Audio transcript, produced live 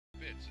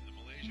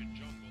Malaysian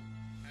jungle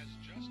has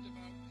just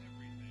about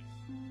everything.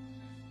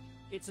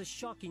 It's a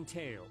shocking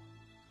tale,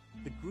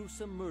 the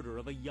gruesome murder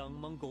of a young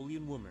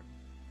Mongolian woman.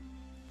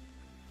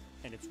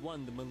 And it's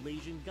one the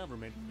Malaysian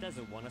government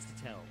doesn't want us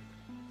to tell.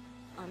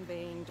 I'm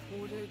being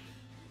deported.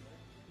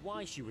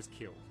 Why she was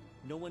killed,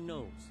 no one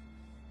knows,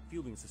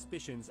 fueling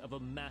suspicions of a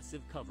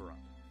massive cover-up.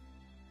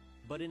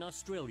 But in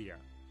Australia,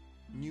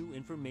 new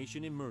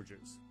information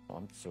emerges.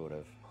 I'm sort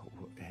of,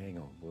 hang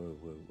on,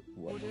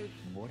 what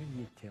are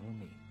you telling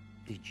me?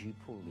 Did you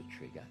pull the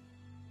trigger?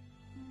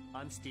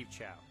 I'm Steve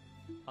Chow.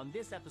 On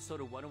this episode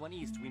of 101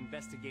 East, we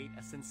investigate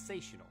a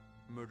sensational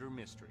murder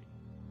mystery.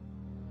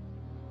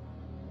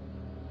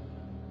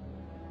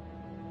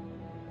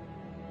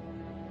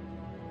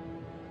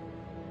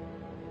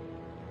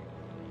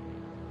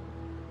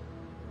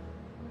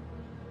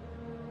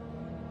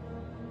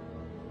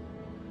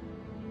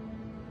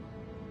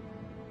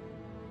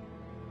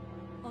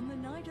 On the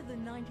night of the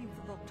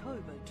 19th of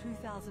October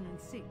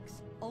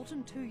 2006,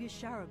 Altantuya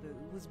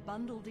was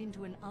bundled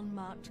into an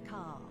unmarked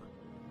car.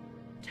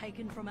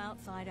 Taken from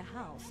outside a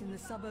house in the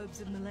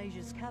suburbs of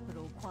Malaysia's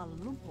capital, Kuala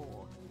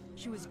Lumpur,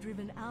 she was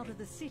driven out of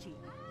the city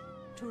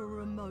to a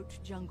remote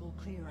jungle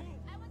clearing.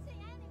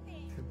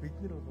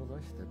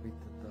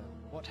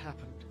 What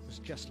happened was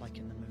just like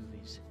in the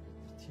movies.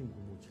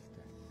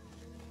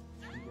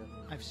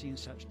 I've seen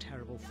such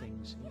terrible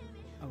things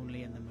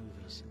only in the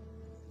movies.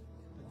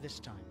 But this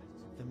time,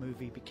 the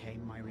movie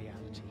became my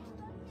reality.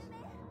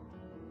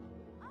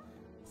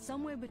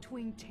 Somewhere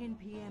between 10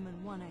 p.m.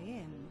 and 1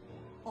 a.m.,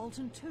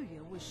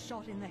 Altantuya was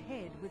shot in the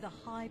head with a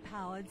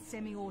high-powered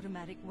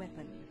semi-automatic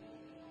weapon.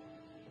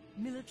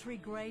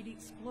 Military-grade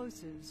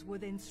explosives were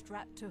then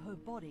strapped to her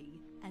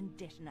body and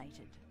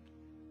detonated.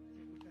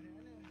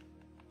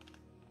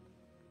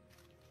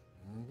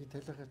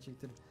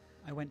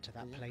 I went to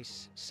that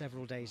place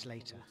several days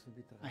later.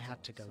 I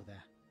had to go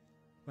there,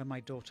 where my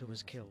daughter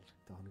was killed.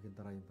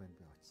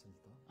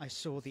 I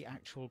saw the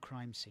actual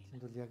crime scene.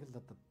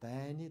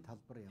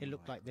 It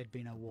looked like there'd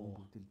been a war,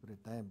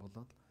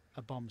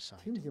 a bomb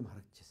site.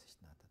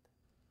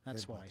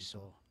 That's what I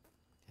saw.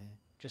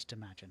 Just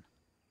imagine.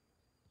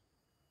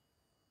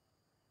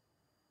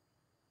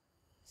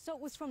 So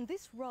it was from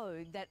this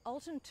road that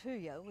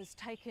Altantuya was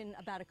taken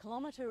about a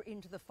kilometre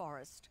into the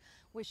forest,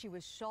 where she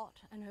was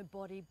shot and her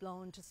body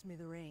blown to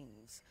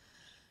smithereens.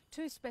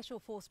 2 Special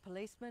Force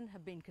policemen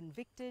have been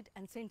convicted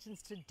and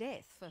sentenced to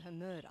death for her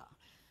murder.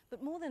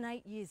 But more than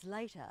 8 years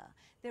later,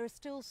 there are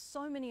still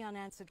so many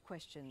unanswered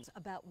questions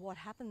about what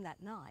happened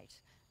that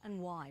night and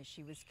why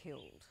she was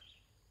killed.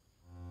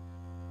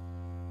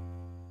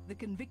 The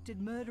convicted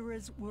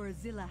murderers were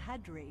Azila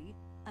Hadri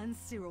and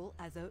Cyril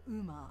Azza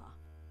Umar.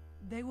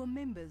 They were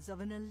members of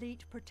an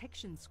elite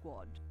protection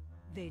squad,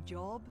 their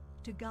job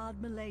to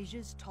guard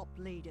Malaysia's top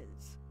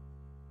leaders.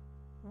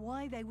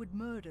 Why they would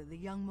murder the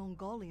young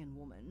Mongolian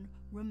woman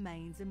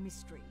remains a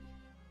mystery.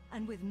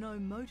 And with no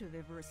motive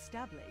ever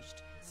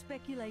established,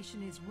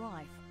 speculation is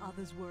rife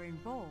others were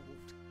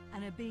involved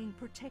and are being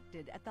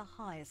protected at the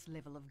highest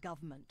level of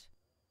government.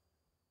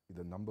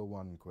 The number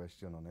one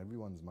question on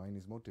everyone's mind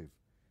is motive.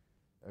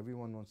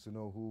 Everyone wants to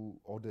know who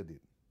ordered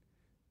it.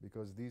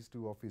 Because these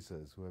 2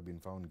 officers who have been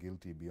found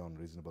guilty beyond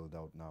reasonable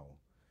doubt now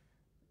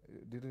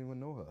didn't even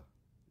know her.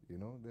 You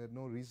know, they had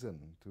no reason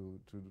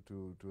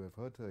to have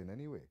hurt her in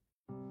any way.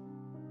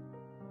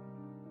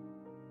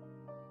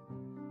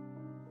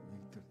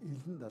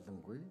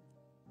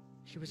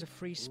 She was a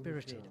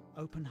free-spirited,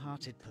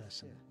 open-hearted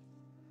person.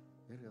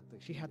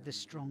 She had this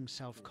strong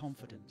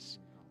self-confidence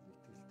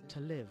to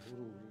live,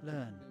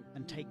 learn,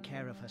 and take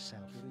care of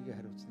herself.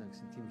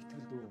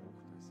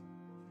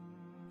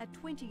 At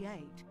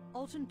 28,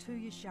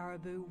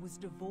 Altantuya was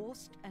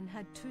divorced and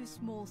had 2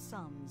 small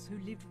sons who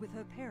lived with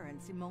her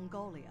parents in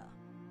Mongolia.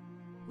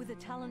 With a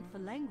talent for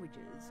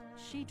languages,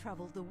 she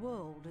travelled the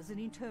world as an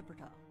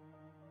interpreter.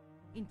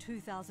 In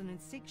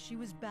 2006, she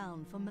was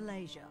bound for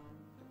Malaysia.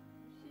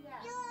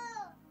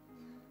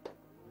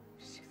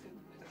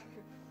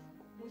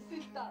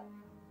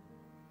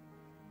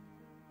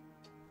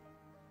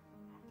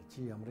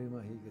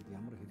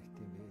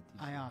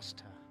 I asked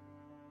her,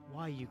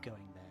 why are you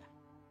going there?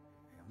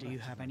 Do you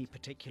have any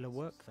particular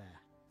work there?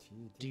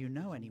 Do you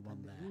know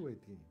anyone there?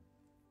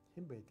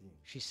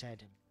 She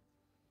said,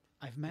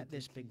 I've met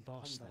this big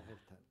boss there.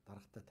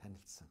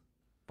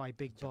 By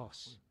big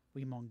boss,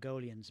 we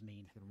Mongolians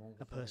mean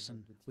a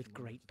person with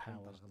great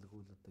power.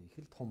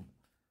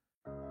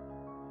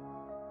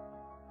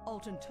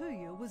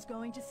 Altantuya was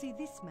going to see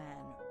this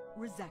man,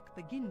 Razak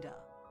Baginda,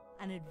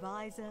 an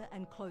advisor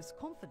and close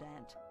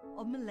confidant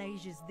of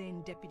Malaysia's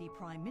then Deputy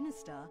Prime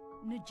Minister,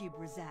 Najib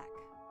Razak.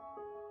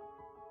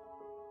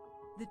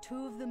 The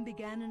 2 of them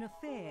began an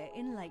affair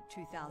in late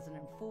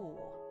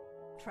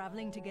 2004,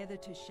 travelling together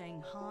to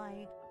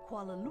Shanghai,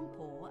 Kuala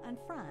Lumpur and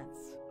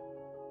France.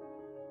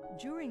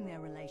 During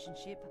their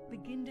relationship,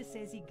 Baginda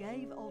says he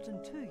gave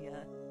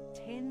Altantuya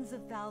tens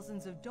of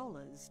thousands of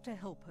dollars to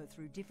help her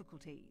through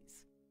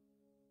difficulties.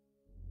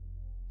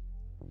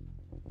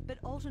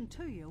 But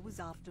Altantuya was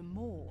after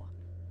more,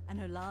 and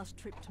her last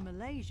trip to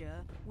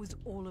Malaysia was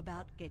all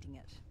about getting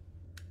it.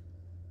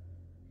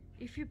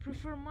 If you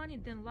prefer money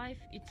than life,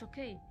 it's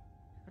okay.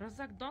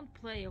 Razak, don't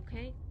play,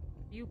 okay?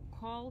 You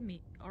call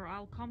me or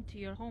I'll come to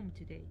your home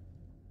today.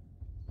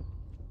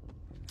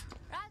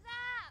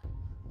 Razak!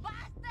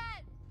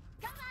 Bastard!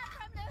 Come out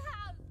from the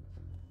house!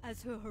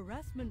 As her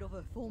harassment of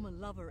her former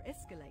lover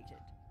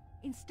escalated,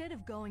 instead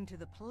of going to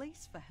the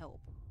police for help,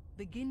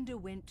 Baginda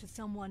went to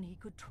someone he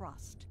could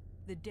trust,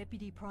 the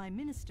Deputy Prime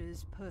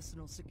Minister's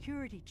personal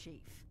security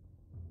chief,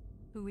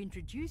 who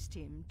introduced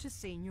him to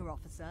Senior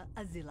Officer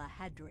Azila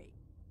Hadri.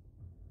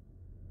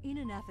 In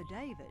an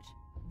affidavit,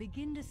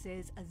 Baginda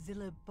says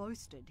Azila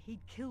boasted he'd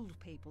killed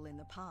people in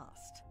the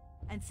past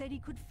and said he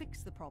could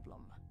fix the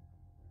problem.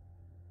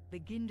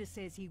 Baginda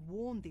says he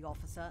warned the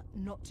officer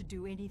not to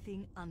do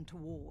anything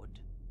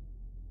untoward.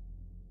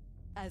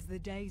 As the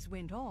days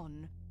went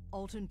on,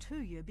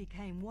 Altantuya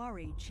became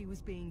worried she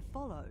was being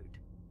followed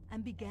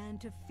and began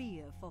to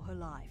fear for her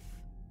life.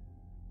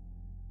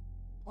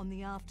 On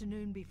the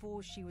afternoon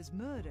before she was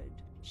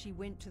murdered, she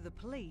went to the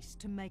police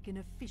to make an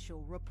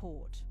official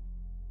report.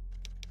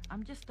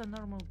 I'm just a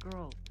normal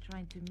girl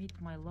trying to meet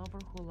my lover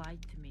who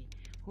lied to me,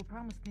 who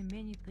promised me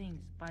many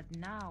things, but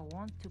now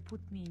wants to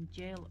put me in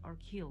jail or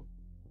kill.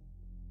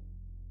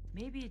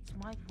 Maybe it's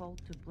my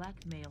fault to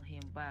blackmail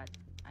him, but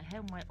I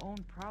have my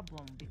own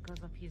problem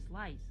because of his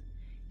lies.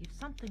 If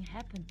something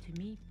happened to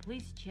me,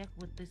 please check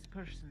with this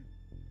person.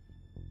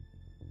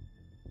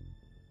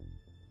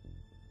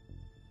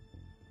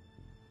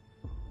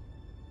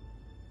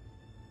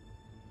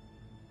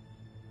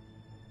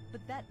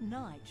 But that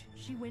night,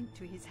 she went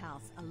to his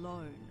house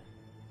alone.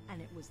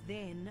 And it was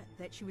then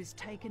that she was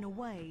taken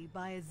away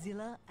by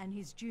Azila and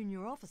his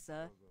junior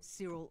officer,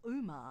 Cyril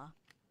Umar,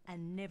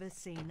 and never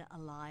seen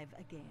alive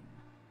again.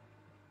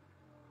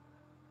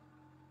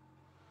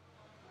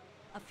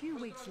 A few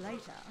weeks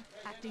later,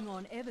 acting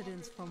on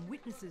evidence from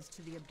witnesses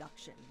to the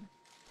abduction,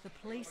 the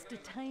police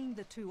detained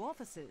the two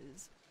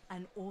officers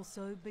and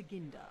also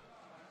Baginda.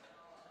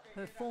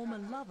 Her former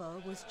lover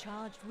was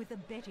charged with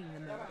abetting the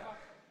murder.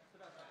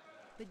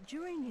 But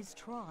during his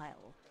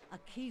trial, a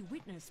key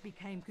witness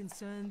became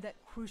concerned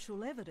that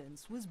crucial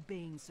evidence was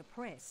being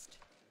suppressed.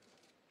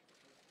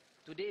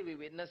 Today we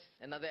witnessed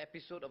another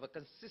episode of a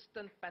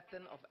consistent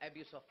pattern of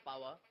abuse of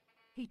power.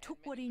 He took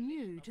what he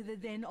knew to the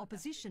then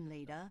opposition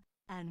leader,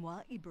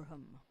 Anwar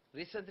Ibrahim.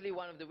 Recently,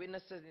 one of the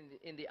witnesses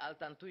in the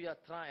Altantuya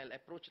trial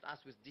approached us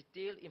with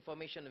detailed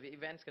information of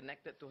events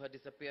connected to her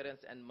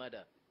disappearance and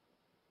murder.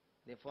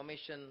 The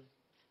information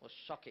was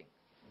shocking.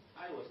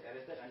 I was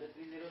arrested under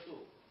 302.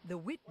 The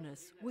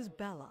witness was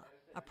Bala,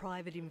 a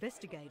private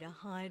investigator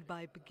hired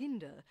by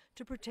Baginda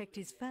to protect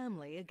his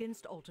family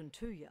against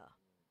Altantuya.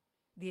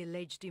 The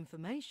alleged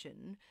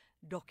information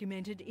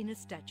documented in a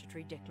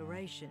statutory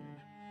declaration.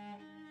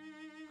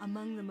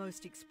 Among the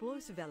most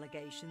explosive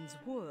allegations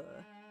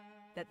were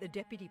that the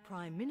Deputy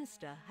Prime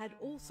Minister had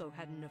also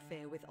had an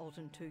affair with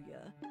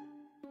Altantuya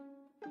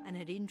and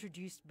had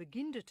introduced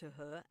Baginda to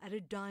her at a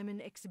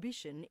diamond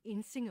exhibition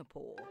in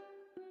Singapore,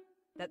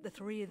 that the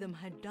three of them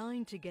had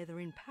dined together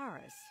in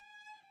Paris,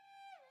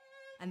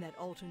 and that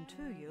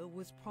Altantuya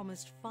was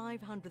promised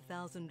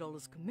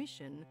 $500,000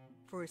 commission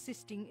for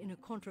assisting in a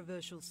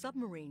controversial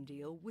submarine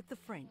deal with the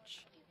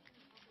French.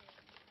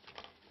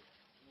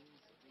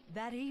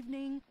 That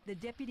evening, the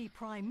Deputy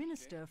Prime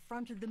Minister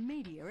fronted the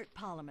media at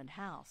Parliament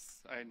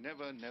House. I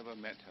never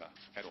met her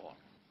at all.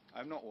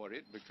 I'm not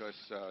worried because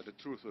the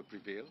truth will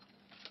prevail.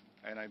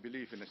 And I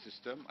believe in the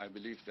system. I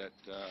believe that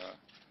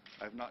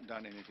I've not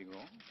done anything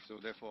wrong. So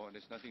therefore,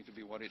 there's nothing to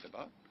be worried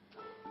about.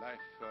 Life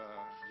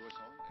goes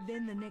on.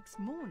 Then the next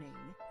morning,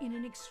 in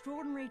an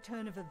extraordinary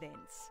turn of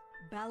events,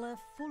 Bala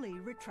fully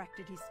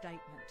retracted his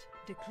statement,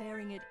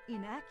 declaring it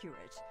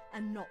inaccurate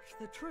and not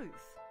the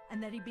truth,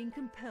 and that he'd been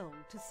compelled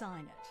to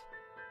sign it.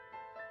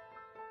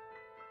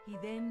 He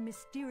then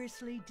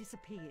mysteriously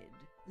disappeared,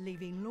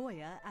 leaving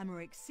lawyer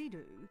Amerik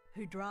Sidhu,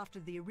 who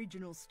drafted the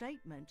original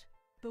statement,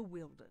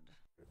 bewildered.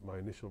 My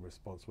initial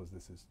response was,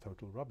 this is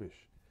total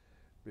rubbish,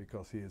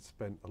 because he had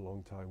spent a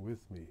long time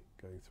with me,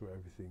 going through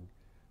everything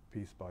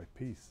piece by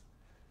piece.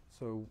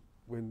 So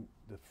when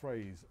the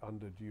phrase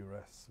under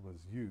duress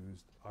was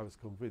used, I was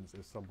convinced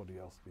there's somebody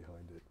else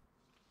behind it.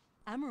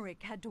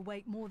 Amerik had to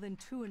wait more than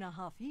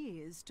 2.5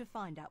 years to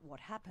find out what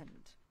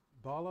happened.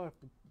 Bala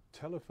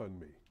telephoned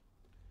me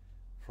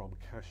from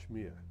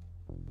Kashmir.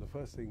 The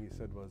first thing he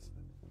said was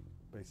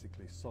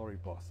basically, sorry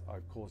boss,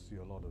 I've caused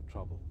you a lot of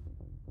trouble.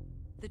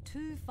 The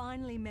two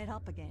finally met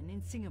up again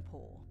in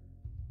Singapore,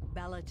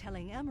 Bala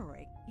telling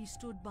Amerik he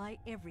stood by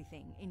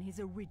everything in his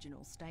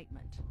original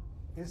statement.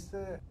 Is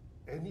there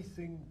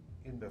anything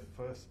in the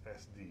first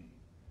SD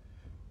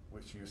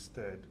which you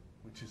said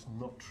which is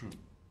not true?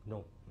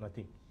 No,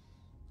 nothing.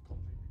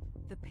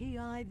 The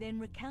PI then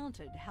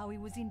recounted how he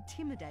was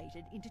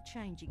intimidated into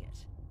changing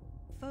it.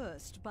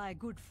 First by a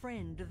good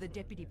friend of the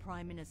Deputy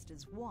Prime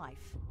Minister's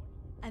wife,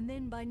 and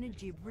then by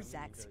Najib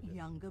Razak's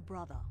younger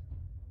brother.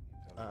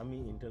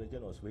 Army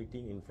intelligence was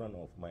waiting in front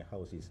of my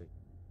house, he said.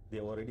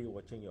 They're already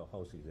watching your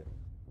house, he said.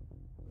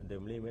 The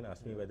Malayman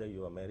asked me whether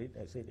you are married.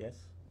 I said yes.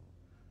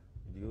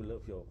 Do you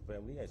love your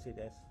family? I said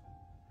yes.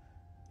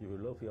 You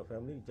love your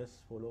family,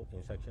 just follow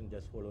instruction,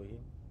 just follow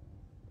him.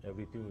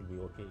 Everything will be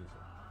okay.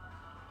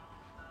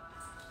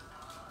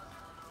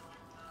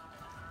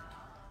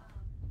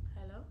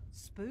 Hello?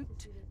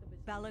 Spooked,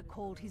 Bala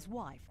called his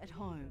wife at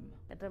home.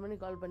 At many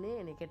call பண்ணி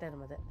என்னை கேட்டார்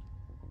mother.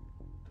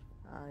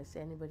 Is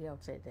anybody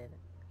outside there?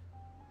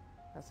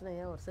 நான் சொன்னேன்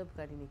ஏன் ஒரு சேப்பு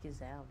காட்டி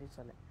நிற்கிது அப்படின்னு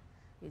சொன்னேன்.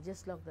 You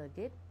just lock the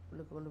gate.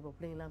 உள்ளுக்கு கொண்டு போ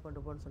பிள்ளைங்களாம் கொண்டு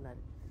போன்னு சொன்னார்.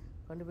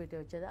 கொண்டு போயிட்டு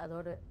வச்சது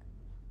அதோட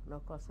no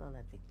cost, no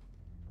nothing.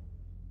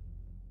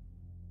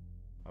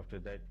 After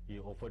that, he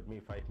offered me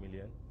 5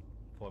 million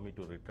for me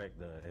to retract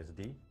the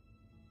SD.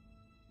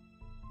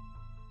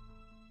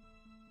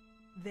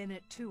 Then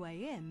at 2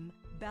 a.m,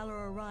 Bala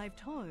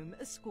arrived home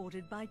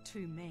escorted by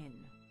 2 men.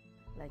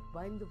 Like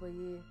பயந்து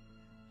போய்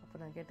அப்போ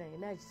நான் கேட்டேன்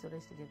என்ன ஆச்சு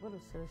சுரேஷ் கேட்போம்.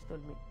 சுரேஷ்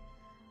told me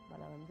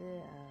பல வந்து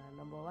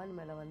நம்பர் 1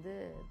 மேலே வந்து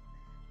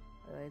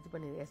இது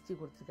பண்ணி எஸ்டி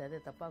கொடுத்துருக்காரு,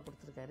 தப்பாக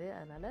கொடுத்துருக்காரு,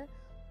 அதனால்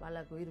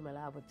பாலாவுக்கு உயிர் மேலே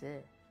ஆபத்து.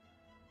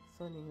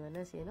 ஸோ நீங்கள்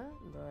என்ன செய்யணும்,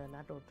 இந்த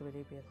நாட்டை விட்டு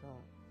வெளியே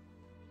போயிடணும்.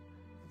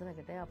 நான்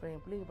கேட்டேன் அப்புறம்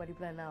என் பிள்ளைங்க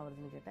படிப்புலாம் என்ன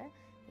ஆகுறதுன்னு கேட்டேன்.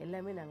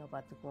 எல்லாமே நாங்கள்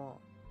பார்த்துக்குவோம்.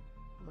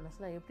 இப்போ நான்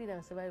சொன்னால் எப்படி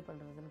நாங்கள் சர்வைவ்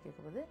பண்ணுறதுன்னு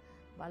கேட்கும்போது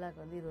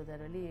பாலாவுக்கு வந்து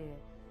 20,000 வெள்ளி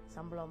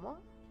சம்பளமோ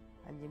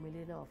 5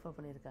 மில்லியனும் ஆஃபர்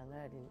பண்ணியிருக்காங்க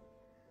அப்படின்னு.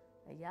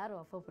 யார்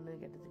ஆஃபர்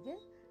பண்ணுன்னு கேட்டதுக்கு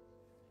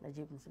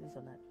நஜீப்னு சொல்லி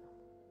சொன்னார்.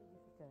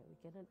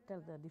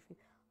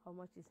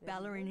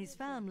 Bala and his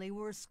family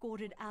were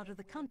escorted out of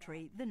the country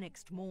the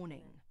next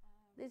morning.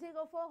 They say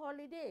go for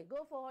holiday,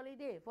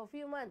 for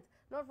few months,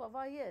 not for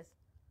 5 years.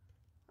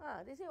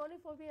 They say only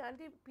for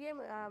until PM,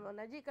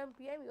 Najib come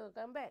PM, you will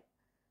come back.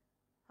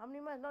 How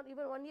many months? Not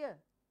even 1 year.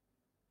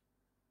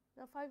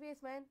 Now 5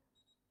 years, man.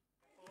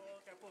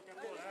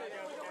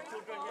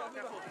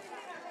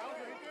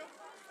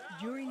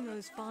 During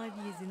those 5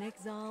 years in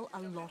exile,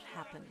 a lot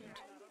happened.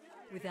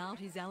 Without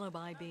his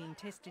alibi being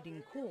tested in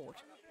court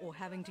or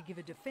having to give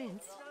a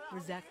defence,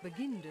 Razak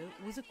Baginda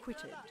was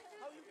acquitted.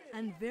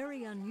 And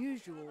very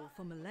unusual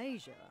for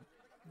Malaysia,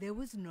 there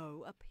was no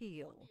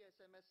appeal.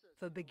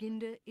 For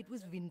Baginda, it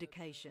was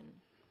vindication.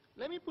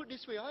 Let me put it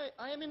this way,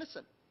 I am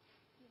innocent.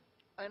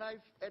 And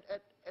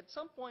at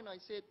some point I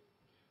said,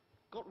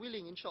 God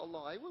willing,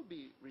 inshallah, I will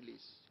be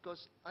released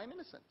because I'm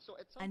innocent. So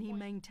at some and he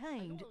point,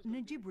 maintained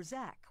Najib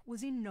Razak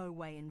was in no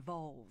way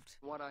involved.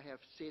 What I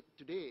have said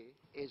today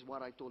is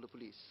what I told the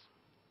police.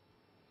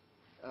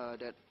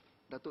 That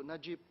Datuk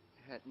Najib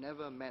had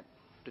never met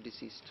the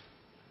deceased.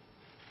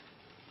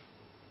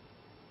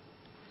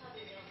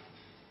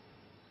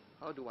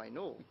 How do I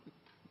know?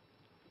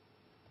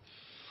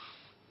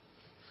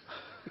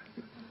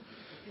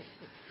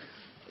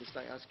 It's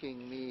like asking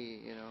me,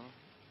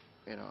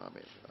 I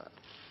mean,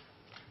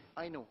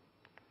 I know.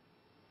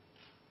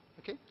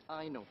 Okay?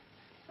 I know.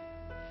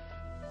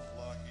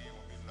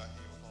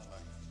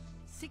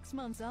 6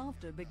 months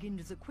after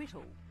Baginda's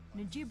acquittal,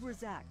 Najib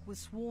Razak was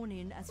sworn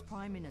in as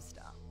Prime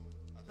Minister.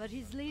 But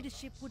his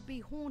leadership would be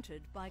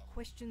haunted by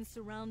questions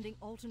surrounding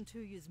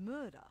Altantuya's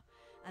murder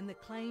and the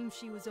claim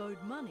she was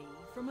owed money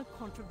from a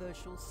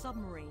controversial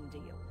submarine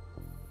deal.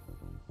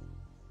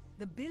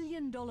 The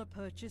billion-dollar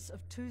purchase of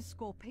 2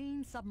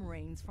 Scorpene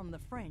submarines from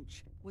the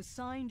French was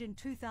signed in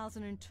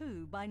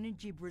 2002 by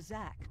Najib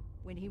Razak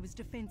when he was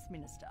Defence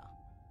Minister.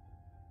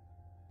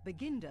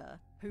 Baginda,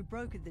 who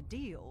brokered the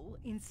deal,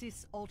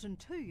 insists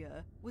Altantuya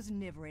was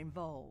never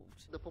involved.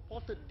 The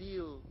purported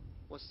deal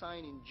was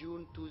signed in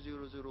June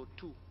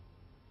 2002.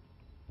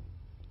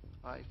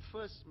 I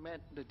first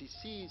met the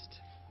deceased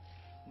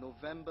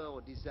November or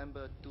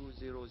December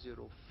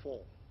 2004.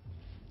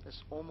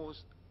 That's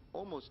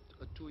almost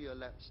a 2-year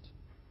lapsed.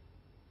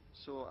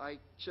 So I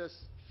just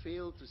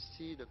failed to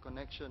see the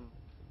connection,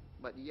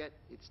 but yet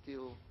it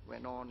still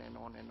went on and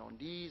on and on.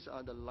 These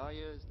are the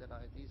lies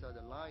these are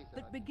the lies.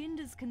 But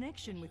Baginda's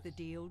connection with the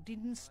deal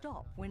didn't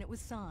stop when it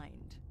was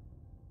signed.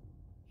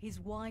 His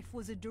wife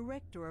was a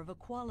director of a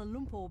Kuala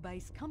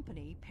Lumpur-based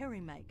company,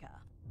 Perimaker,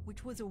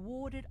 which was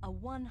awarded a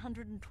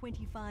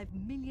 $125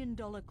 million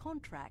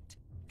contract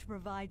to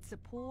provide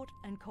support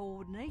and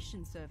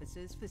coordination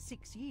services for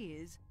 6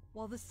 years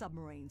while the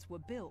submarines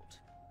were built.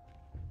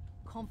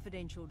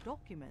 Confidential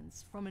documents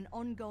from an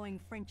ongoing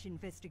French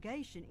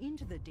investigation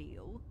into the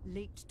deal,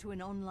 leaked to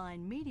an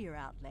online media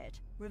outlet,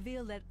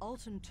 reveal that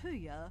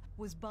Altantuya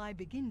was by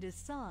Baginda's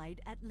side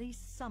at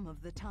least some of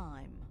the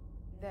time.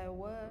 There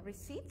were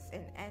receipts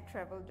and air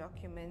travel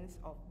documents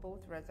of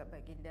both Razak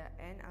Baginda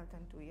and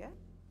Altantuya.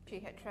 She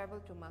had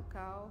travelled to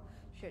Macau,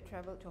 she had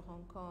travelled to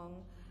Hong Kong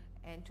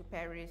and to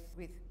Paris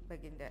with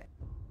Baginda.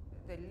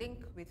 The link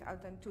with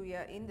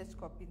Altantuya in the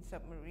Scorpion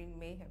submarine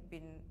may have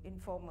been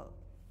informal,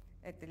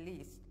 at the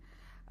least.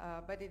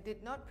 But it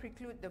did not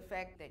preclude the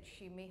fact that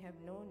she may have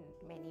known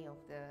many of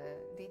the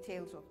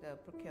details of the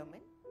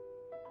procurement.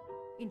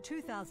 In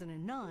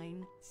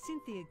 2009,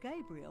 Cynthia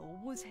Gabriel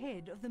was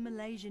head of the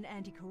Malaysian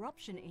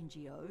anti-corruption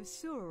NGO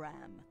Shah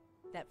Alam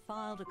that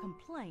filed a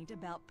complaint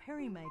about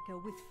Perimaker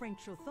with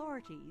French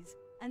authorities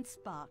and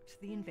sparked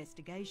the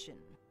investigation.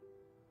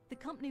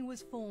 The company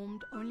was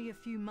formed only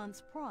a few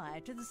months prior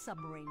to the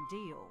submarine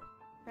deal.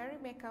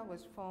 Parimeka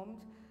was formed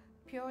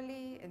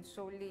purely and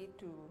solely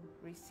to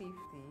receive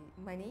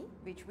the money,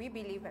 which we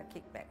believe are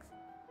kickbacks.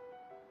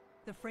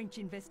 The French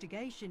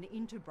investigation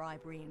into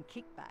bribery and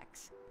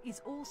kickbacks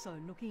is also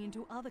looking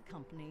into other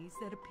companies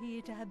that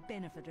appear to have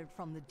benefited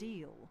from the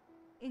deal,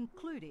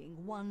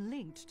 including one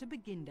linked to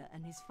Baginda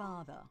and his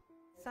father.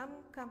 Some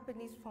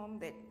companies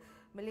formed that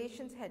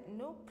Malaysians had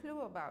no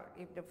clue about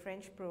if the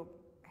French probe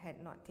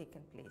had not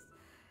taken place.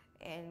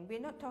 And we're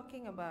not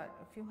talking about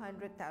a few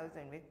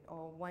 100,000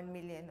 or 1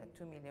 million or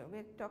 2 million.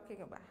 We're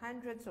talking about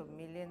hundreds of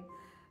millions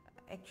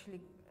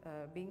actually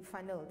being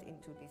funneled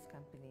into these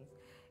companies.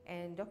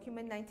 And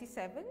document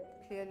 97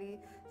 clearly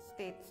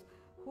states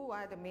who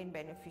are the main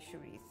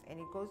beneficiaries, and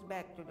it goes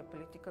back to the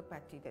political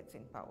party that's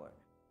in power.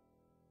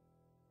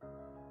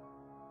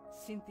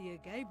 Cynthia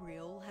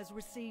Gabriel has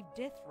received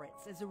death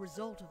threats as a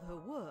result of her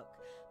work,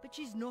 but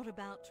she's not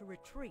about to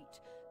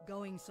retreat,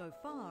 going so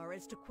far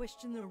as to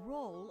question the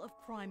role of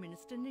Prime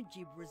Minister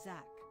Najib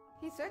Razak.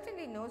 He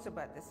certainly knows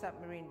about the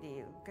submarine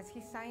deal because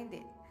he signed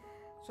it,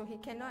 so he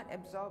cannot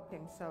absolve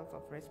himself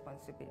of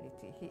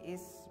responsibility. He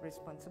is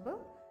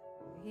responsible.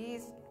 He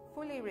is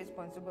fully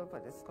responsible for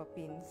the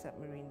Skopin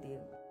submarine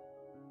deal.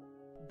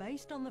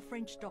 Based on the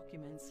French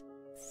documents,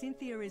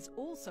 Cynthia is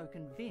also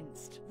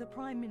convinced the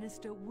Prime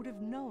Minister would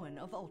have known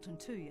of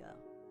Altantuya.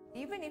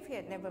 Even if he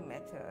had never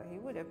met her, he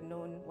would have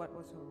known what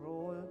was her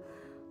role,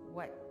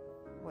 what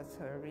was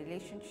her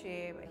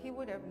relationship. He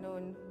would have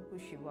known who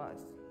she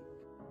was.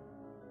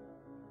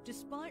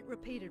 Despite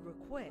repeated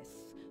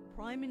requests,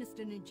 Prime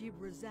Minister Najib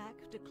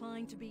Razak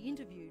declined to be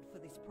interviewed for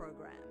this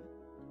program.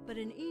 But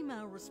an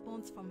email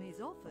response from his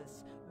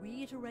office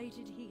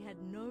reiterated he had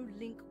no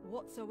link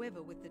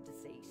whatsoever with the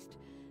deceased,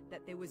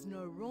 that there was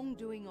no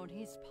wrongdoing on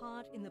his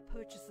part in the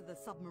purchase of the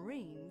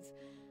submarines,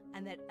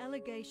 and that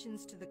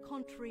allegations to the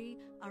contrary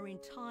are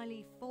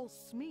entirely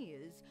false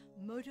smears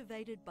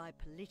motivated by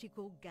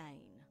political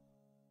gain.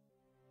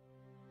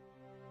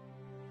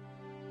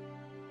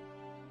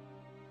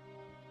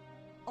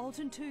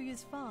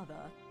 Altantuya's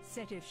father,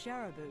 Setef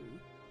Sharabu,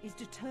 is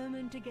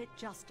determined to get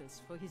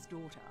justice for his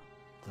daughter.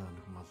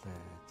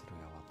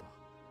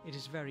 It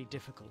is very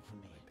difficult for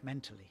me,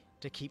 mentally,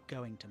 to keep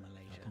going to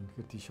Malaysia.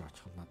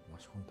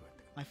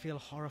 I feel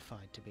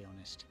horrified, to be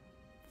honest.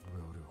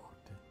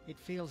 It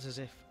feels as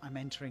if I'm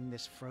entering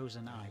this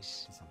frozen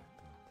ice,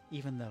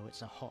 even though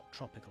it's a hot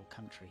tropical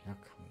country.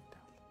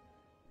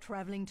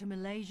 Travelling to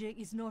Malaysia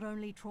is not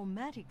only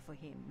traumatic for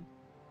him,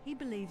 he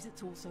believes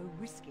it's also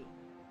risky.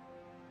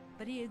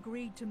 But he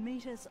agreed to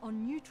meet us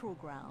on neutral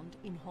ground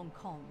in Hong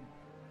Kong.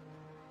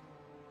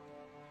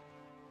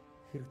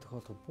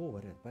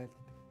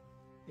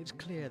 It's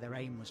clear their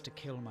aim was to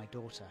kill my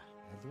daughter.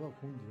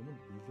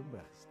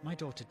 My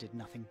daughter did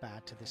nothing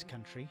bad to this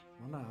country.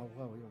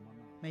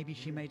 Maybe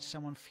she made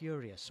someone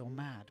furious or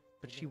mad,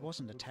 but she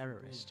wasn't a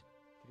terrorist.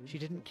 She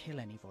didn't kill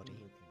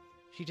anybody.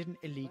 She didn't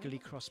illegally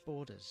cross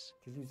borders.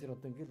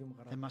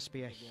 There must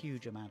be a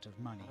huge amount of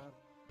money,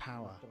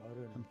 power,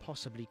 and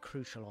possibly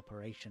crucial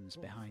operations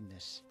behind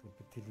this.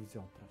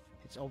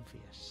 It's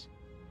obvious.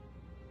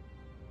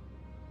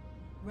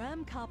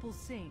 Ram Karpal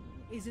Singh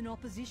is an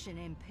opposition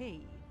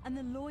MP and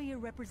the lawyer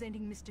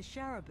representing Mr.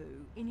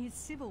 Sharabu in his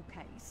civil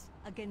case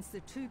against the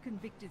two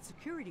convicted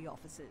security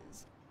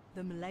officers,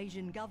 the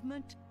Malaysian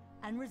government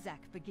and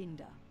Razak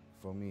Baginda.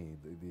 For me,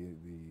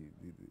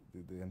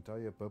 the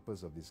entire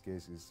purpose of this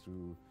case is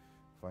to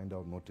find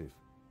out motive.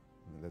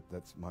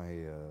 That's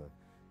my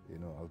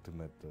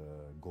ultimate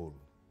goal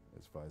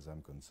as far as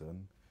I'm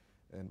concerned.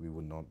 And we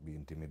would not be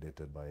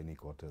intimidated by any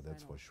quarter,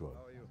 that's for sure.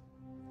 How are you?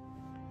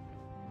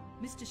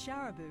 Mr.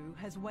 Sharabu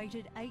has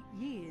waited 8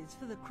 years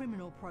for the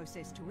criminal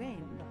process to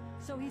end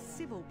so his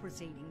civil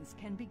proceedings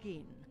can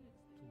begin.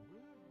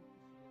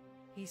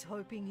 He's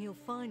hoping he'll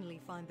finally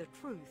find the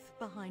truth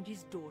behind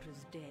his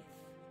daughter's death.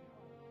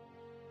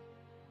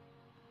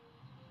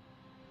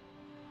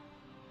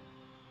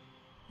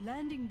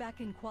 Landing back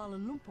in Kuala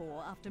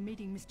Lumpur after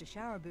meeting Mr.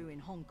 Sharabu in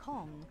Hong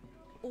Kong,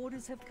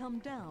 orders have come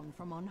down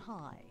from on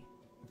high.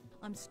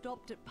 I'm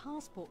stopped at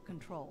passport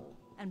control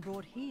and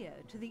brought here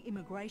to the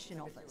immigration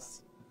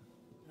office.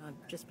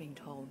 I've just been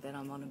told that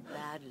I'm on a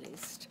bad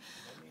list.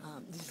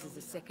 This is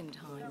the second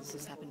time this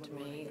has happened to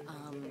me.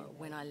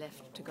 When I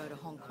left to go to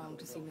Hong Kong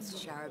to see Mr.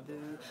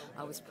 Sharabu,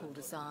 I was pulled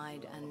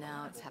aside, and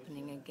now it's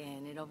happening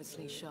again. It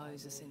obviously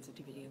shows the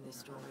sensitivity of this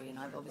story, and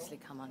I've obviously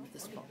come under the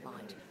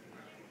spotlight.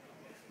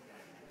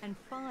 And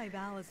 5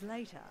 hours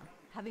later,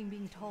 having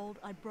been told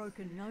I'd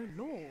broken no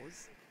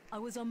laws, I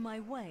was on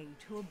my way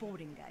to a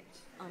boarding gate.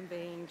 I'm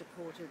being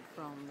deported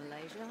from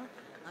Malaysia.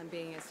 I'm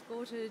being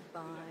escorted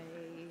by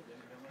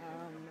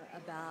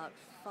about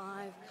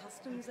 5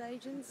 customs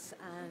agents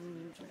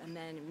and a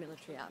man in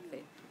military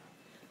outfit.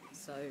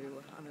 So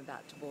I'm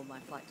about to board my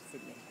flight to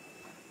Sydney.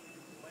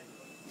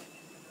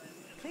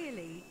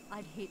 Clearly,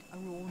 I'd hit a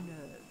raw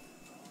nerve.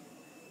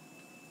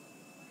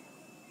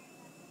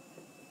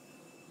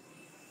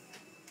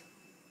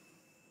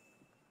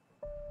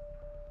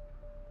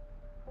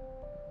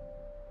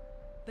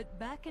 But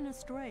back in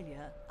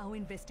Australia, our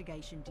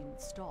investigation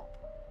didn't stop.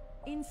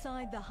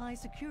 Inside the high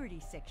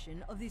security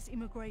section of this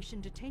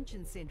immigration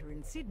detention centre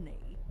in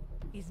Sydney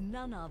is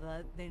none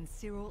other than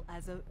Cyril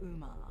Azza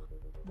Umar,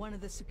 one of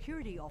the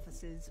security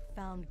officers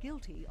found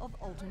guilty of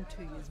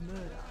Altantuya's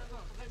murder.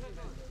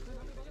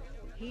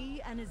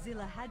 He and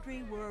Azila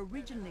Hadri were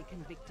originally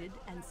convicted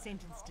and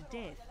sentenced to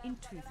death in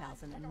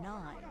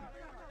 2009.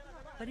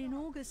 But in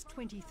August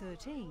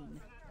 2013,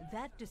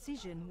 that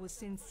decision was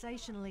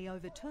sensationally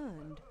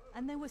overturned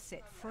and they were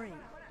set free.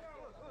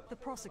 The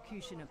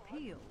prosecution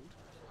appealed,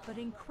 but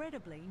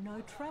incredibly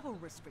no travel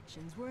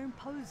restrictions were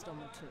imposed on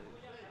the two.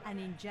 And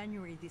in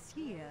January this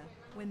year,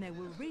 when they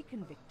were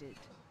reconvicted,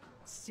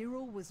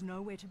 Cyril was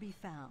nowhere to be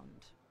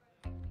found.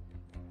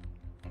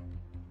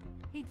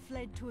 He'd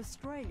fled to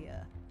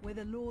Australia, where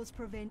the laws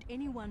prevent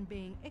anyone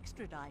being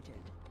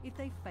extradited if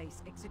they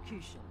face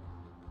execution.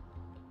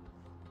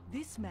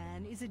 This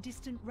man is a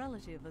distant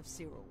relative of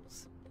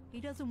Cyril's.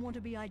 He doesn't want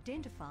to be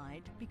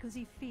identified because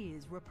he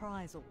fears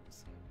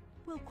reprisals.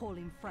 We'll call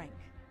him Frank.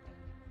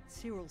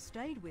 Cyril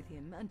stayed with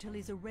him until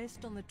his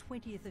arrest on the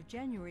 20th of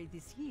January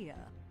this year,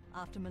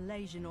 after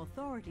Malaysian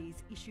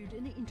authorities issued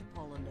an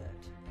Interpol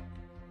alert.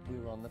 We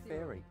were on the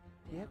ferry.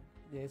 Yep,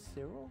 there's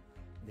Cyril.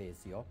 There's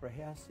the Opera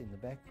House in the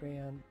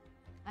background.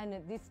 And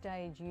at this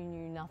stage you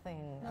knew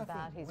nothing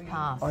about his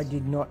past? I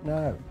did not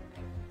know.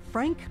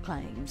 Frank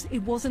claims it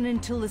wasn't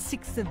until the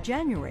 6th of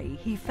January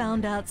he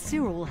found out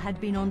Cyril had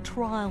been on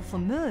trial for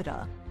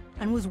murder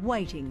and was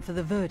waiting for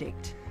the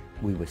verdict.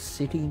 We were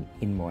sitting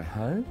in my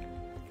home.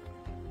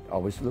 I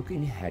was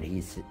looking at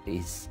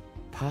his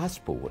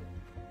passport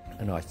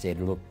and I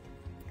said, look,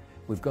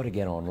 we've got to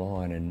get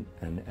online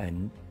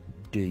and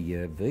do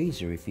your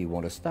visa if you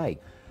want to stay.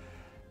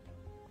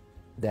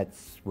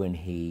 That's when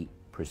he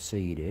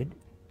proceeded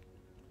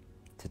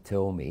to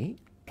tell me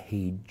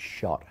he'd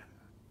shot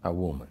a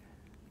woman.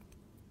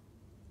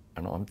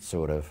 And I'm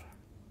sort of,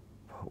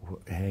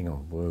 hang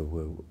on,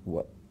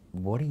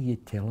 what are you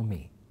telling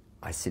me?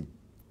 I said,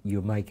 are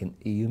you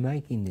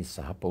making this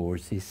up, or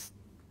is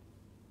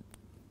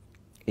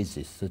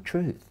this the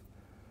truth?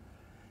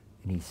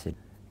 And he said,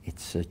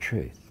 it's the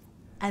truth.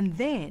 And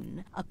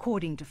then,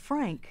 according to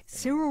Frank,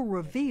 Cyril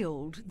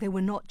revealed there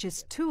were not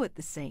just two at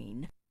the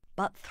scene,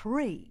 but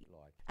three.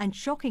 And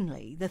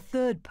shockingly, the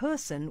third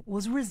person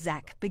was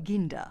Razak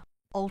Baginda,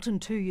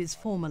 Altantuya's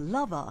former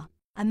lover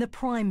and the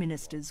Prime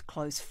Minister's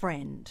close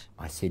friend.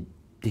 I said,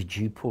 did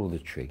you pull the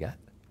trigger?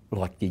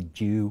 Like, did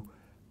you?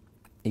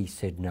 He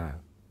said, no,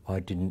 I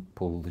didn't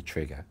pull the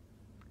trigger.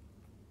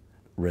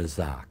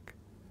 Razak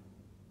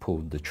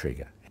pulled the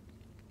trigger.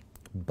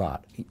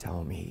 But he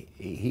told me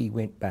he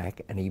went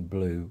back and he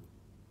blew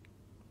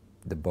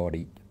the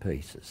body to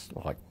pieces,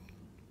 like,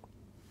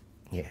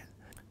 yeah.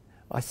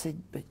 I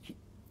said, but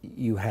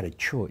you had a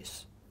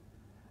choice.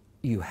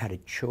 You had a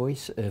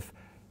choice of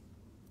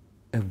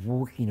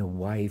walking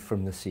away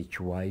from the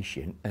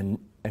situation and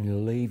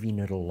leaving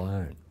it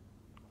alone.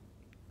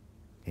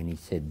 And he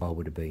said, I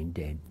would have been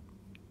dead.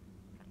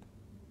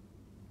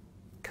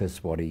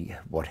 Because what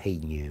he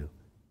knew.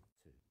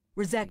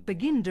 Razak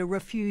Baginda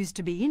refused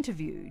to be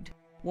interviewed.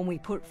 When we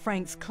put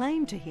Frank's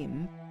claim to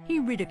him,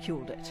 he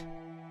ridiculed it.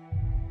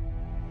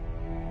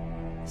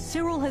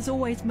 Cyril has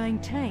always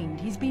maintained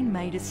he's been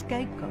made a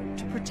scapegoat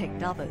to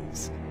protect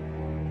others.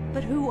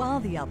 But who are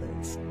the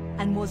others?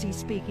 And was he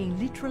speaking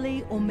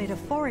literally or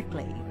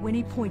metaphorically when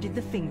he pointed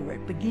the finger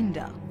at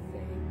Baginda?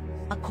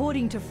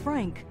 According to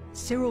Frank,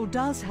 Cyril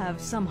does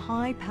have some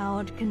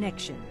high-powered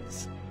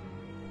connections.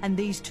 And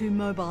these two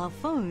mobile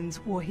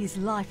phones were his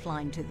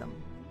lifeline to them.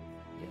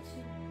 Yes.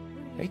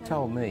 He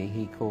told me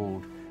he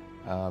called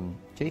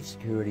Chief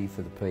Security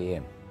for the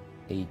PM.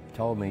 He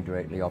told me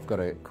directly, I've got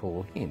to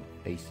call him.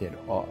 He said,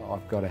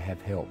 I've got to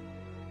have help.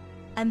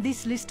 And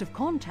this list of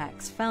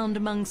contacts found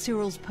among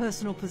Cyril's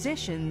personal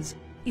possessions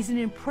is an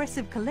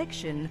impressive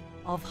collection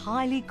of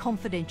highly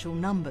confidential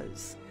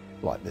numbers.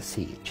 Like the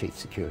Chief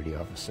Security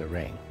Officer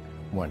rang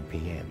 1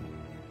 PM.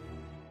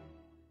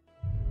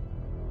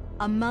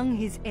 Among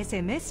his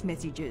SMS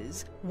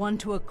messages, one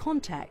to a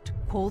contact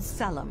called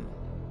Salam.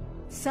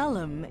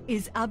 Salam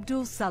is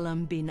Abdul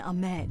Salam bin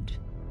Ahmed,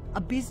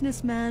 a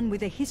businessman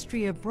with a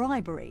history of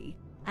bribery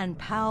and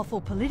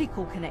powerful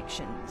political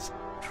connections,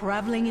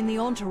 travelling in the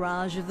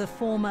entourage of the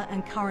former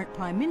and current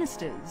Prime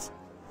Ministers,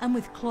 and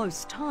with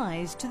close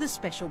ties to the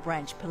Special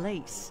Branch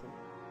Police.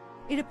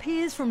 It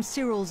appears from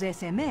Cyril's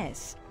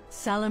SMS,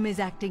 Salam is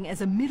acting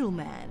as a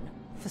middleman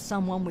for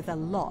someone with a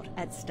lot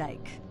at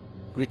stake.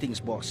 Greetings,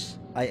 boss.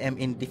 I am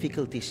in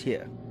difficulties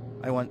here.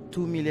 I want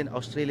 2 million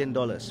Australian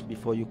dollars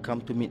before you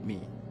come to meet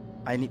me.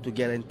 I need to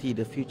guarantee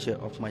the future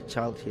of my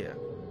child here.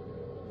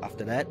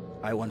 After that,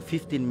 I want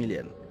 15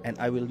 million and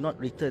I will not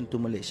return to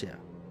Malaysia.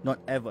 Not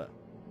ever.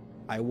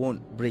 I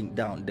won't bring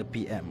down the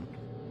PM.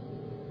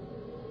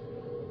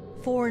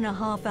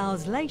 4.5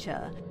 hours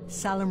later,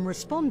 Salam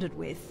responded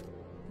with,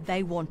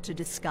 they want to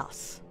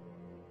discuss.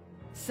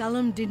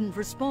 Salam didn't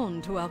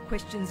respond to our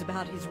questions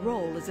about his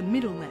role as a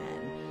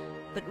middleman,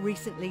 but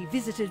recently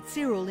visited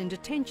Cyril in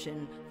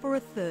detention for a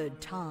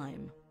third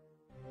time.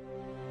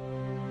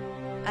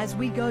 As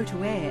we go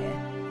to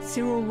air,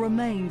 Cyril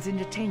remains in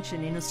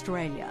detention in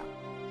Australia.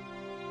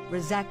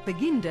 Razak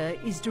Baginda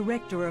is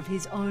director of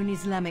his own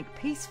Islamic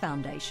Peace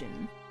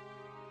Foundation.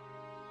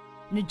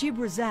 Najib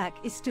Razak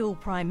is still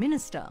Prime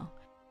Minister.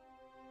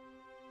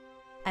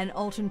 And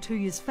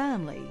Altantuya's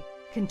family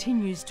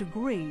continues to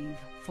grieve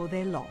for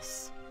their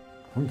loss.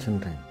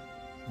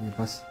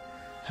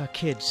 Her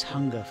kids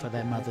hunger for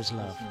their mother's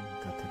love.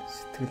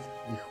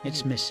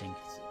 It's missing.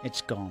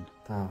 It's gone.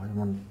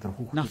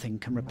 Nothing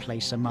can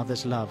replace a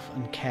mother's love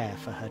and care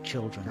for her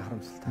children.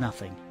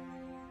 Nothing.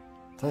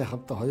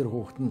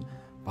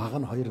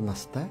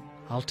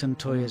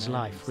 Altantuya's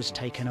life was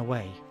taken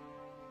away.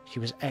 She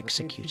was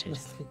executed.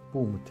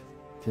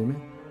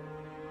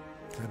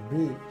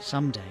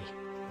 Someday,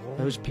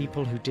 those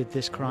people who did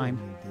this crime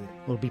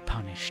will be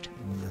punished.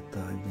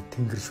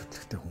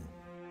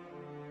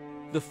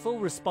 The full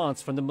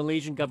response from the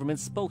Malaysian government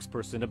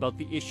spokesperson about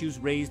the issues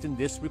raised in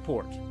this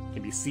report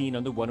can be seen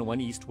on the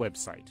 101 East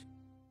website.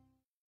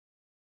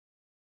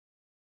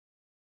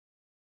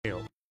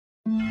 The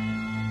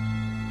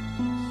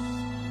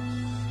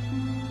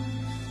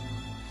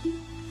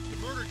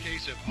murder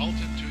case of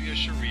Altantuya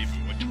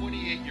Sharibu, a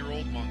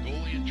 28-year-old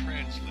Mongolian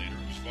translator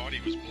whose body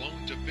was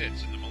blown to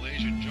bits in the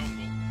Malaysian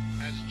jungle,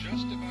 has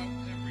just about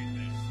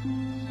everything.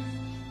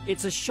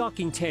 It's a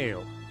shocking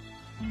tale.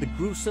 The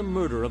gruesome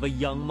murder of a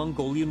young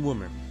Mongolian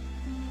woman.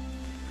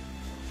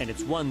 And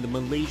it's one the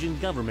Malaysian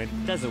government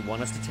doesn't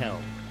want us to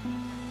tell.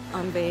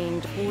 I'm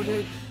being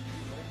deported.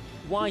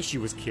 Why she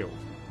was killed,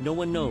 no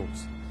one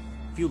knows,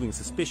 fueling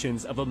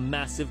suspicions of a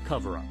massive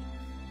cover-up.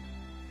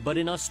 But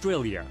in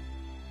Australia,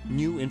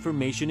 new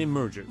information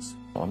emerges.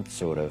 I'm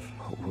sort of,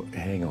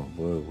 hang on,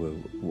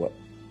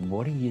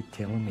 what are you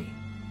telling me?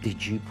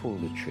 Did you pull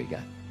the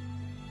trigger?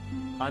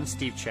 I'm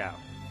Steve Chow.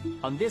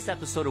 On this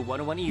episode of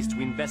 101 East,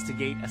 we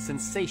investigate a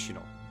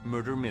sensational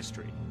murder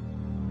mystery.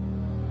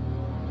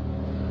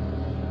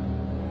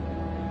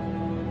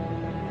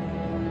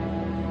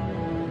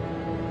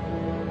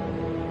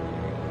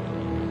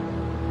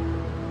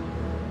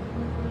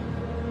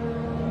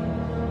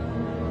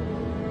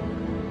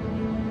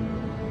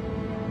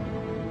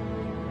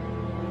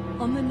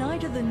 On the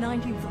night of the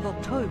 19th of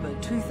October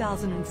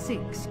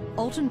 2006,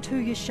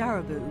 Altantuya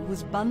Sharibu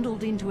was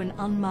bundled into an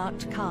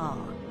unmarked car.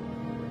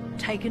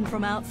 Taken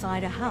from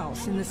outside a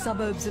house in the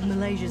suburbs of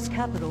Malaysia's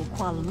capital,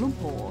 Kuala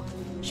Lumpur,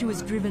 she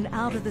was driven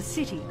out of the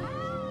city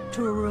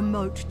to a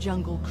remote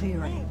jungle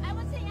clearing.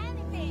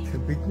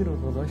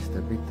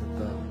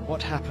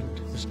 What happened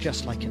was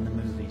just like in the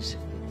movies.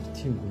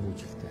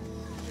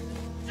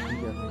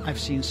 I've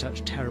seen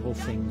such terrible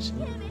things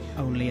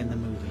only in the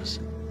movies.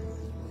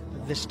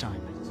 But this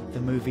time,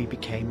 the movie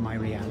became my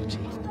reality.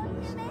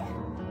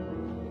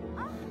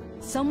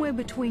 Somewhere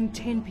between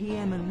 10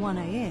 p.m. and 1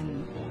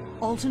 a.m.,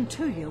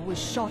 Altantuya was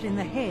shot in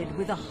the head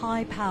with a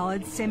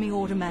high-powered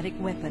semi-automatic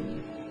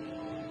weapon.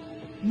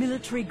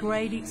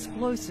 Military-grade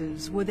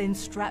explosives were then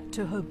strapped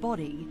to her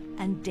body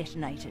and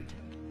detonated.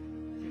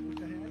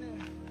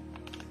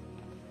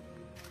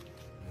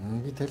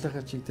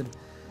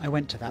 I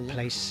went to that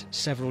place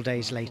several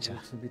days later.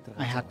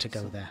 I had to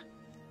go there,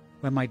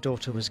 where my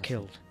daughter was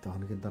killed.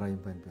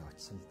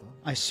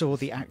 I saw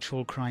the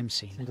actual crime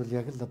scene.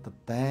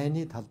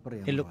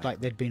 It looked like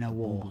there'd been a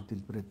war.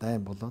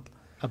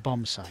 A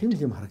bomb site.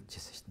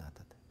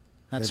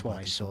 That's what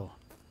I saw.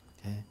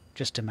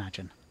 Just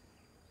imagine.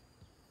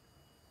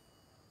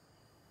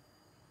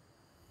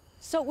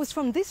 So it was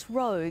from this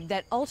road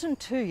that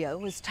Altantuya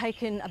was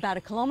taken about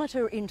a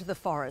kilometre into the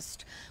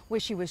forest,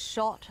 where she was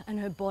shot and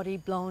her body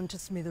blown to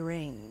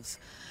smithereens.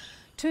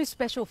 2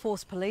 Special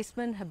Force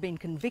policemen have been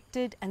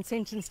convicted and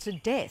sentenced to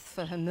death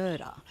for her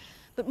murder.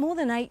 But more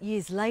than 8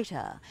 years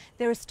later,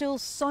 there are still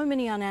so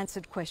many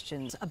unanswered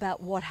questions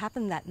about what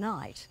happened that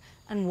night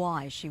and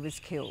why she was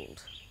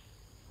killed.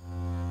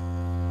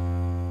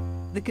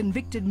 The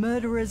convicted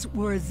murderers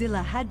were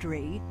Azila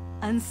Hadri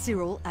and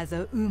Cyril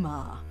Azza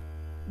Umar.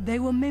 They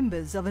were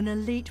members of an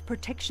elite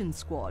protection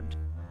squad.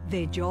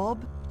 Their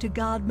job, to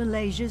guard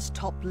Malaysia's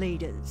top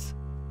leaders.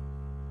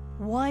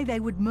 Why they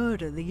would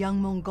murder the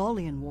young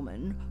Mongolian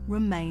woman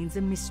remains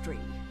a mystery.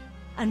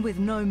 And with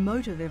no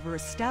motive ever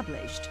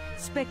established,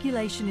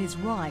 speculation is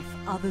rife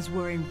others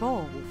were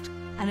involved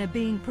and are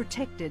being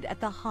protected at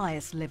the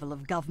highest level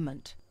of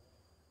government.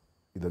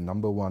 The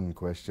number one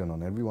question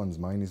on everyone's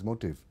mind is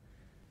motive.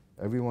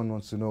 Everyone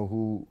wants to know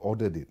who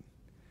ordered it.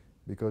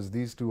 Because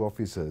these 2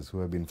 officers who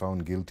have been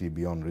found guilty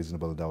beyond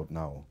reasonable doubt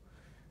now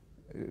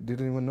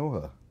didn't even know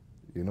her.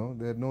 You know,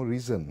 they had no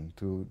reason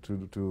to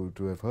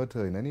have hurt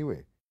her in any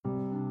way.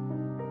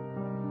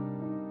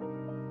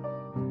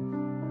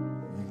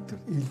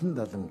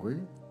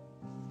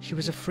 She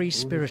was a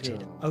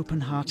free-spirited,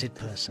 open-hearted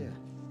person.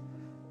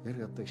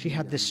 She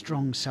had this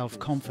strong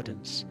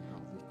self-confidence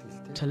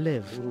to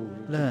live,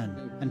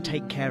 learn, and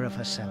take care of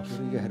herself.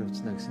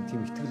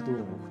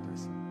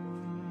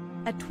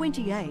 At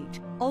 28,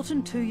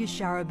 Altantuya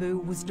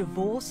Sharibu was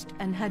divorced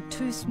and had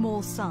 2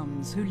 small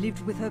sons who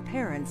lived with her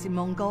parents in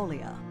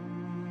Mongolia.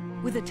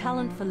 With a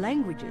talent for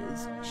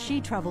languages,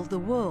 she travelled the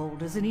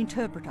world as an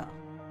interpreter.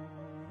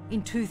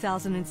 In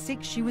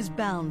 2006, she was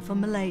bound for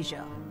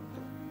Malaysia.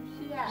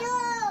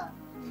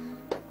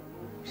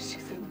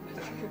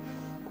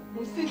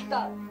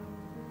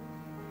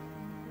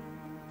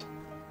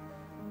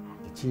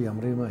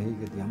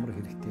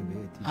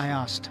 I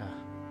asked her,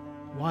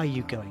 why are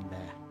you going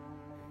there?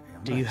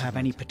 Do you have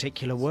any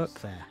particular work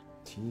there?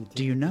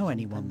 Do you know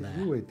anyone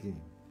there?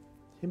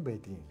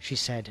 She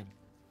said,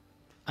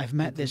 I've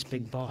met this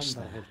big boss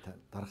there.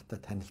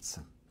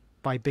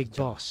 By big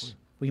boss,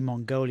 we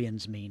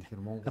Mongolians mean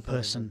a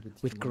person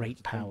with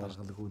great power.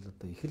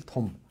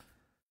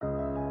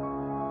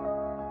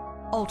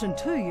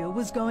 Altantuya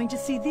was going to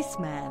see this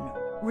man,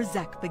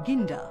 Razak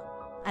Baginda,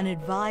 an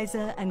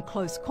advisor and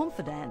close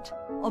confidant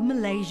of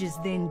Malaysia's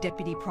then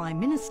Deputy Prime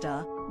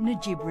Minister,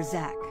 Najib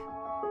Razak.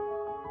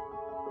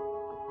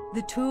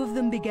 The two of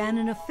them began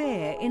an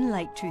affair in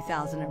late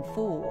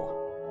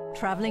 2004,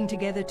 travelling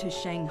together to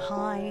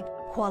Shanghai,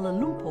 Kuala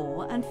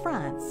Lumpur and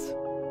France.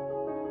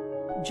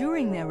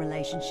 During their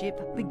relationship,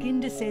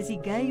 Baginda says he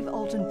gave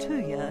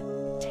Altantuya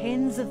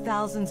tens of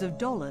thousands of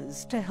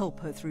dollars to help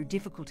her through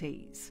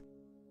difficulties.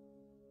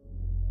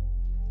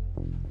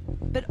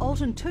 But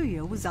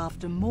Altantuya was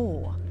after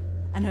more,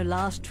 and her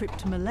last trip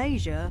to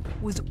Malaysia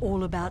was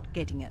all about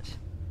getting it.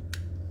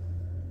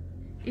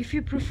 If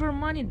you prefer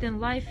money than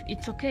life,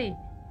 it's okay.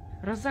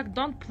 Razak,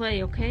 don't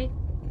play, okay?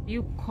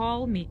 You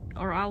call me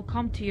or I'll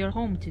come to your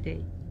home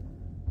today.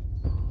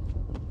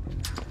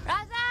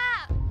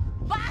 Razak!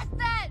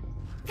 Bastard!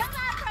 Come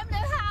out from the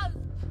house!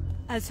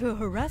 As her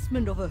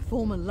harassment of her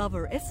former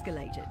lover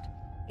escalated,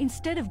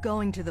 instead of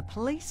going to the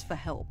police for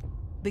help,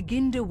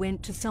 Baginda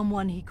went to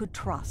someone he could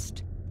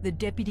trust, the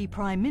Deputy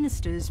Prime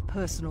Minister's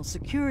personal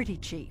security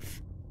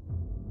chief,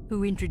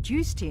 who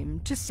introduced him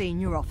to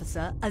Senior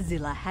Officer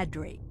Azila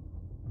Hadri.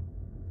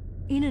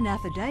 In an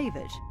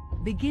affidavit,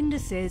 Baginda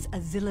says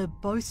Azila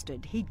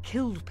boasted he'd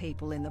killed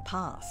people in the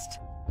past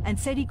and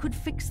said he could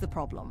fix the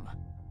problem.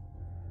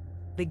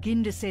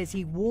 Baginda says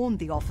he warned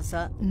the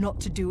officer not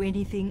to do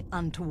anything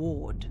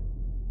untoward.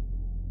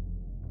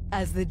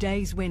 As the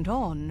days went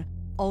on,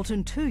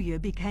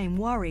 Altantuya became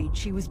worried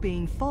she was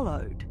being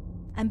followed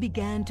and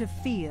began to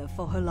fear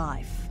for her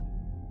life.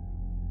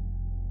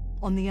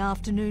 On the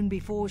afternoon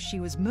before she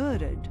was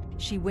murdered,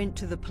 she went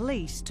to the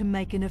police to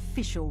make an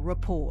official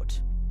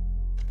report.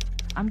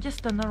 I'm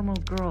just a normal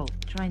girl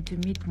trying to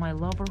meet my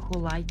lover who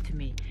lied to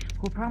me,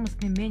 who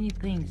promised me many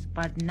things,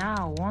 but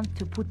now wants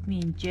to put me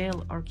in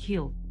jail or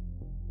kill.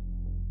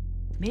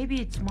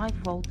 Maybe it's my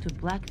fault to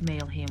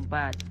blackmail him,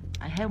 but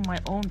I have my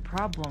own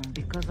problem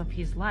because of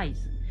his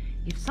lies.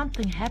 If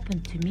something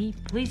happened to me,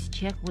 please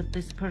check with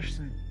this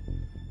person.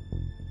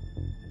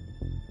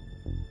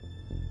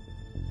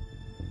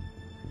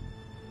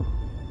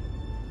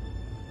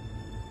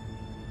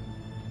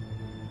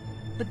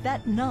 But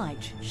that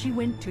night, she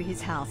went to his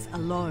house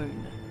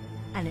alone.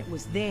 And it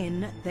was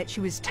then that she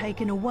was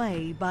taken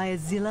away by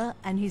Azila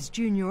and his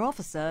junior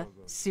officer,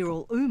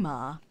 Cyril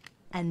Umar,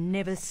 and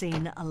never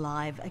seen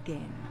alive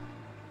again.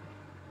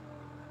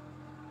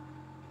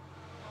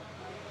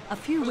 A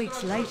few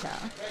weeks later,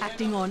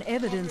 acting on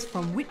evidence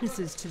from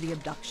witnesses to the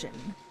abduction,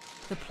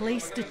 the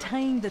police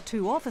detained the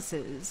two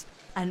officers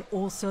and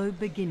also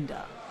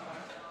Baginda.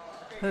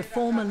 Her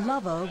former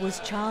lover was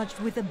charged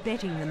with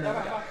abetting the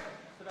murder.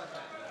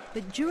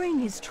 But during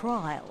his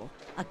trial,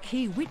 a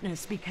key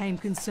witness became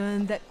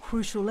concerned that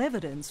crucial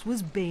evidence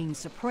was being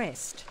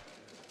suppressed.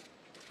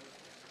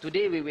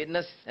 Today we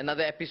witness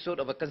another episode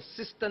of a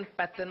consistent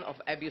pattern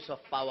of abuse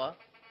of power.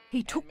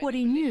 He took what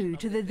he knew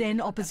to the then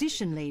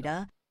opposition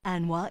leader,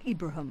 Anwar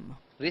Ibrahim.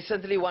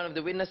 Recently, one of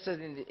the witnesses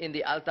in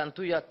the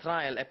Altantuya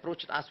trial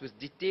approached us with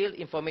detailed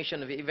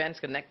information of events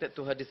connected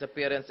to her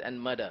disappearance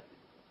and murder.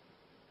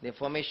 The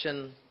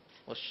information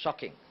was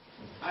shocking.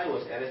 I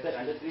was arrested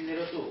under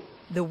 302.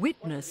 The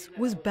witness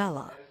was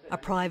Bala, a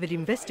private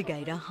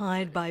investigator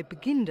hired by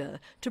Baginda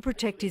to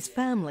protect his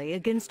family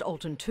against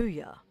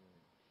Altantuya.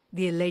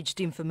 The alleged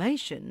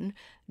information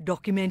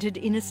documented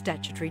in a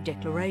statutory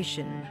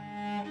declaration.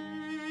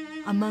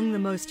 Among the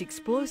most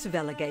explosive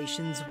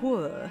allegations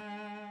were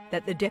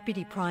that the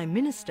Deputy Prime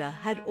Minister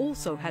had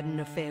also had an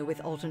affair with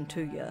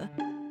Altantuya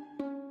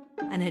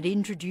and had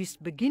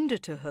introduced Baginda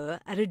to her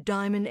at a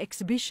diamond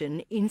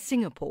exhibition in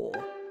Singapore,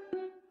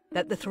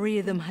 that the three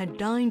of them had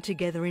dined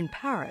together in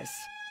Paris,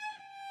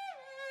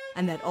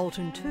 and that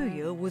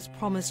Altantuya was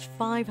promised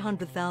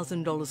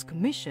 $500,000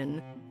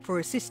 commission for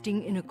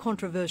assisting in a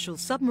controversial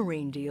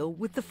submarine deal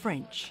with the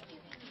French.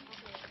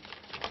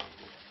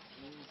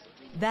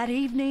 That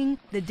evening,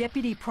 the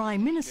Deputy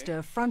Prime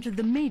Minister fronted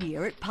the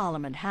media at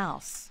Parliament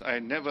House. I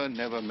never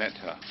met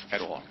her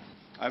at all.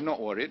 I'm not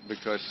worried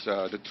because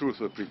the truth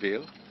will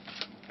prevail,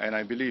 and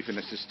I believe in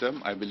the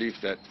system. I believe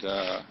that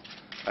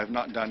I've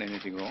not done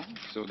anything wrong,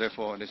 so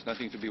therefore there's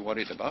nothing to be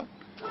worried about.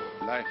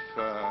 Life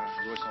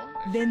goes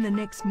on. Then the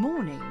next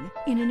morning,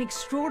 in an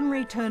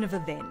extraordinary turn of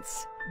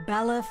events,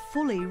 Bala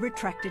fully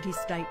retracted his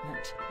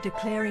statement,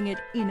 declaring it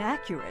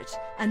inaccurate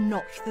and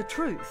not the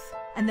truth,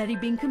 and that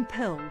he'd been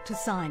compelled to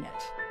sign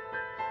it.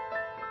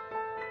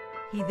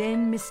 He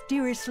then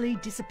mysteriously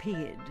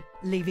disappeared,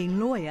 leaving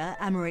lawyer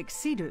Amerik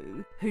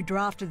Sidhu, who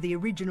drafted the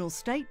original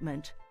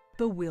statement,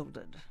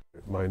 bewildered.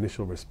 My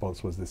initial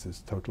response was, this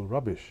is total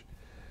rubbish,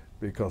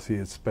 because he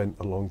had spent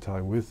a long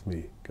time with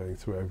me, going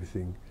through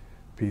everything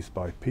piece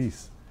by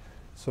piece.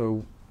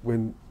 So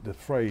when the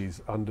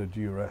phrase under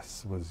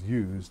duress was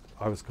used,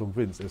 I was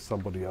convinced there's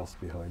somebody else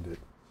behind it.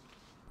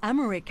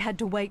 Amerik had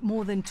to wait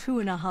more than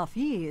 2.5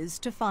 years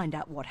to find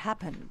out what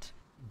happened.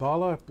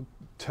 Bala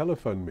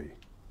telephoned me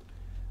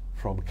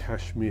from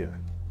Kashmir.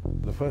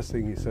 The first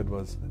thing he said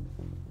was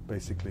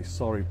basically,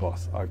 sorry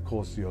boss, I've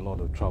caused you a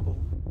lot of trouble.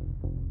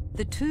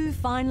 The two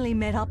finally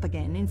met up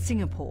again in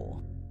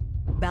Singapore.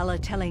 Bala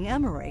telling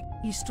Amerik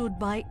he stood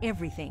by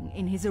everything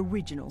in his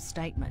original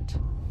statement.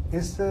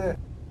 Is there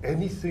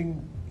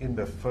anything in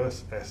the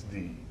first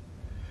SD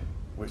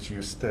which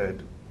you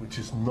said which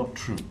is not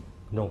true?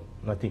 No,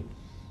 nothing.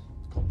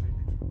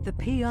 The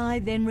PI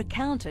then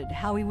recounted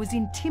how he was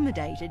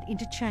intimidated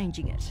into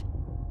changing it.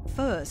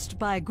 First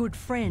by a good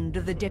friend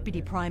of the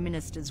Deputy Prime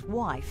Minister's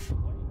wife,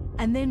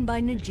 and then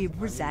by Najib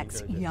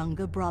Razak's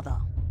younger brother.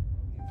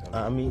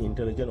 Army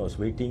intelligence was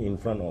waiting in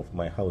front of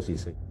my house, he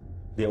said.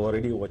 They were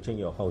already watching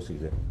your house, he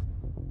said.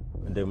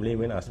 And the Malay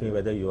man asked me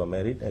whether you are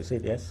married. I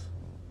said yes.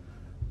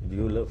 Do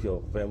you love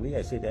your family?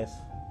 I said yes.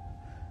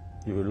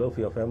 If you love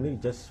your family,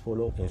 just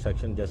follow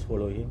instruction, just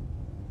follow him.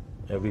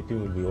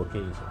 Everything will be okay,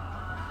 he said.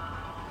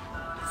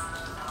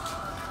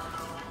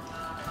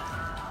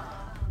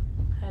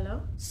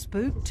 Hello?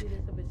 Spooked,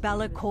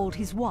 Bala called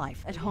his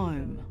wife at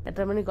home. At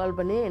the many call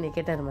Bani and he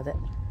get her mother.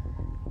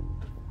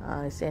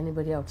 Is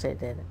anybody outside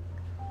there?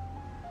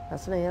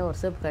 That's why I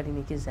was up cutting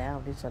the kids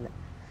out.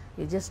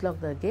 You just lock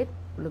the gate,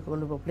 look on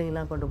the playing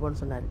lamp on the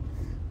bones on that.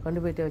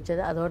 Contribute to each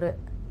other,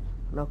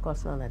 no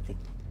cost, no nothing.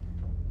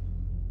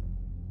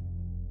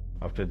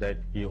 After that,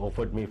 he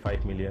offered me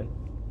 5 million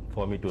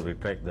for me to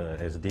retract the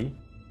SD.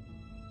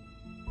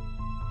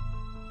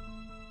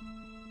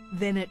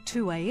 Then at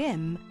 2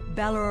 a.m,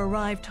 Bala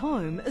arrived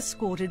home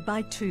escorted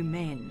by 2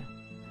 men.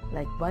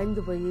 Like bind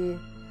the boy,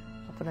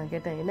 upon I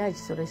get an energy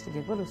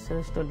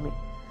Suresh told me.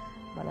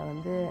 Bala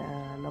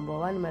number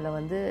one,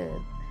 Melavande,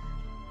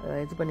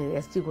 it's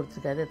been ST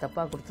Kurtaka,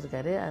 Tapa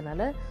Kurtaka, and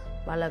Allah,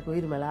 Bala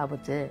Kuir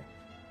Malabate.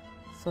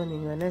 So,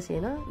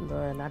 Ninganasina,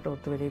 the NATO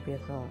to very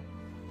people.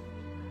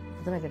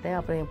 Then I get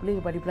a play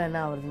plan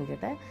now, and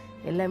get a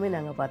lemon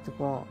and a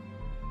patuko.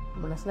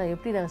 Munasna,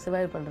 every and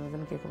survive under the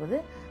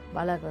Kekode,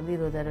 Bala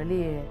Kandiro, the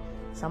really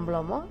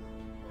Samblama,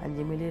 and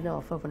Jimilina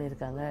offer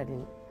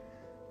Panirkanga.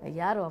 A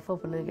yard offer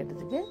Panirka,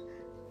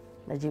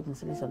 Najib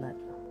Razak.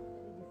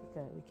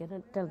 We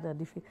cannot tell the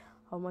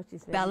how much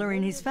is. Bala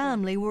and his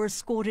family were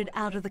escorted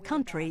out of the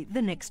country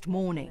the next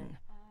morning.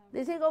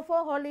 They say go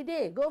for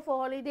holiday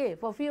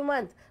for a few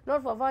months,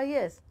 not for 5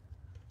 years.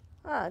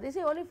 They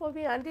say only for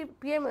until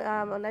PM,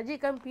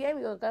 Najib come PM,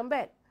 you will come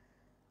back.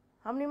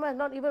 How many months?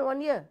 Not even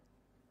 1 year.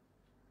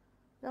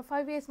 Now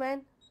 5 years,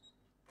 man.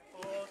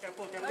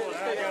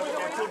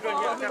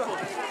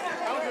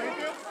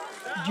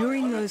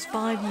 During those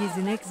 5 years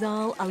in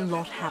exile, a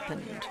lot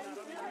happened.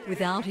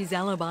 Without his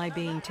alibi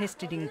being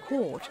tested in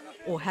court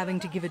or having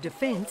to give a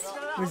defence,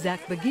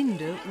 Razak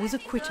Baginda was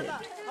acquitted.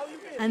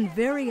 And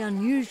very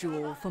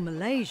unusual for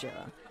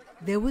Malaysia,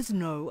 there was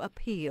no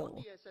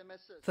appeal.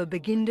 For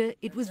Baginda,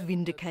 it was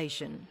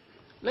vindication.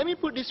 Let me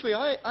put it this way,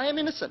 I am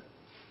innocent.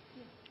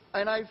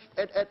 And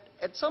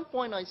at some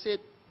point I said,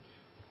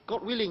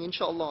 God willing,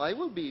 inshallah, I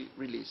will be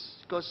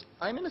released because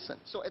I'm innocent.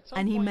 So at some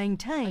and he point,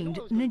 maintained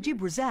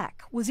Najib Razak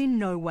was in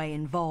no way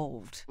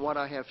involved. What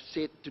I have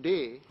said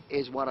today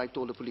is what I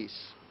told the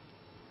police.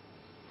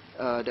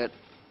 That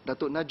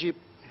Datuk Najib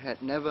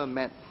had never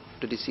met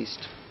the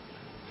deceased.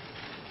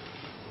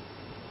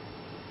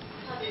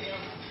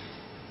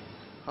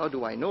 How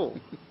do I know?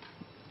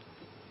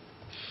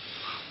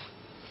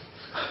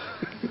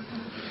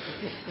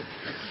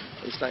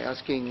 It's like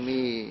asking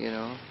me,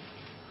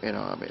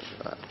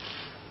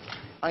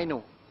 I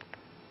know.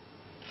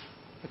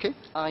 Okay?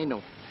 I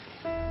know.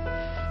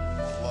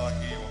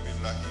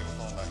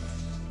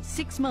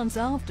 6 months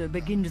after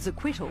Baginda's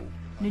acquittal,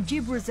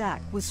 Najib Razak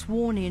was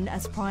sworn in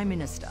as Prime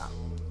Minister.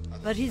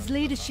 But his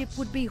leadership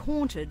would be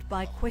haunted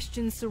by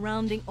questions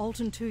surrounding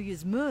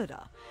Altantuya's murder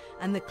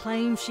and the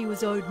claim she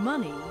was owed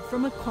money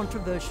from a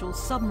controversial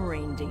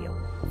submarine deal.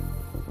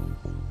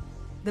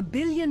 The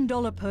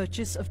billion-dollar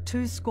purchase of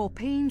 2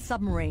 Scorpene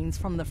submarines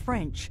from the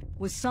French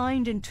was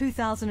signed in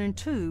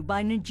 2002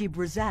 by Najib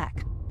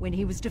Razak when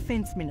he was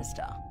Defence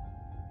Minister.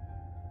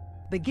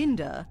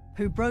 Baginda,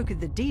 who brokered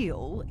the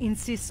deal,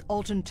 insists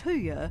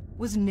Altantuya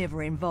was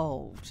never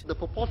involved. The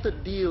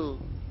purported deal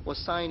was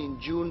signed in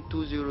June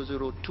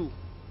 2002.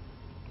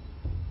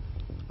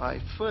 I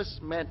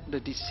first met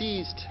the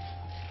deceased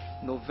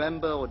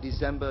November or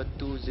December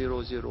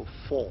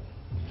 2004.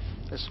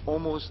 That's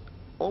almost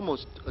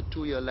a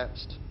 2-year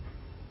lapsed.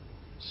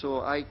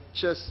 So I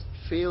just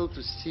failed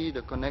to see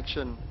the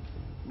connection,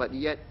 but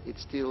yet it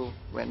still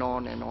went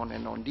on and on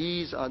and on.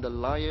 These are the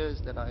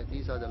lies that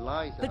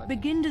But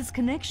Baginda's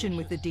connection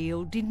with the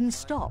deal didn't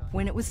stop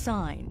when it was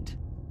signed.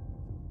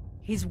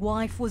 His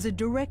wife was a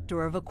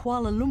director of a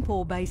Kuala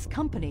Lumpur-based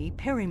company,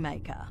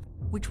 Perimaker,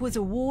 which was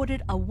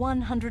awarded a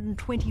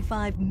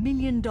 $125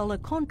 million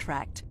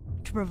contract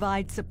to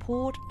provide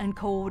support and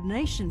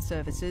coordination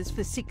services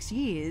for 6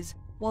 years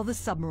while the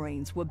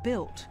submarines were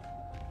built.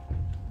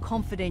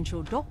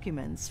 Confidential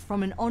documents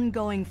from an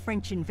ongoing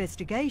French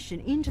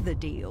investigation into the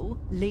deal,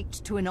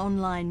 leaked to an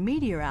online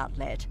media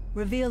outlet,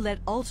 reveal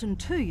that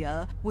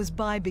Altantuya was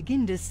by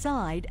Baginda's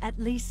side at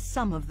least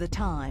some of the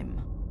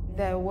time.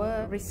 There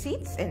were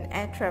receipts and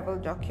air travel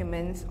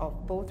documents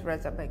of both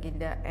Razak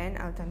Baginda and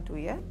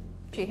Altantuya.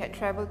 She had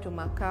travelled to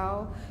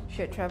Macau,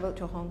 she had travelled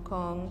to Hong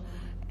Kong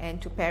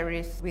and to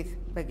Paris with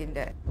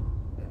Baginda.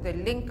 The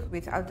link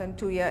with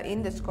Altantuya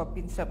in the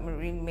Scorpion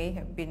submarine may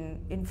have been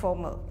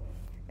informal,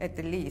 at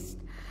the least.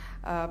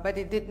 But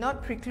it did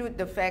not preclude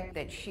the fact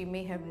that she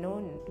may have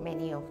known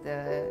many of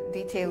the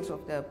details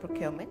of the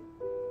procurement.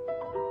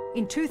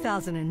 In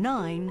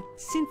 2009,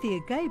 Cynthia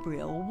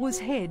Gabriel was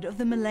head of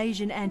the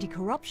Malaysian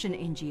anti-corruption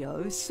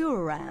NGO Shah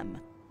Alam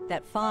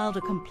that filed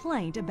a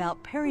complaint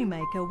about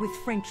Perimaker with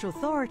French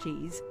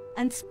authorities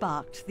and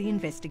sparked the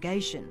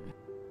investigation.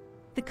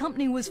 The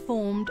company was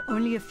formed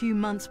only a few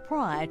months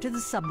prior to the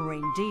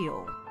submarine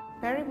deal.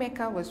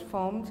 Perimaker was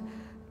formed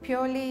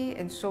purely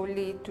and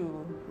solely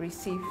to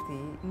receive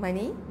the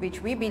money,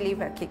 which we believe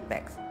are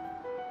kickbacks.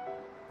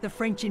 The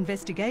French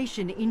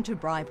investigation into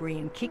bribery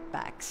and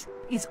kickbacks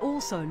is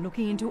also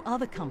looking into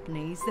other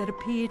companies that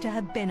appear to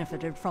have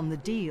benefited from the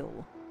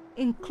deal,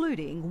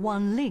 including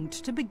one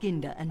linked to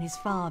Baginda and his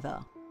father.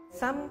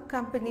 Some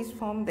companies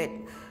formed that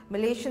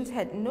Malaysians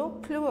had no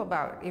clue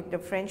about if the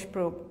French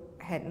probe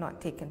had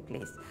not taken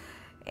place.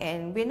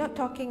 And we're not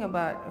talking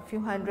about a few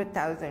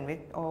 100,000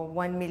 or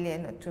 1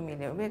 million or 2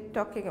 million. We're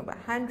talking about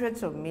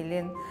hundreds of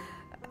millions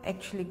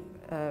actually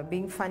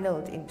being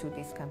funneled into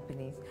these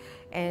companies.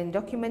 And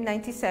document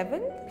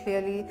 97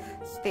 clearly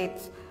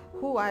states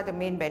who are the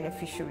main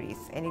beneficiaries,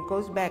 and it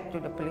goes back to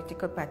the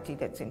political party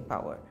that's in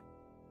power.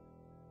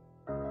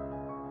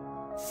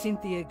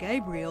 Cynthia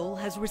Gabriel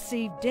has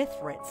received death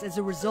threats as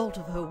a result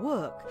of her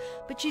work,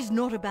 but she's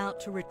not about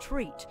to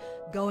retreat,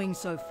 going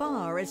so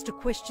far as to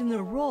question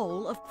the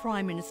role of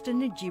Prime Minister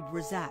Najib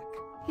Razak.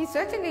 He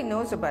certainly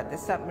knows about the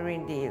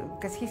submarine deal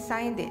because he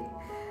signed it,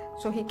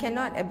 so he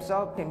cannot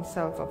absolve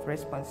himself of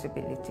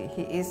responsibility.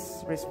 He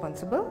is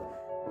responsible.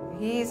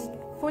 He is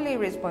fully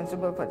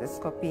responsible for the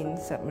Scorpion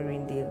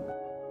submarine deal.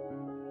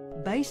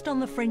 Based on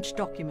the French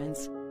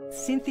documents,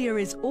 Cynthia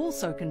is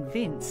also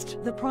convinced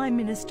the Prime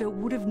Minister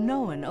would have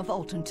known of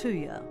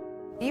Altantuya.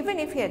 Even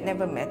if he had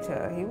never met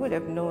her, he would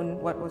have known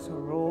what was her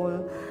role,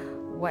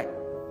 what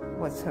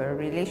was her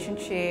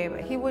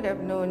relationship. He would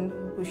have known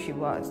who she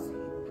was.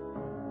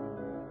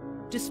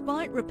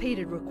 Despite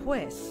repeated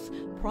requests,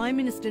 Prime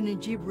Minister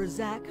Najib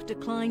Razak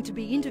declined to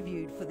be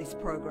interviewed for this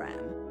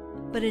program.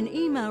 But an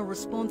email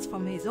response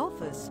from his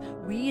office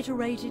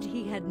reiterated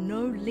he had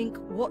no link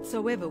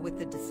whatsoever with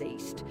the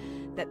deceased,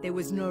 that there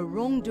was no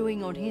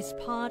wrongdoing on his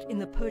part in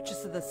the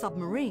purchase of the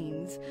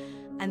submarines,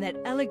 and that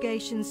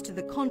allegations to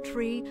the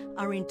contrary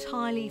are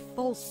entirely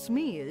false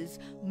smears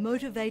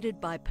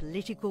motivated by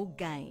political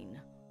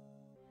gain.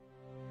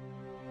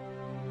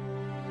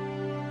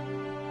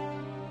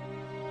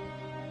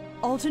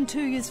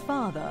 Altantuya's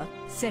father,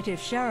 Setif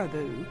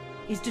Sharabu,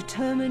 is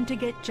determined to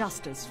get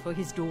justice for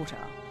his daughter.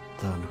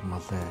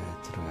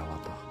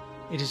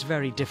 It is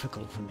very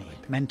difficult for me,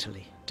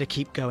 mentally, to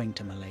keep going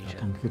to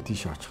Malaysia.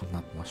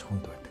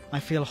 I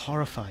feel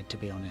horrified, to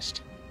be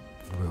honest.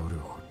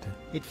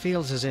 It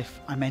feels as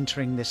if I'm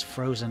entering this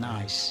frozen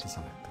ice,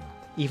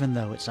 even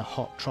though it's a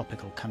hot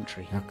tropical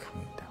country.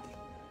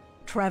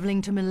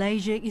 Travelling to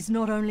Malaysia is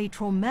not only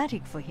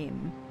traumatic for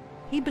him,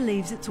 he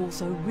believes it's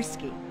also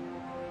risky.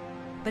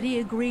 But he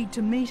agreed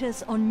to meet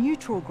us on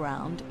neutral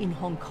ground in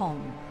Hong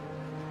Kong.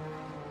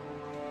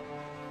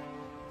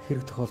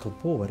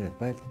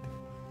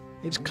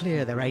 It's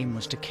clear their aim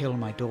was to kill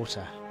my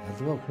daughter.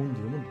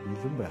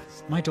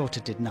 My daughter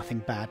did nothing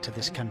bad to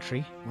this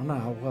country.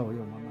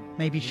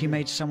 Maybe she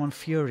made someone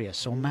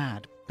furious or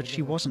mad, but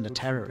she wasn't a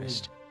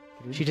terrorist.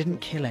 She didn't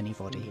kill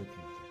anybody.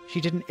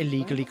 She didn't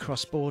illegally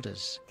cross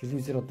borders.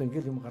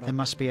 There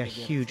must be a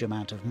huge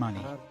amount of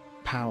money,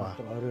 power,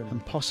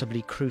 and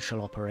possibly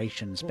crucial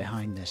operations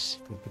behind this.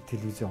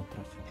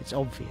 It's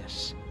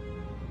obvious.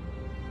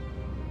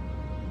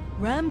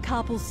 Ram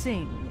Karpal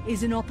Singh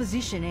is an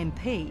opposition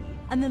MP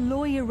and the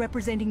lawyer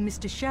representing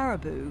Mr.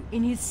 Sharabu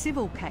in his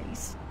civil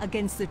case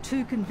against the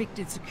two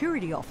convicted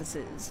security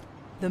officers,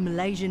 the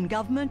Malaysian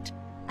government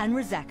and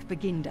Razak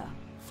Baginda.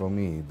 For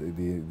me,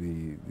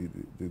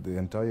 the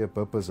entire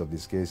purpose of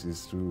this case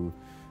is to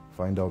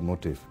find out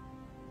motive.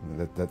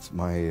 That's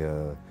my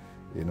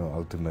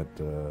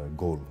ultimate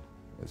goal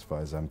as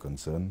far as I'm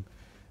concerned.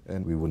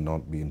 And we will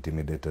not be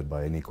intimidated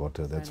by any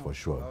quarter, that's for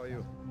sure. How are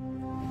you?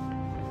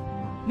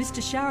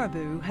 Mr.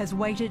 Sharabu has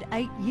waited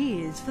 8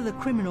 years for the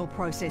criminal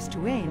process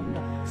to end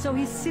so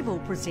his civil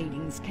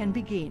proceedings can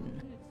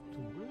begin.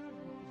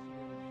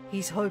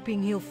 He's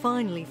hoping he'll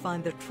finally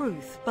find the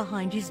truth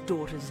behind his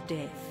daughter's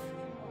death.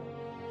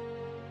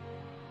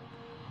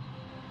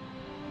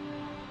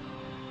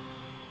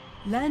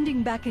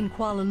 Landing back in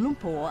Kuala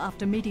Lumpur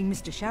after meeting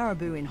Mr.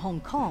 Sharibu in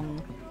Hong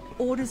Kong,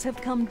 orders have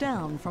come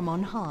down from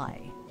on high.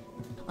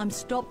 I'm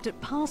stopped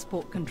at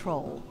passport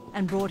control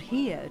and brought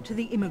here to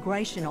the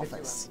immigration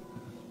office.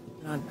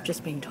 I've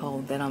just been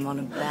told that I'm on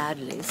a bad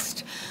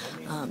list.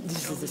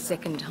 This is the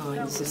second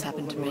time this has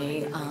happened to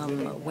me.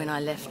 When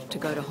I left to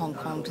go to Hong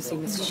Kong to see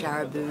Mr.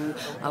 Sharibu,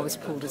 I was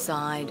pulled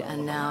aside,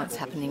 and now it's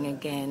happening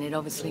again. It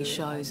obviously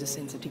shows the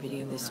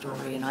sensitivity of this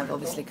story, and I've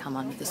obviously come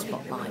under the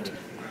spotlight.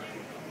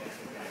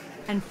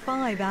 And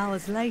 5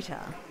 hours later,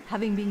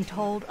 having been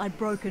told I'd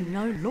broken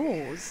no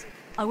laws,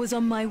 I was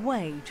on my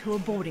way to a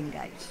boarding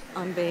gate.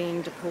 I'm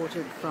being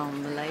deported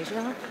from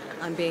Malaysia.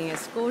 I'm being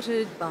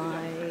escorted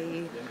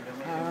by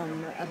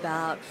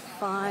about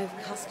 5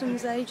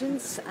 customs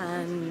agents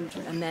and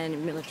a man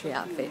in military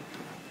outfit.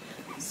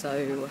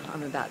 So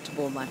I'm about to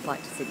board my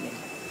flight to Sydney.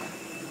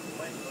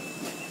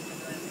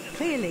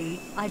 Clearly,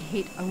 I'd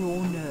hit a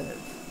raw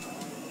nerve.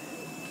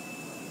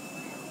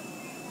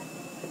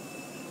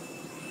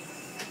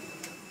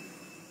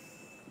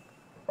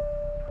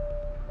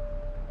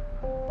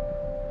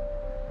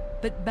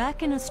 But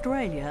back in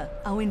Australia,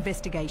 our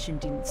investigation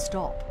didn't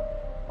stop.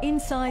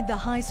 Inside the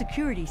high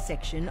security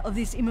section of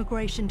this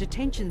immigration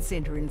detention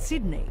centre in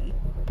Sydney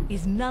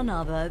is none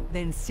other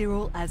than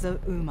Cyril Azza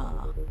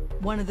Umar,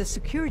 one of the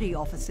security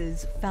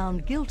officers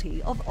found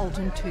guilty of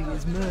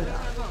Altantuya's murder.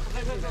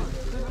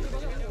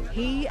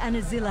 He and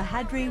Azila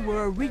Hadri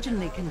were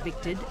originally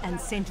convicted and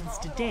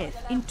sentenced to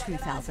death in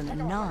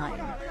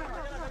 2009.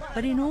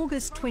 But in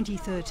August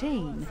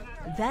 2013,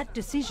 that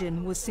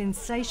decision was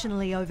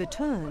sensationally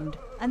overturned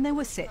and they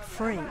were set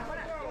free.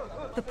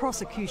 The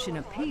prosecution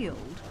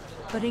appealed,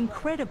 but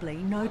incredibly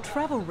no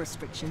travel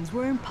restrictions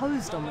were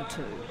imposed on the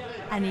two.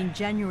 And in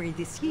January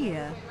this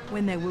year,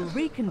 when they were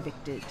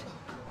reconvicted,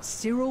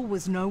 Cyril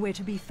was nowhere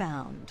to be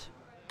found.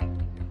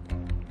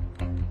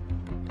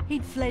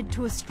 He'd fled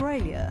to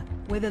Australia,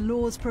 where the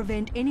laws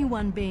prevent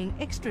anyone being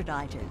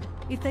extradited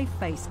if they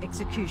face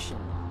execution.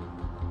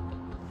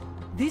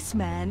 This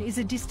man is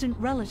a distant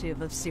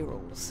relative of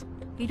Cyril's.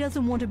 He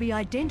doesn't want to be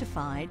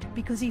identified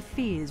because he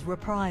fears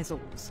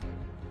reprisals.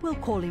 We'll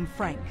call him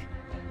Frank.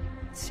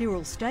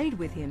 Cyril stayed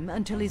with him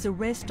until his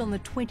arrest on the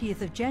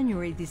 20th of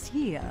January this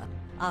year,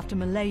 after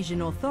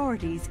Malaysian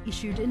authorities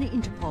issued an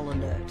Interpol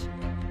alert.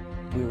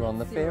 We were on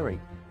the ferry.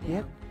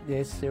 Yep,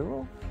 there's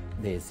Cyril.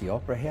 There's the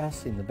Opera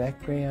House in the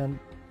background.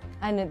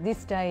 And at this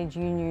stage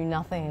you knew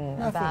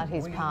nothing about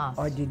his past?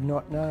 I did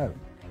not know.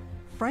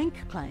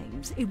 Frank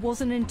claims it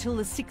wasn't until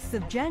the 6th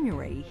of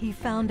January he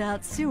found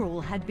out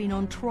Cyril had been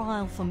on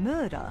trial for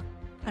murder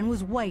and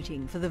was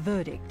waiting for the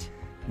verdict.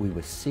 We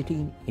were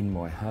sitting in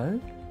my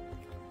home.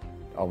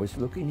 I was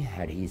looking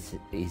at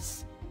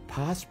his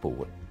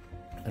passport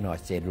and I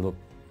said, look,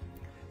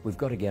 we've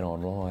got to get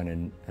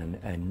online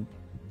and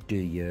do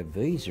your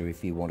visa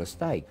if you want to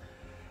stay.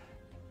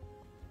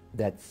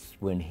 That's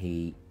when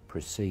he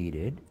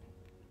proceeded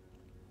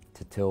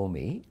to tell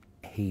me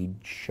he'd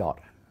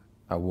shot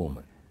a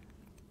woman.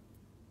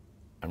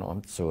 And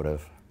I'm sort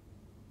of,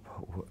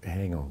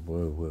 hang on,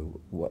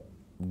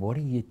 what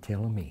are you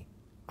telling me?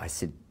 I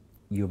said,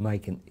 are you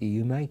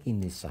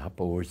making this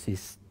up, or is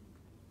this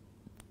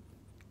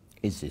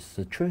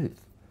the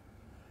truth?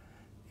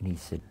 And he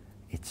said,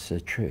 it's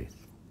the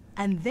truth.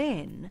 And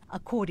then,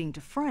 according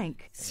to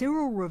Frank,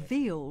 Cyril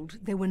revealed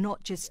there were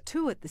not just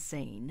 2 at the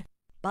scene,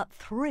 but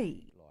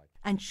 3.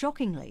 And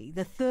shockingly,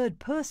 the 3rd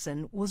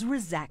person was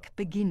Razak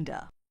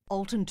Baginda,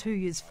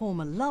 Altantuya's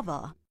former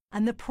lover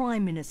and the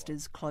Prime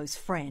Minister's close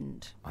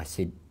friend. I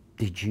said,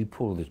 did you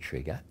pull the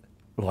trigger?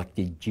 Like,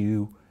 did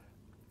you?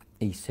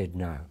 He said,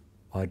 no,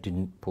 I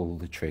didn't pull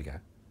the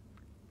trigger.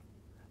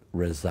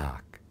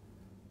 Razak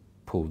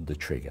pulled the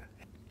trigger.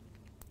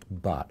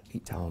 But he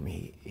told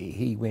me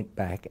he went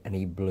back and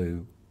he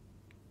blew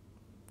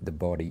the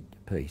body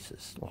to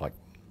pieces, like,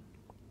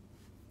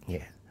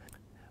 yeah.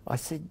 I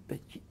said,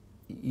 but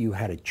you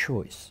had a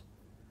choice.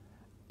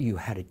 You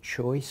had a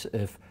choice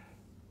of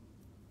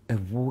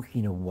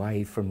walking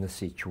away from the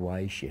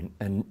situation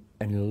and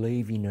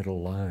leaving it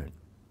alone.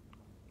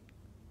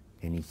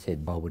 And he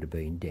said, I would have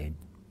been dead.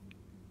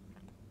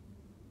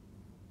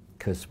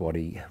 Because what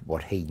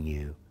he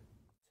knew.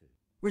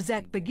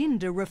 Razak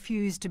Baginda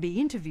refused to be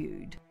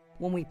interviewed.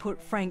 When we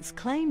put Frank's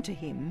claim to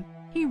him,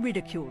 he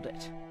ridiculed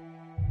it.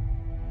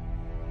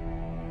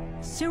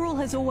 Cyril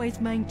has always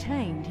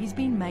maintained he's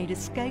been made a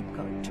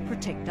scapegoat to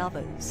protect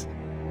others.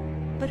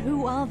 But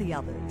who are the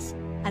others?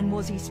 And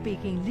was he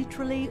speaking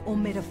literally or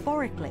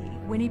metaphorically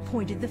when he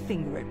pointed the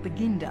finger at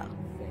Baginda?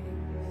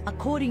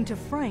 According to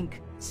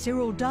Frank,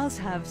 Cyril does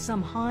have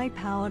some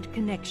high-powered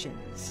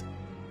connections.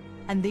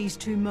 And these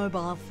 2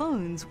 mobile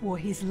phones were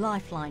his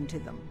lifeline to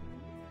them.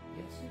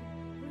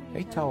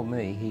 He told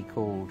me he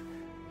called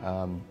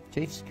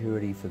Chief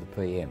Security for the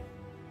PM.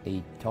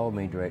 He told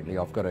me directly,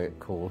 I've got to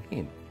call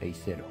him. He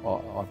said,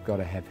 I've got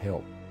to have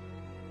help.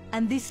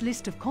 And this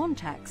list of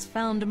contacts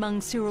found among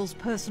Cyril's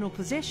personal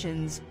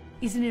possessions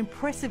is an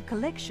impressive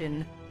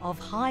collection of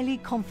highly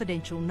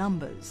confidential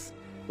numbers.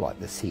 Like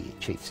the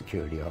Chief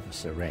Security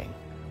Officer rang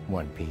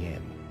 1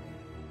 PM.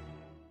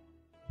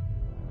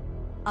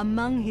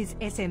 Among his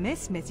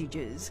SMS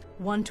messages,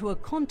 one to a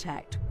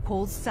contact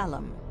called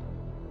Salam.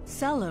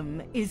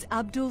 Salam is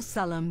Abdul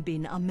Salam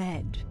bin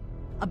Ahmed,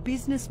 a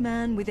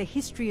businessman with a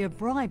history of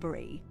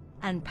bribery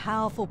and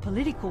powerful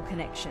political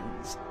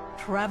connections,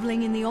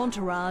 travelling in the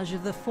entourage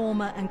of the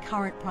former and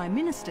current Prime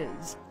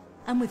Ministers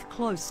and with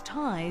close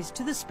ties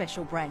to the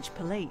Special Branch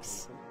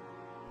Police.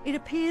 It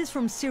appears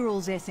from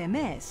Cyril's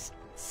SMS,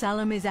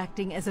 Salam is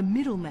acting as a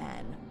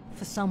middleman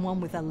for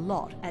someone with a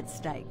lot at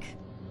stake.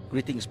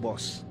 Greetings,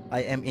 boss.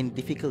 I am in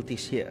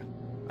difficulties here.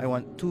 I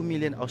want 2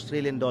 million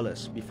Australian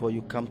dollars before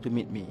you come to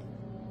meet me.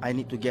 I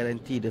need to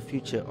guarantee the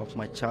future of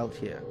my child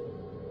here.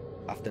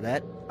 After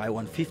that, I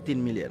want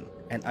 15 million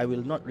and I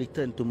will not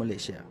return to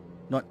Malaysia.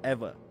 Not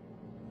ever.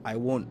 I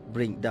won't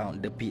bring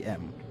down the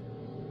PM.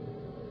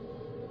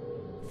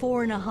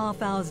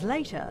 4.5 hours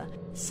later,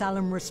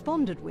 Salam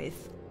responded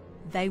with,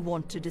 "They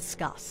want to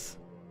discuss."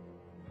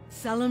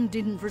 Salam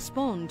didn't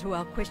respond to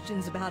our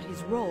questions about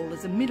his role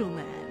as a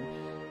middleman,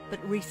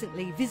 but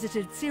recently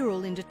visited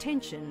Cyril in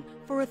detention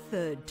for a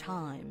third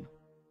time.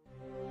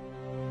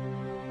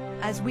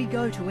 As we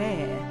go to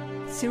air,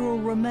 Cyril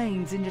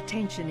remains in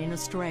detention in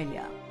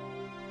Australia.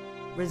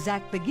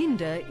 Razak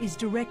Baginda is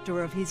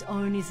director of his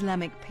own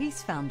Islamic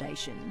Peace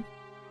Foundation.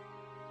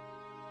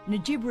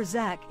 Najib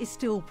Razak is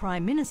still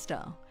Prime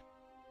Minister.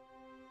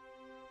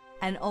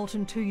 And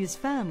Altantuya's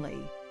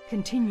family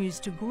continues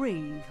to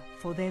grieve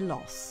for their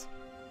loss.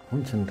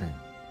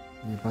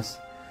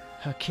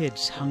 Her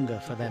kids hunger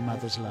for their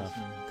mother's love.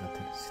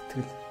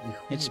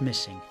 It's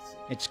missing.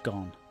 It's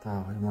gone.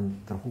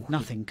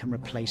 Nothing can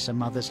replace a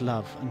mother's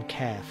love and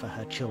care for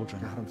her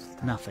children.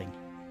 Nothing.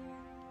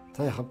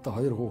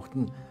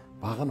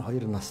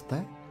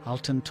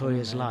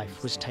 Altantuya's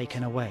life was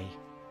taken away.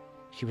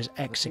 She was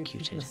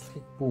executed.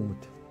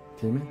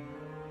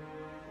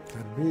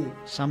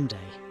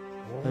 Someday,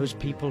 those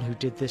people who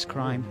did this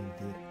crime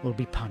will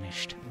be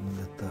punished.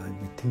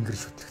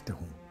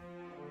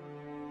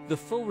 The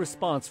full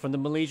response from the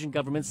Malaysian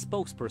government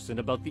spokesperson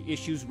about the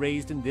issues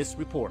raised in this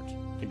report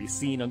can be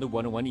seen on the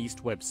 101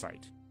 East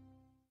website.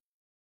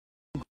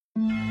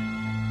 The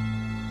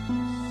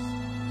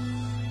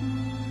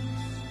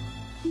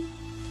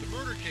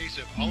murder case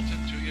of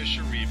Altantuya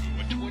Sharibu,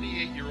 a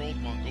 28-year-old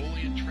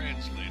Mongolian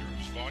translator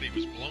whose body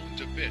was blown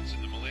to bits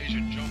in the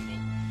Malaysian jungle,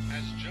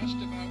 has just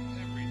about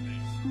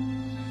everything.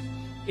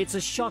 It's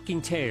a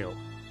shocking tale.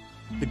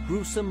 The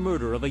gruesome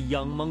murder of a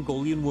young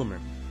Mongolian woman.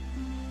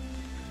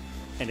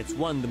 And it's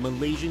one the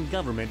Malaysian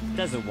government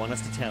doesn't want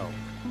us to tell.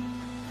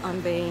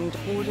 I'm being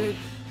deported.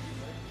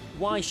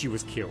 Why she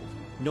was killed,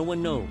 no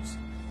one knows,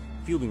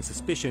 fueling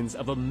suspicions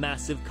of a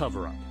massive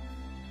cover-up.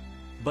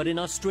 But in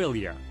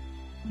Australia,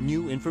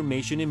 new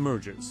information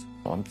emerges.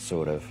 I'm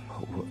sort of,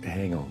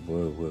 hang on,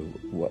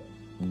 what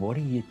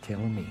are you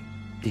telling me?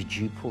 Did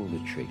you pull the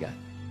trigger?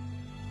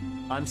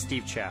 I'm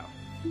Steve Chow.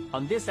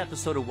 On this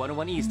episode of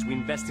 101 East, we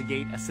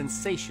investigate a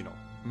sensational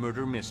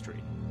murder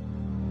mystery.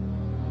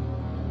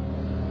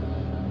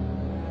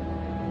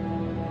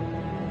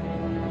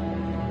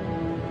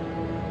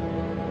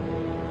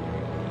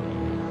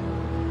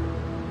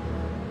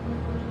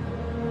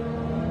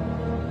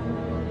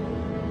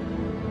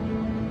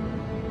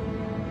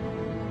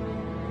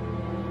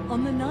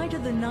 On the night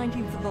of the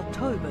 19th of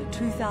October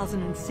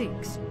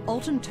 2006,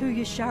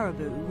 Altantuya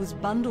Sharibu was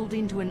bundled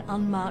into an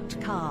unmarked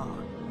car.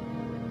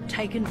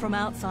 Taken from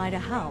outside a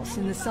house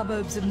in the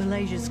suburbs of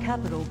Malaysia's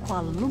capital,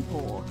 Kuala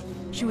Lumpur,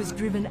 she was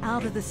driven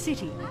out of the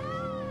city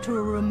to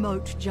a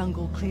remote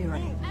jungle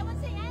clearing.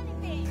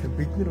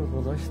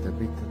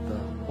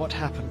 What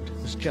happened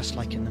was just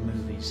like in the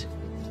movies.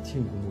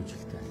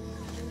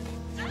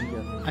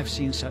 I've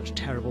seen such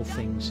terrible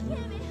things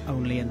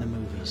only in the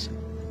movies.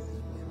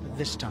 But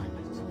this time,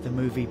 the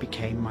movie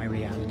became my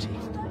reality.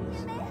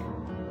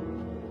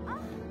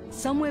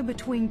 Somewhere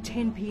between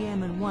 10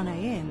 p.m. and 1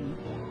 a.m.,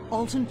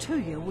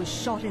 Altantuya was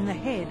shot in the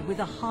head with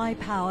a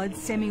high-powered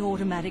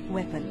semi-automatic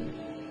weapon.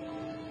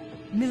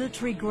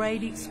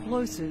 Military-grade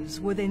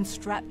explosives were then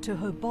strapped to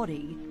her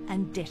body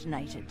and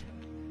detonated.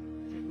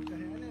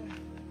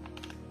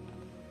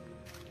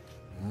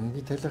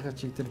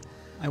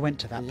 I went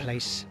to that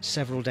place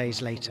several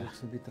days later.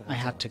 I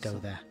had to go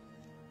there,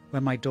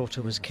 where my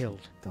daughter was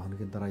killed.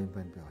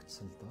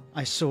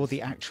 I saw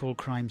the actual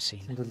crime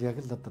scene.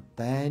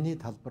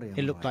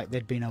 It looked like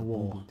there'd been a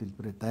war,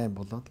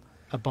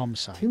 a bomb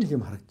site.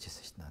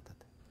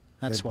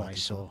 That's what I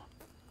saw.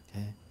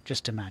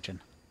 Just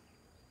imagine.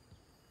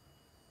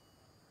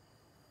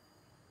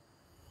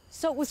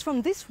 So it was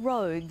from this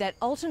road that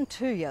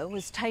Altantuya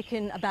was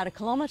taken about a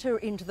kilometre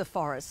into the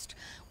forest,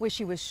 where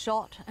she was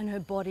shot and her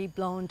body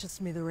blown to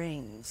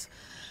smithereens.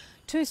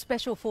 2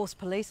 Special Force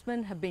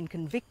policemen have been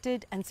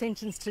convicted and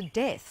sentenced to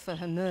death for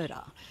her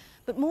murder.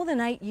 But more than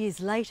 8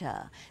 years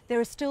later, there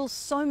are still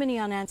so many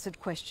unanswered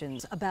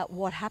questions about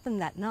what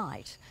happened that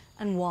night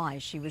and why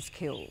she was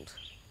killed.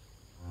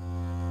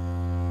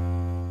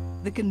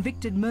 The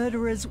convicted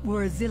murderers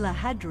were Azila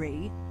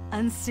Hadri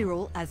and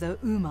Cyril Azza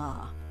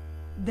Umar.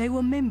 They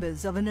were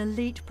members of an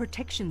elite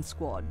protection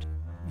squad.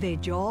 Their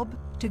job,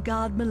 to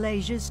guard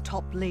Malaysia's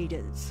top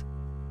leaders.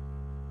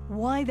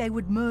 Why they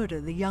would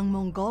murder the young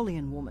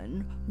Mongolian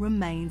woman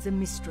remains a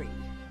mystery.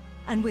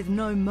 And with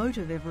no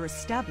motive ever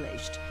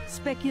established,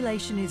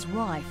 speculation is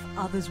rife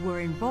others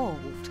were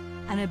involved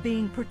and are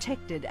being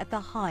protected at the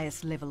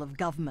highest level of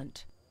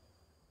government.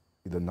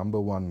 The number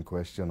one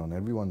question on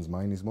everyone's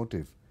mind is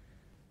motive.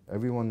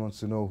 Everyone wants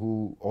to know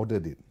who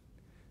ordered it,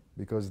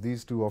 because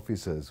these two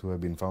officers who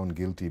have been found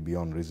guilty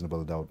beyond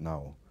reasonable doubt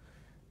now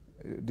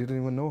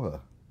didn't even know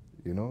her.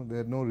 You know, they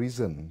had no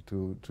reason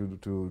to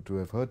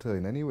have hurt her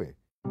in any way.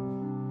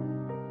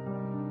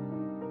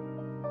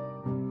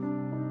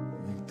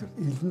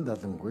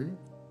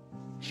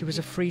 She was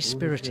a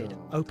free-spirited,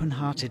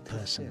 open-hearted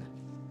person.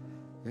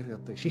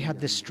 She had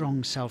this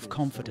strong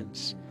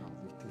self-confidence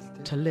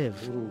to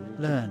live,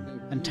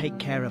 learn, and take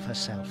care of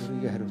herself.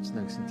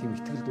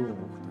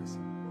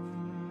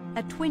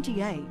 At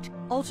 28,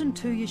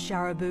 Altantuya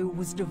Sharibu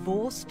was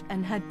divorced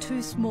and had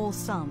two small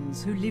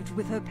sons who lived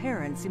with her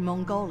parents in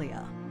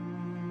Mongolia.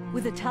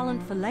 With a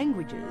talent for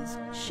languages,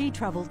 she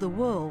travelled the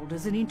world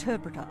as an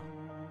interpreter.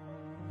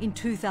 In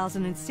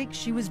 2006,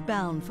 she was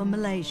bound for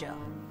Malaysia.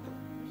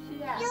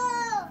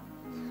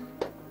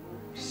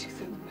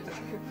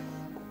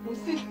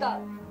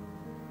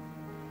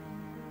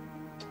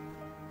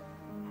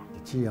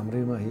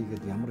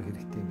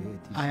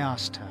 I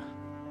asked her,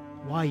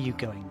 "Why are you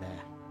going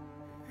there?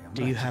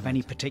 Do you have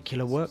any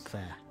particular work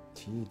there?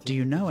 Do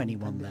you know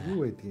anyone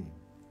there?"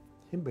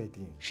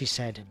 She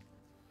said,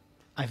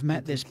 "I've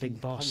met this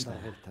big boss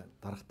there."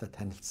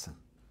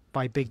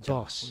 By big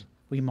boss,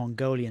 we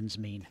Mongolians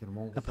mean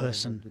a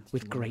person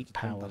with great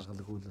power.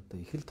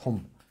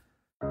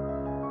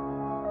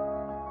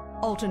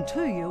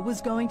 Altantuya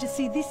was going to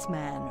see this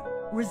man,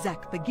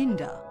 Razak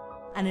Baginda,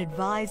 an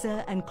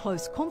advisor and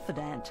close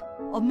confidant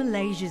of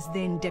Malaysia's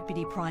then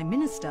Deputy Prime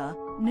Minister,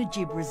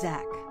 Najib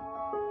Razak.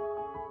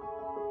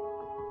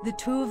 The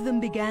two of them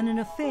began an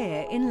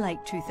affair in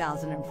late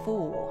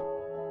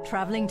 2004,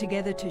 travelling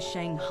together to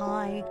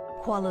Shanghai,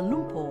 Kuala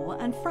Lumpur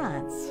and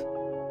France.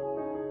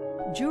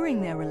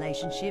 During their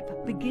relationship,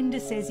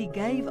 Baginda says he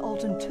gave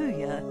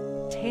Altantuya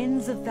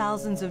tens of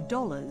thousands of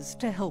dollars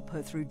to help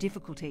her through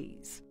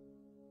difficulties.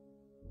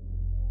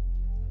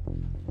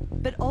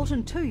 But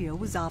Altantuya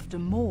was after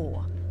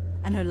more,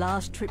 and her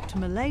last trip to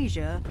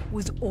Malaysia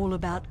was all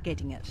about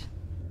getting it.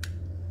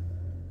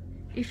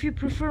 If you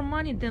prefer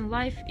money than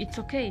life, it's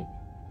okay.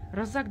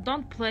 Razak,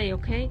 don't play,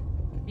 okay?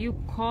 You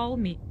call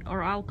me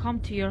or I'll come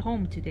to your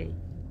home today.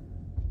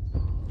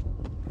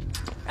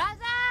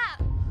 Razak!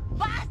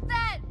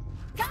 Bastard!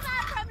 Come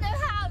out from the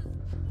house!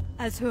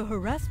 As her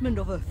harassment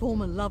of her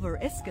former lover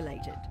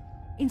escalated,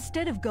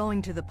 instead of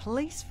going to the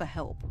police for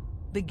help,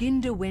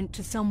 Baginda went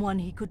to someone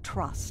he could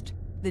trust,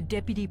 the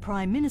Deputy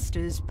Prime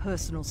Minister's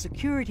personal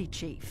security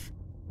chief,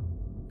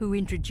 who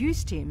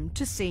introduced him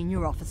to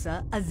Senior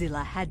Officer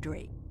Azila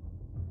Hadri.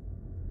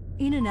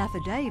 In an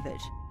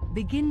affidavit,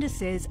 Baginda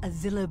says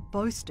Azila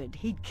boasted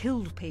he'd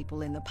killed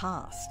people in the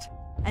past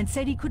and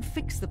said he could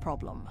fix the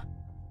problem.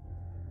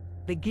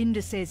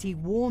 Baginda says he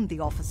warned the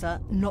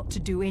officer not to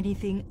do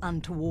anything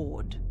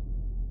untoward.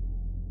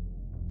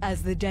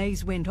 As the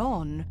days went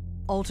on,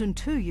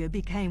 Altantuya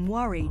became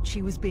worried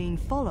she was being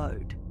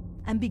followed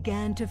and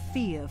began to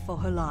fear for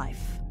her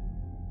life.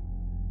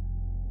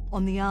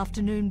 On the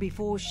afternoon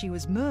before she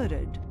was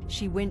murdered,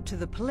 she went to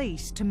the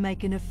police to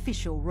make an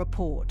official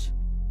report.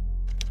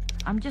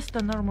 I'm just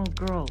a normal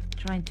girl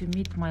trying to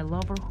meet my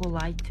lover who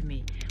lied to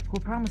me, who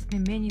promised me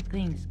many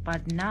things,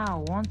 but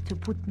now wants to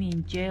put me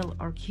in jail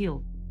or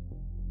kill.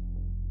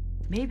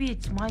 Maybe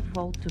it's my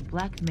fault to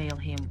blackmail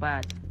him,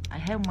 but I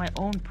have my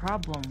own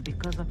problem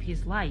because of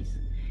his lies.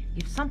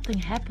 If something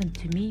happened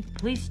to me,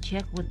 please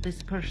check with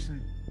this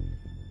person.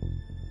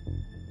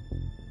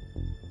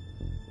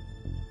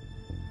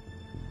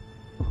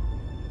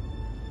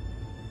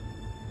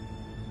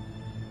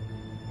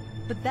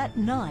 But that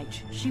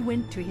night, she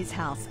went to his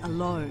house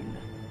alone.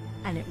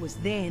 And it was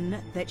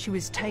then that she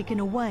was taken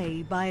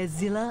away by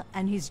Azila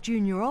and his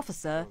junior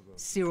officer,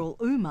 Cyril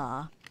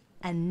Umar,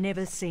 and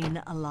never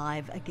seen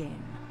alive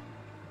again.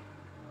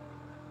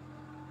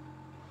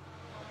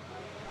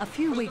 A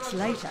few weeks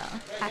later,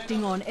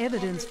 acting on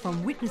evidence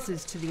from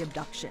witnesses to the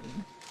abduction,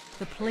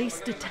 the police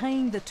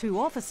detained the two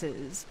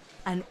officers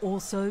and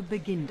also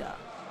Baginda.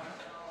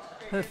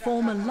 Her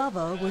former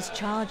lover was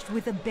charged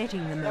with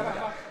abetting the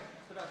murder.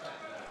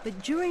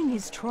 But during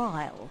his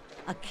trial,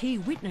 a key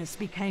witness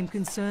became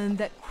concerned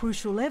that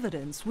crucial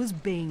evidence was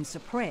being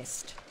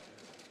suppressed.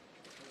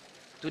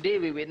 Today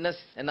we witness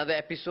another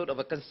episode of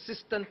a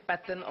consistent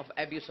pattern of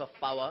abuse of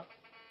power.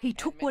 He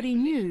took what he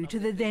knew to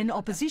the then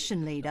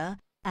opposition leader,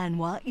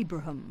 Anwar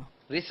Ibrahim.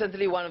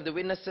 Recently, one of the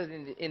witnesses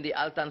in the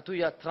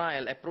Altantuya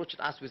trial approached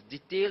us with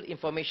detailed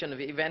information of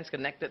events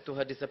connected to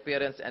her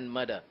disappearance and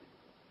murder.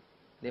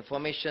 The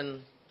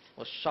information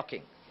was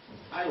shocking.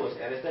 I was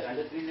arrested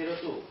under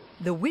 302.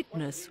 The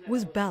witness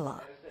was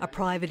Bala, a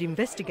private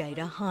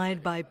investigator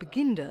hired by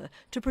Baginda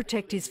to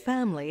protect his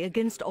family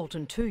against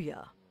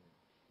Altantuya.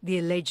 The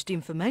alleged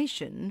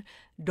information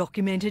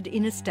documented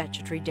in a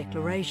statutory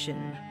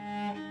declaration.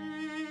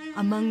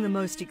 Among the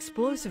most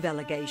explosive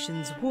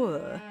allegations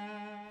were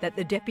that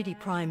the Deputy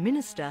Prime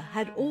Minister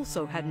had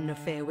also had an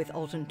affair with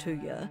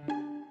Altantuya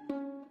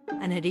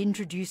and had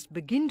introduced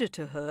Baginda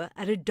to her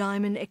at a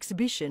diamond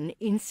exhibition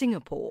in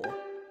Singapore,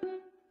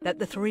 that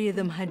the three of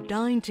them had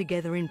dined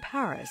together in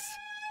Paris,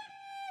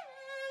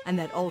 and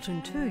that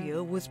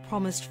Altantuya was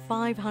promised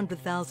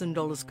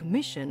 $500,000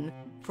 commission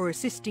for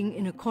assisting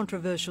in a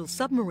controversial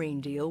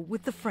submarine deal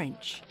with the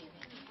French.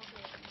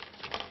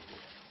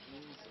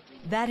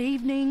 That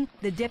evening,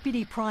 the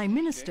Deputy Prime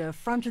Minister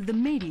fronted the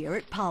media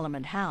at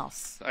Parliament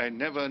House. I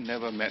never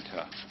met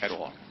her at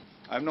all.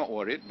 I'm not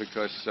worried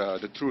because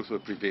the truth will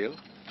prevail,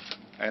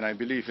 and I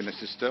believe in the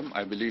system.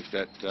 I believe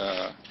that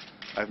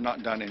I've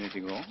not done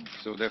anything wrong,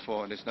 so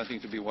therefore there's nothing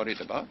to be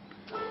worried about.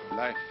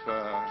 Life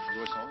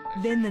goes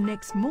on. Then the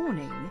next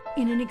morning,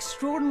 in an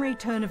extraordinary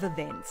turn of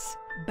events,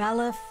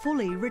 Bala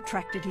fully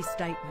retracted his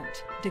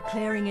statement,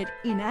 declaring it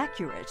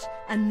inaccurate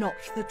and not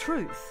the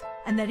truth,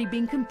 and that he'd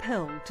been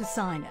compelled to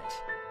sign it.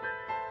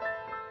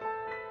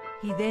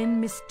 He then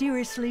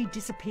mysteriously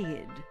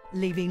disappeared,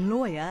 leaving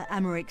lawyer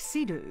Amerik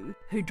Sidhu,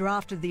 who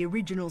drafted the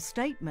original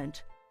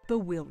statement,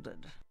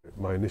 bewildered.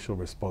 My initial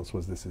response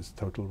was, this is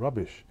total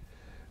rubbish,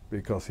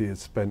 because he had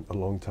spent a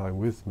long time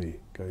with me,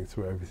 going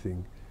through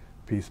everything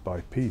piece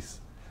by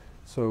piece.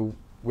 So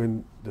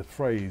when the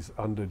phrase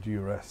under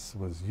duress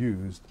was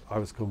used, I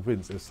was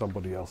convinced there's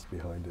somebody else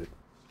behind it.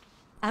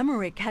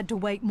 Amerik had to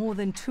wait more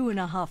than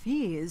 2.5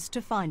 years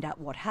to find out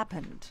what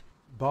happened.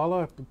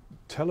 Bala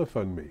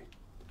telephoned me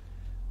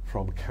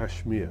from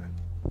Kashmir.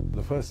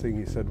 The first thing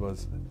he said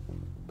was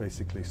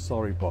basically,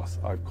 sorry boss,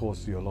 I've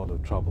caused you a lot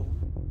of trouble.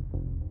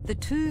 The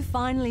two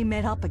finally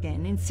met up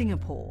again in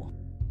Singapore,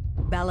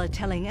 Bala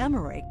telling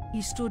Amerik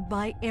he stood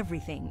by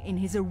everything in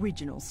his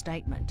original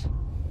statement.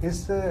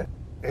 Is there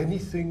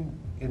anything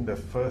in the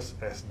first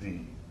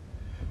SD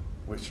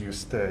which you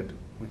said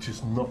which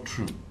is not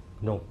true?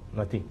 No,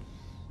 nothing.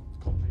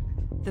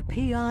 The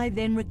PI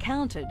then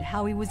recounted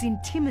how he was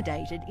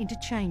intimidated into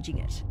changing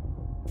it.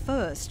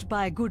 First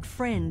by a good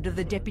friend of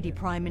the Deputy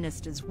Prime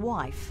Minister's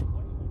wife,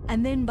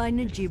 and then by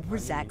Najib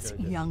Razak's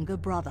younger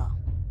brother.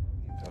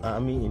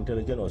 Army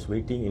intelligence was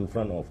waiting in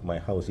front of my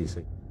house, he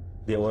said.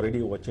 They were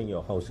already watching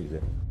your house, he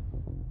said.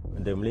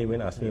 And the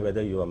Malaysian asked me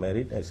whether you are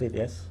married. I said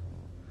yes.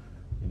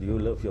 Do you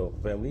love your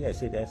family? I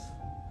said yes.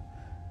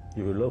 If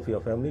you love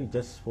your family,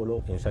 just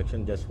follow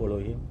instruction, just follow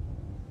him.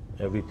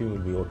 Everything will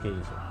be okay,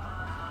 he said.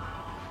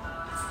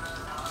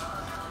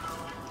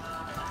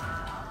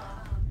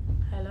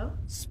 Hello?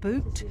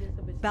 Spooked,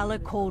 Bala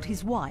called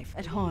his wife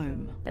at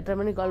home. At the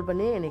moment, call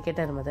me and get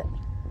her mother.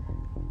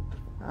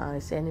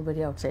 Is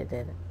anybody outside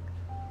there?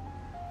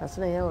 That's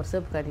why I was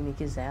up cutting the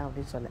kids out.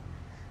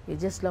 You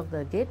just lock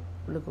the gate,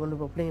 look on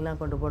the playing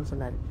lamp on the bones on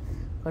that.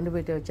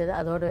 Contribute to each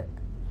other,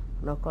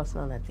 no cost,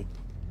 no nothing.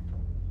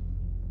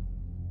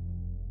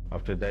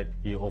 After that,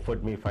 he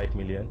offered me 5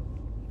 million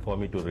for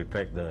me to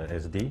retract the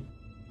SD.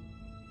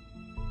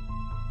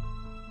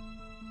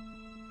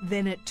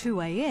 Then at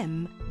 2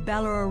 a.m,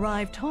 Bala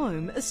arrived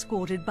home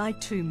escorted by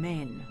 2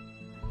 men.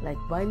 Like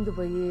bind the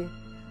boy,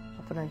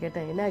 upon I get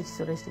an energy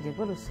Suresh to give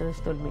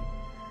Suresh told me.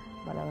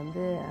 But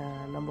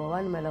number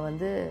one,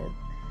 Melavande,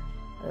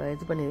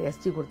 it's been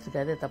ST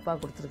Kurtaka, Tapa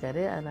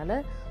Kurtaka, and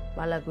Allah,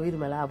 Malakuir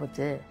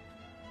Malabate.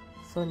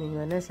 So,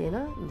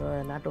 Ninganasina,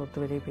 the NATO to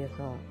repair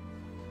now.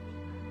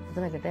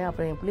 Then I get a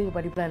playing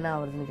party plan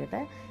now, and get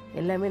a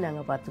Elamin and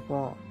a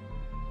Patuko.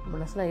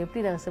 Munasla,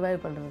 Epti and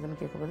survive under the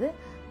Kekode,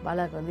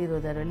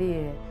 Balakandi, the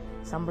really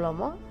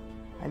Samblama,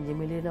 and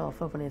Jimilina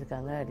offer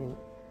Panirkanga.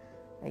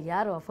 A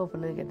yard offer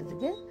Panirka,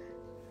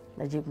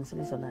 Najib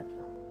Razak.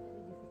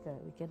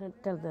 We cannot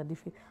tell the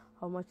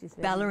how much is.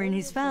 Bala and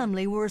his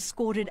family were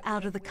escorted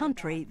out of the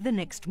country the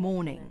next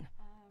morning.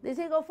 They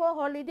say go for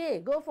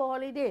holiday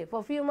for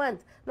a few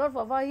months, not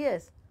for 5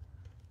 years.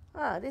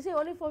 They say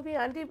only for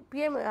until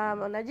PM,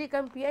 Najib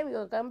come PM,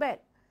 you come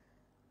back.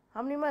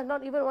 How many months?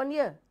 Not even 1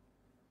 year.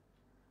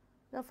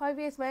 Now 5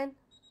 years, man.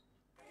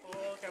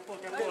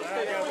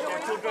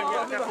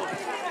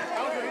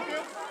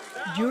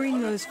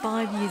 During those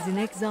 5 years in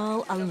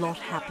exile, a lot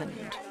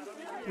happened.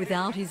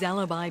 Without his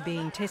alibi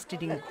being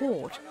tested in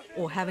court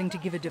or having to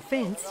give a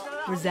defence,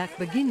 Razak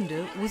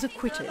Baginda was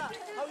acquitted.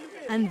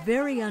 And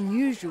very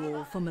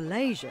unusual for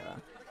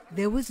Malaysia,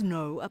 there was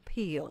no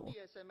appeal.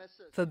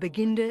 For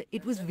Baginda,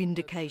 it was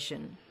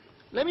vindication.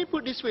 Let me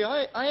put it this way,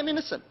 I am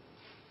innocent.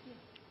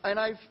 And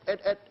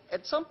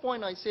at some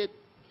point I said,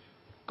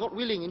 God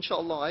willing,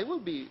 inshallah, I will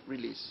be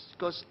released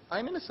because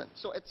I'm innocent.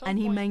 So at some and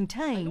he point,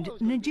 maintained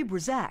Najib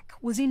Razak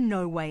was in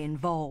no way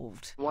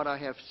involved. What I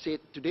have said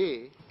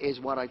today is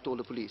what I told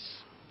the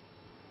police.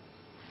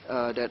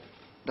 That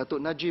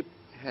Datuk Najib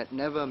had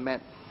never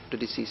met the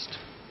deceased.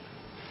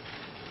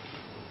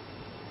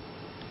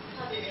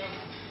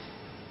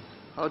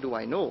 How do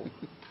I know?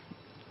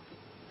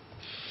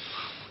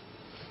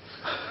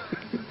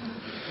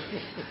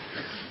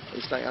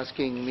 It's like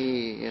asking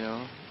me,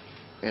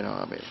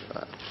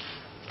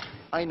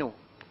 I know.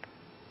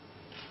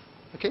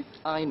 Okay?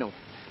 I know.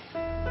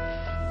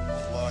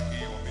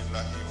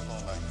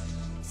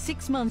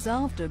 6 months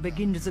after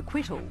Baginda's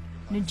acquittal,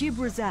 Najib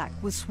Razak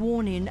was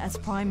sworn in as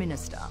Prime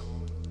Minister.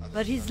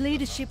 But his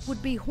leadership would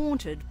be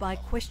haunted by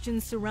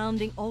questions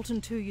surrounding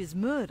Altantuya's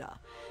murder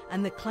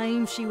and the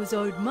claim she was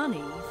owed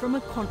money from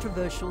a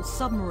controversial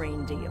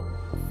submarine deal.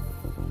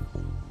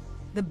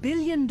 The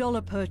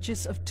billion-dollar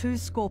purchase of 2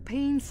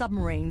 Scorpene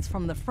submarines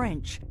from the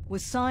French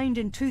was signed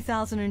in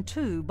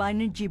 2002 by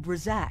Najib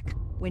Razak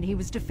when he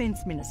was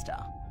Defence Minister.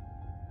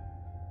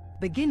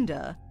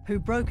 Baginda, who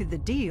brokered the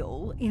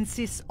deal,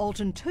 insists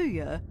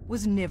Altantuya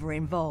was never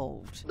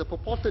involved. The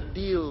purported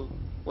deal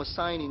was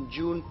signed in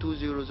June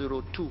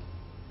 2002.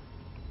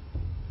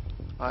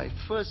 I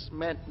first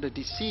met the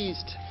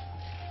deceased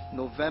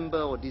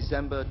November or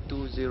December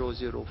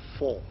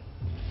 2004.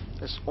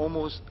 That's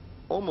almost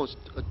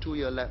a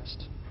 2-year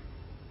lapsed.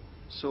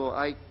 So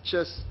I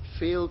just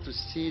failed to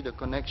see the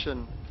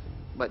connection,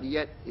 but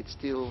yet it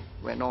still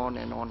went on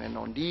and on and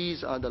on.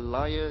 These are the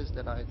lies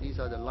that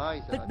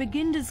But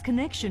Baginda's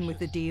connection with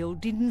the deal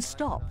didn't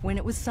stop when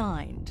it was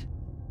signed.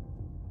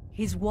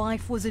 His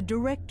wife was a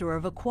director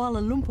of a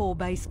Kuala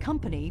Lumpur-based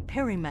company,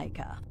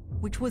 Perimaker,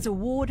 which was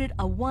awarded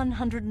a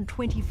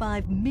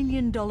 $125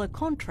 million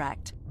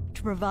contract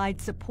to provide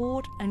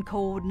support and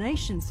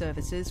coordination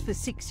services for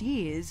 6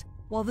 years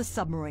while the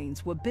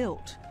submarines were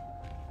built.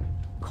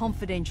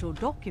 Confidential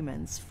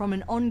documents from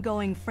an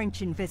ongoing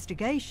French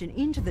investigation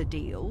into the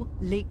deal,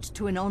 leaked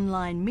to an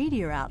online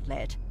media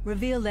outlet,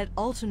 reveal that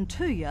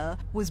Altantuya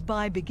was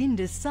by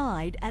Baginda's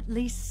side at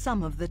least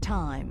some of the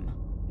time.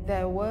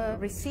 There were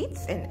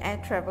receipts and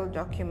air travel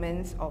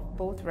documents of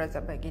both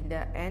Razak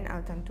Baginda and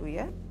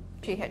Altantuya.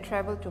 She had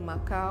travelled to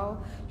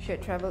Macau, she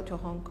had travelled to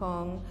Hong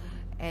Kong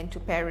and to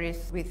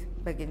Paris with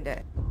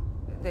Baginda.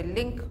 The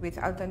link with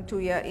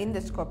Altantuya in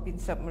the Scorpene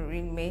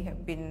submarine may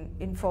have been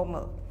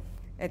informal,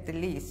 at the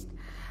least.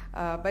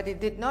 But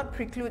it did not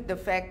preclude the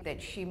fact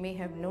that she may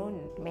have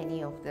known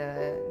many of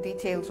the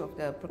details of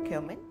the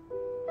procurement.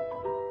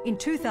 In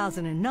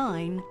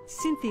 2009,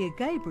 Cynthia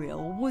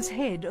Gabriel was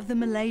head of the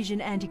Malaysian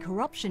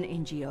anti-corruption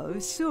NGO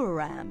Shah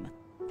Alam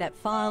that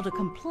filed a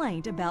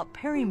complaint about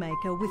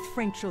Perimaker with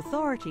French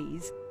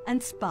authorities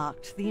and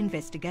sparked the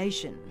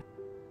investigation.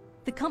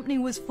 The company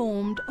was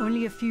formed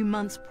only a few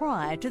months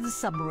prior to the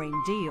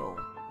submarine deal.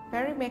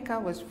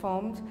 Perimaker was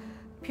formed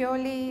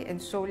purely and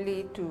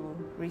solely to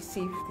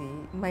receive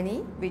the money,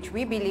 which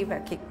we believe are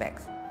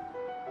kickbacks.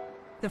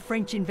 The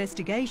French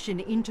investigation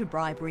into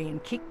bribery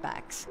and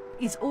kickbacks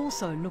is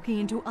also looking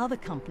into other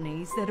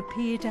companies that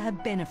appear to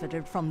have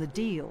benefited from the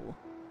deal,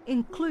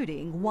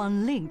 including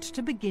one linked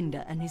to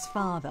Baginda and his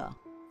father.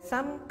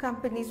 Some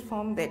companies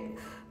formed that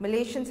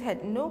Malaysians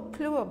had no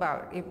clue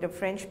about if the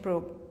French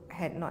probe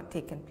had not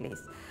taken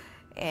place.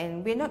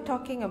 And we're not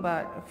talking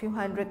about a few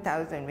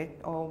 100,000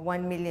 or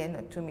 1 million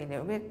or 2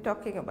 million. We're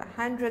talking about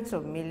hundreds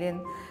of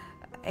millions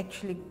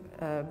actually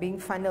being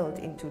funneled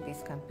into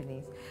these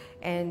companies.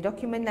 And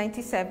document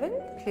 97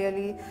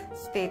 clearly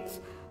states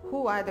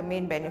who are the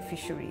main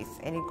beneficiaries,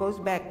 and it goes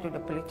back to the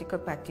political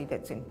party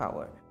that's in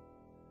power.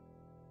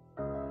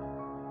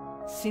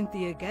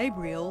 Cynthia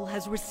Gabriel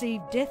has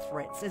received death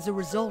threats as a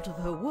result of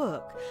her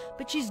work,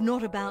 but she's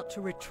not about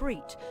to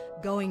retreat,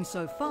 going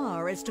so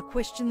far as to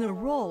question the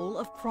role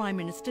of Prime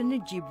Minister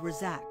Najib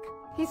Razak.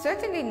 He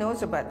certainly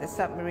knows about the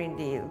submarine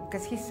deal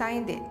because he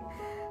signed it,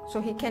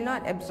 so he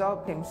cannot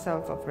absolve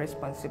himself of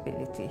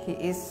responsibility. He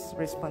is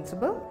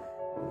responsible.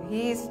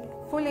 He is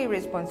fully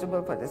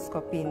responsible for the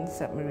Scorpene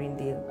submarine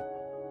deal.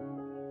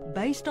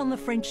 Based on the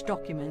French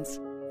documents,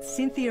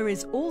 Cynthia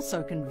is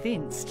also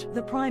convinced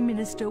the Prime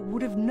Minister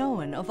would have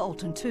known of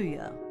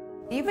Altantuya.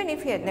 Even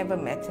if he had never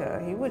met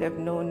her, he would have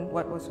known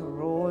what was her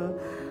role,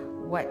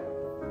 what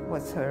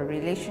was her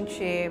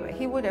relationship.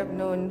 He would have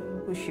known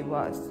who she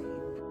was.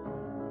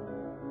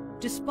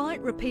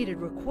 Despite repeated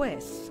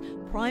requests,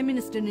 Prime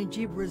Minister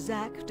Najib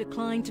Razak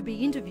declined to be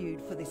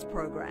interviewed for this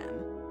program.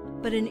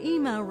 But an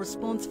email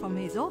response from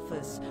his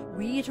office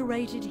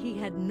reiterated he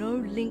had no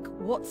link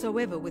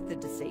whatsoever with the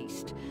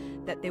deceased,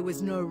 that there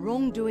was no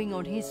wrongdoing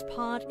on his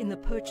part in the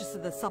purchase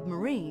of the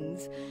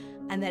submarines,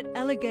 and that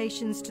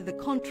allegations to the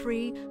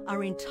contrary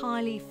are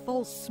entirely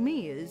false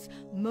smears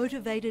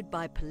motivated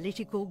by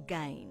political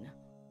gain.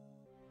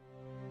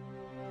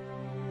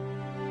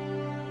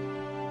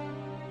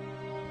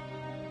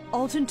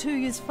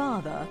 Altantuya's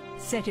father,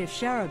 Setif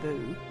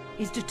Sharabu,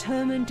 is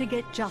determined to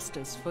get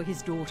justice for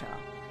his daughter.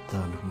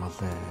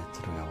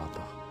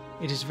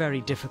 It is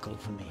very difficult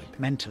for me,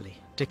 mentally,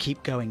 to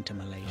keep going to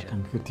Malaysia.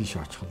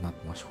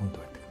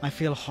 I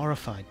feel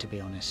horrified, to be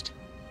honest.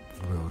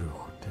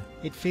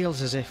 It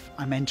feels as if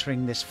I'm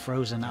entering this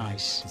frozen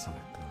ice,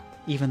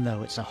 even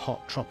though it's a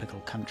hot tropical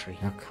country.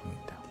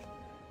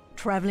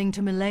 Travelling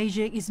to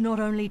Malaysia is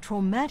not only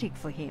traumatic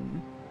for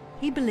him,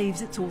 he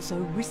believes it's also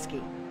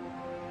risky.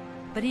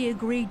 But he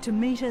agreed to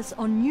meet us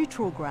on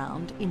neutral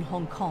ground in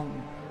Hong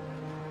Kong.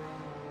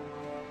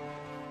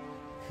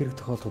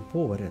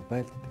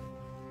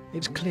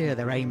 It's clear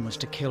their aim was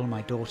to kill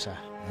my daughter.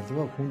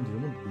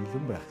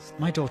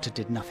 My daughter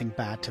did nothing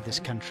bad to this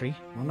country.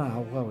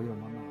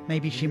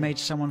 Maybe she made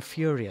someone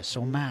furious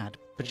or mad,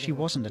 but she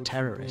wasn't a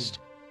terrorist.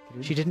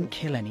 She didn't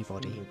kill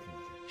anybody.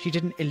 She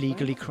didn't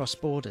illegally cross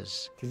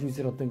borders.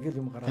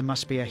 There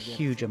must be a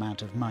huge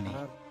amount of money,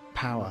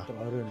 power,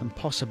 and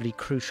possibly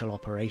crucial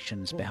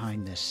operations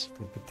behind this.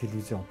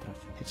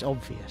 It's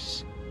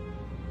obvious.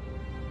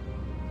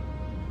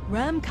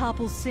 Ram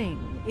Karpal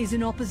Singh is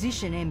an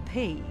opposition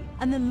MP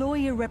and the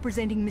lawyer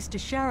representing Mr.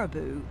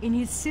 Sharabu in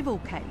his civil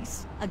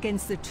case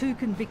against the two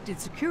convicted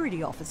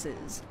security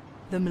officers,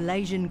 the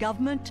Malaysian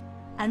government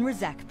and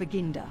Razak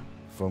Baginda.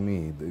 For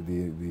me,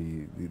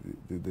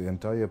 the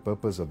entire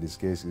purpose of this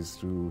case is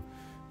to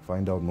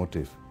find out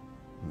motive.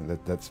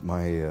 That's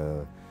my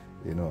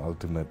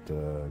ultimate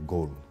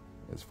goal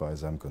as far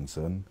as I'm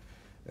concerned.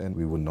 And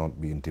we will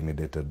not be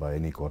intimidated by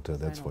any quarter,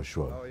 that's for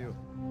sure. How are you?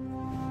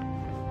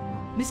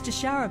 Mr.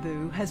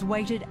 Sharabu has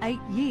waited 8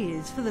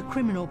 years for the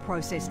criminal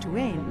process to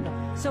end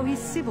so his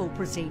civil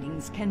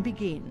proceedings can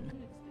begin.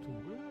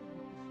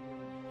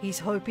 He's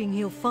hoping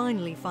he'll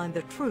finally find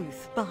the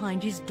truth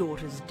behind his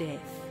daughter's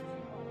death.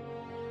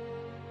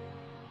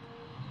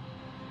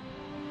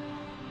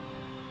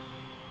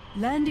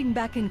 Landing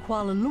back in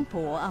Kuala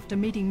Lumpur after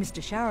meeting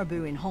Mr.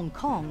 Sharabu in Hong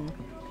Kong,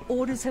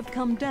 orders have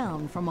come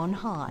down from on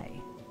high.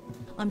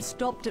 I'm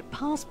stopped at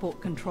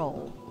passport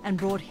control and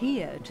brought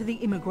here to the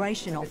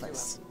immigration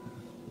office.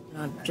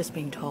 I've just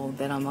been told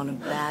that I'm on a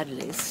bad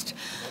list.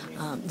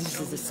 This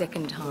is the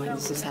second time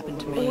this has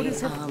happened to me.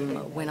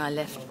 When I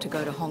left to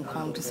go to Hong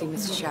Kong to see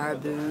Mr.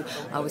 Sharabu,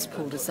 I was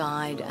pulled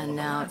aside, and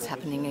now it's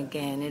happening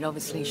again. It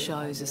obviously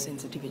shows the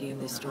sensitivity of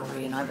this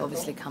story, and I've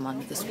obviously come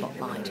under the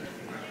spotlight.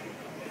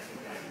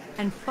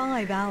 And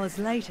 5 hours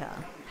later,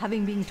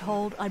 having been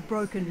told I'd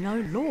broken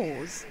no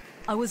laws,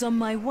 I was on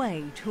my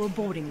way to a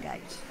boarding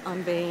gate.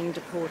 I'm being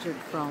deported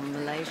from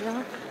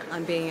Malaysia.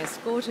 I'm being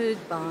escorted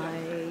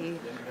by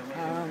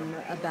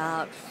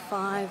about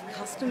 5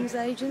 customs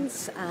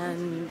agents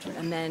and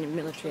a man in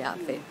military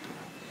outfit.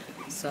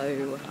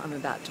 So I'm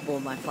about to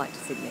board my flight to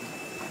Sydney.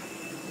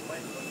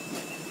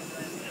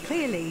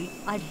 Clearly,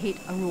 I'd hit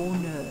a raw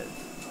nerve.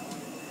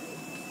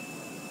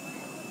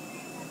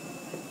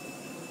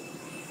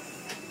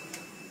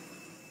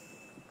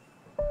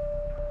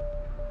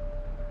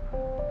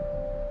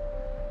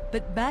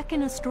 But back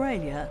in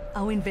Australia,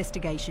 our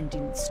investigation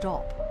didn't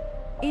stop.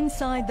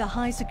 Inside the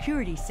high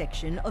security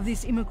section of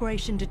this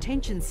immigration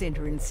detention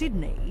centre in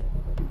Sydney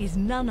is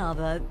none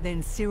other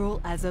than Cyril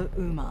Azza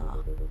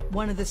Umar,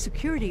 one of the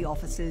security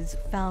officers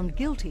found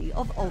guilty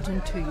of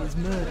Altantuya's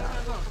murder.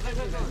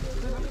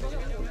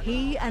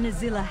 He and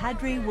Azila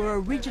Hadri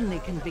were originally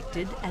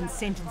convicted and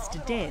sentenced to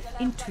death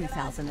in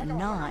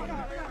 2009.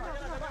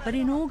 But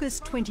in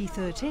August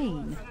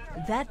 2013,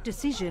 that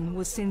decision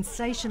was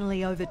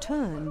sensationally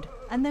overturned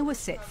and they were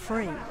set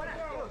free.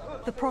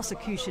 The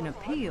prosecution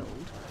appealed,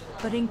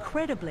 but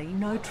incredibly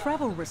no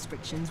travel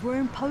restrictions were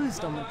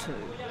imposed on the two.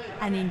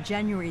 And in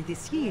January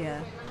this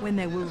year, when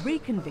they were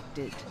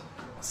reconvicted,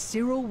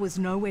 Cyril was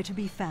nowhere to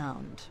be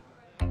found.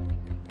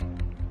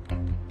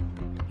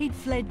 He'd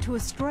fled to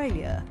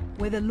Australia,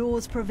 where the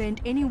laws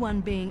prevent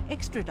anyone being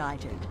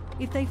extradited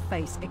if they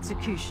face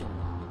execution.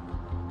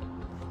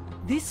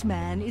 This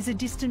man is a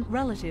distant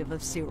relative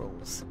of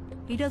Cyril's.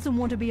 He doesn't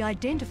want to be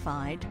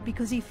identified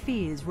because he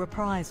fears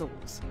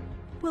reprisals.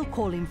 We'll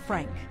call him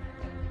Frank.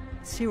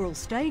 Cyril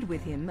stayed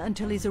with him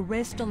until his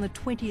arrest on the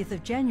 20th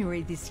of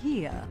January this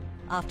year,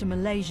 after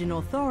Malaysian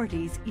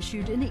authorities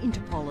issued an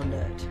Interpol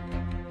alert.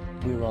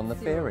 We were on the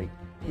ferry.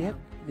 Yep,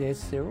 there's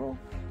Cyril.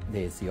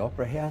 There's the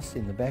Opera House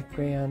in the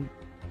background.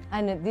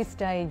 And at this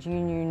stage you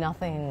knew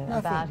nothing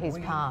about his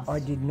past? I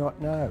did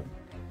not know.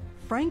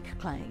 Frank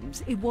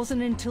claims it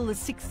wasn't until the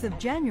 6th of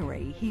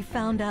January he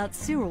found out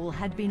Cyril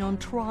had been on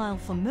trial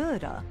for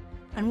murder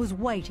and was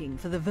waiting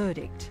for the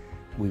verdict.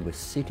 We were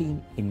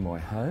sitting in my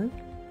home.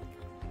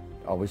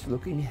 I was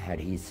looking at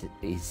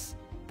his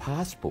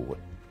passport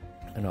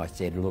and I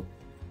said, look,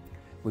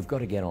 we've got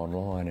to get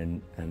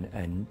online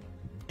and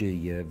do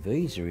your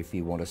visa if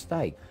you want to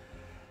stay.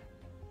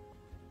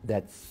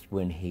 That's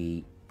when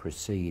he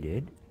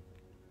proceeded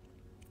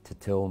to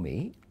tell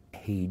me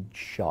he'd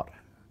shot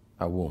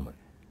a woman.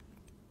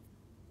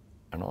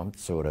 And I'm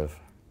sort of,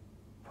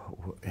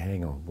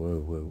 hang on,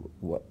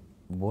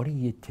 what are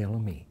you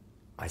telling me?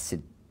 I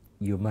said,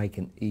 are you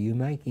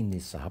making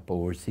this up,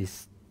 or is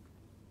this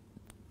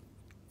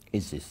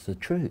the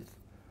truth?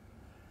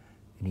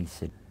 And he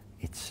said,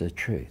 it's the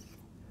truth.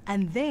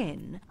 And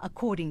then,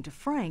 according to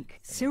Frank,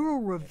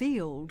 Cyril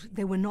revealed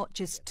there were not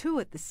just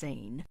 2 at the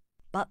scene,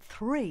 but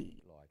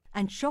 3.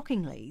 And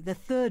shockingly, the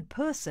third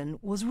person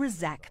was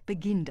Razak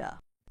Baginda,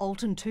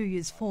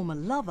 Altantuya's former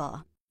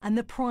lover and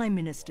the Prime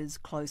Minister's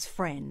close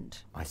friend.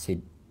 I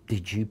said,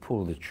 did you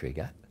pull the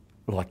trigger?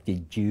 Like,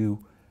 did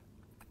you?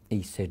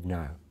 He said,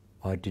 no,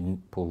 I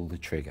didn't pull the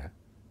trigger.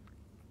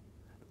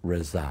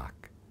 Razak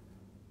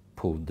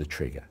pulled the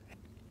trigger.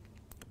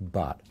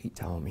 But he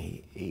told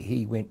me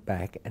he went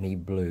back and he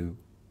blew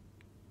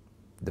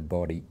the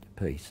body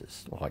to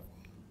pieces, like,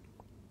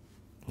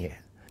 yeah.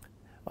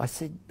 I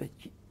said, but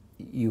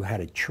you had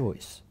a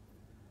choice.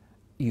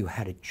 You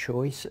had a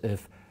choice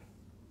of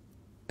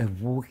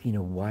walking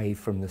away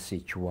from the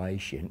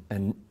situation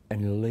and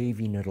and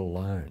leaving it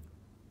alone.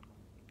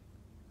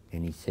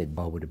 And he said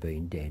I would have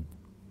been dead.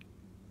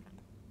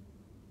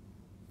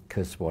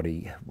 Because what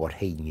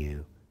he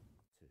knew.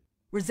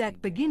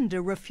 Razak Baginda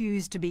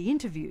refused to be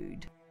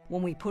interviewed.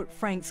 When we put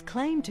Frank's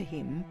claim to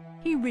him,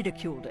 he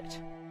ridiculed it.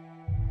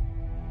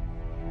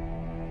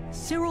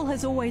 Cyril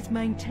has always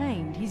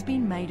maintained he's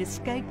been made a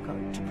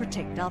scapegoat to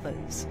protect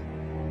others.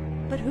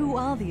 But who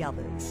are the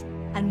others?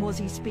 And was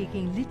he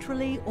speaking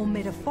literally or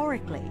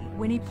metaphorically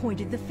when he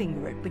pointed the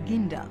finger at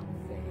Baginda?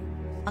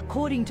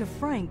 According to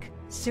Frank,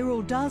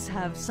 Cyril does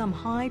have some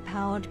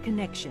high-powered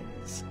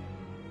connections.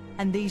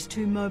 And these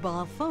two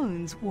mobile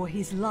phones were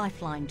his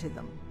lifeline to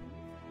them.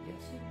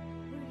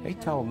 He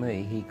told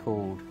me he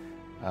called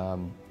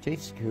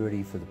Chief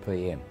Security for the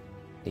PM.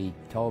 He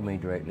told me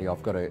directly,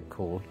 I've got to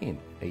call him.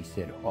 He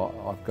said,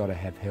 I've got to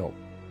have help.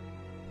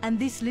 And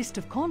this list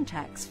of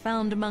contacts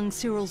found among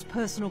Cyril's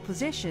personal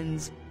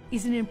possessions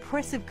is an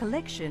impressive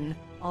collection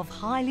of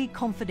highly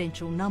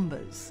confidential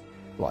numbers.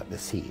 Like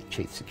this here,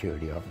 Chief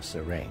Security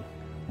Officer rang,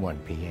 1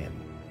 PM.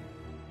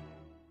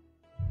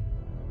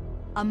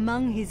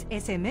 Among his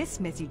SMS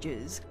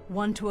messages,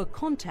 one to a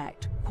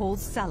contact called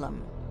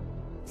Salam.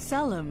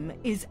 Salam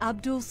is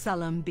Abdul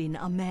Salam bin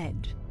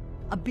Ahmed,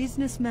 a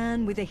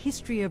businessman with a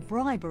history of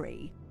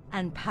bribery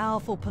and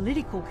powerful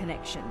political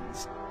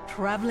connections,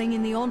 travelling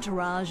in the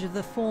entourage of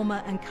the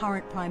former and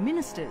current Prime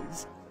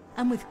Ministers,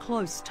 and with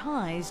close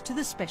ties to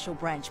the Special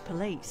Branch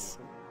Police.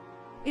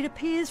 It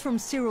appears from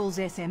Cyril's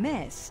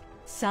SMS,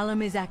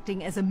 Salam is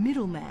acting as a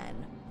middleman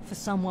for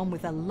someone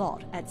with a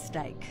lot at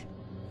stake.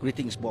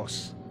 Greetings,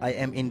 boss. I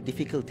am in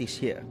difficulties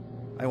here.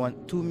 I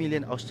want 2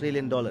 million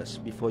Australian dollars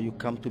before you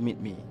come to meet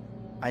me.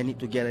 I need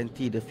to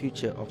guarantee the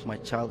future of my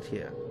child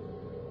here.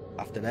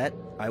 After that,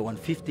 I want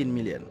 15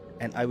 million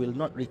and I will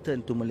not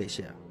return to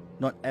Malaysia.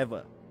 Not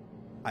ever.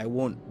 I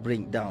won't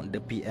bring down the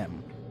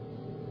PM.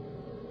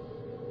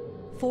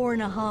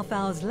 4.5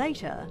 hours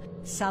later,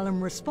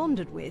 Salam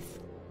responded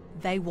with,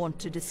 they want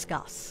to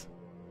discuss.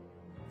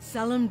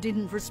 Salam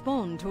didn't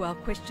respond to our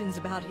questions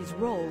about his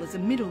role as a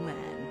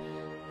middleman,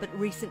 but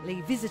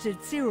recently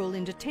visited Cyril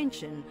in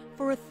detention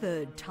for a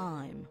third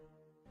time.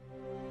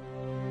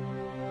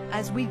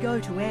 As we go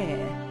to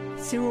air,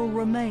 Cyril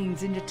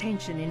remains in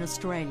detention in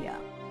Australia.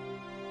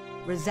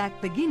 Razak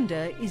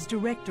Baginda is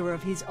director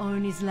of his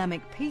own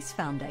Islamic Peace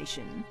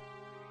Foundation.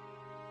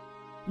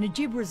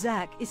 Najib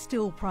Razak is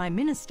still Prime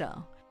Minister.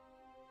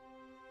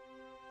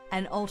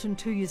 And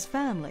Altantuya's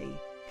family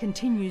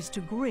continues to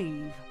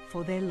grieve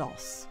for their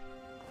loss.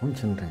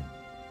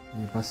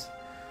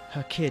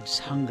 Her kids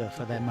hunger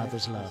for their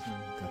mother's love.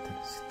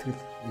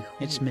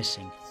 It's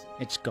missing.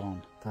 It's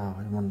gone.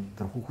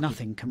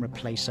 Nothing can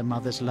replace a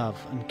mother's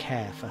love and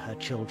care for her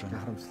children.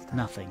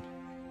 Nothing.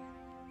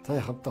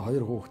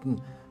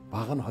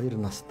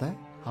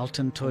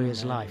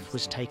 Altantuya's life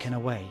was taken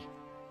away.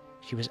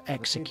 She was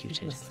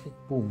executed.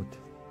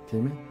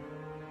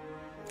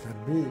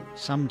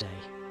 Someday,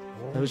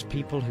 those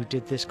people who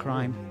did this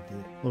crime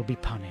will be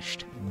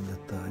punished.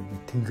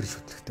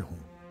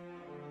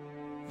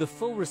 The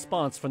full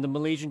response from the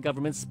Malaysian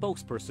government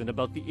spokesperson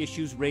about the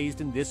issues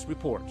raised in this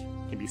report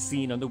can be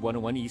seen on the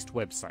 101 East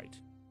website.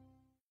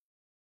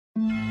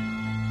 The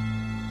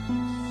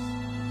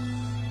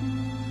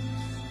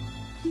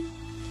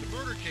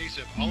murder case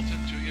of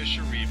Altantuya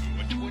Sharibu,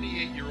 a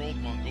 28-year-old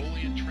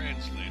Mongolian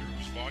translator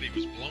whose body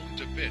was blown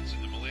to bits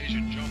in the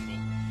Malaysian jungle,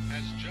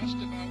 has just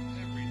about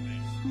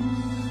everything.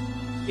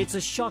 It's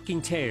a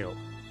shocking tale.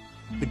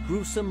 The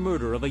gruesome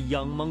murder of a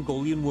young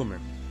Mongolian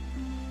woman.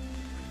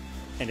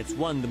 And it's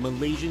one the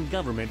Malaysian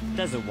government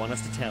doesn't want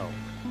us to tell.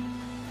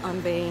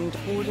 I'm being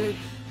deported.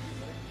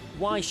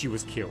 Why she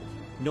was killed,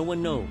 no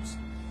one knows,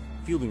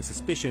 fueling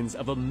suspicions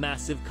of a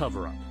massive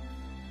cover-up.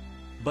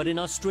 But in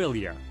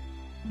Australia,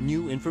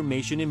 new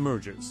information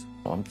emerges.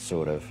 I'm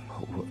sort of,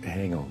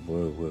 hang on,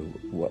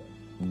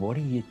 what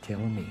are you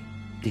telling me?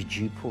 Did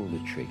you pull the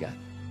trigger?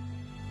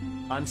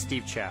 I'm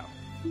Steve Chow.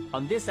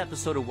 On this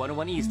episode of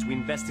 101 East, we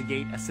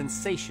investigate a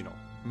sensational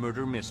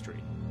murder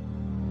mystery.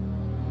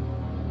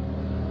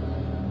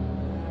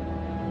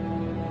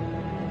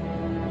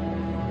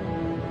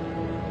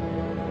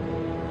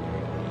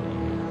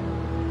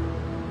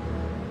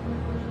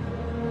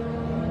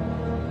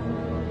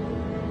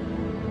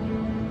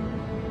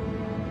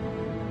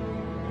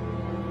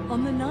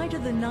 On the night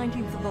of the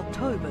 19th of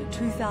October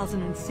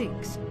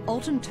 2006,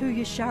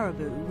 Altantuya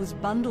Sharibu was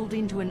bundled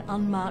into an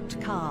unmarked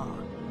car.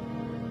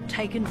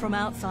 Taken from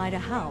outside a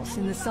house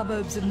in the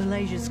suburbs of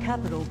Malaysia's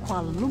capital,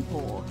 Kuala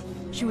Lumpur,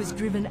 she was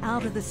driven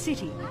out of the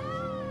city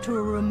to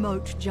a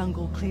remote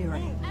jungle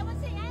clearing.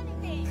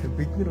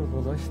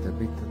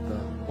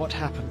 What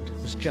happened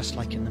was just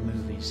like in the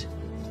movies.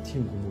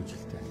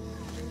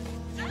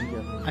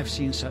 I've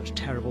seen such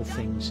terrible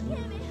things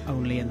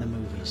only in the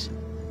movies.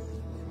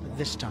 But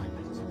this time,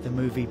 the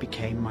movie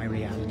became my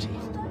reality.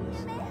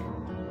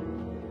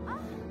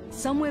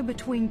 Somewhere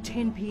between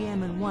 10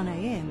 PM and 1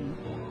 AM,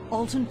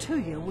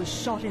 Altantuya was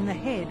shot in the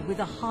head with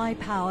a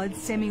high-powered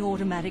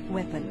semi-automatic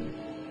weapon.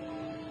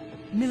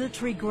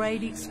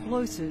 Military-grade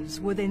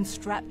explosives were then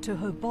strapped to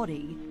her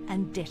body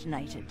and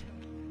detonated.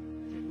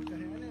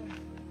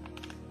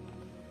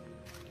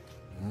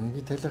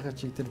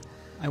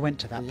 I went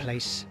to that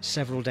place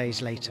several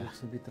days later.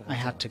 I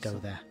had to go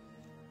there,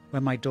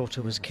 where my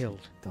daughter was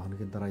killed.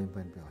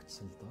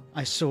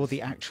 I saw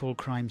the actual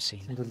crime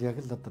scene.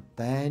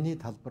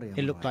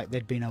 It looked like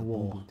there'd been a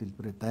war,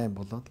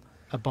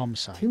 a bomb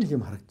site.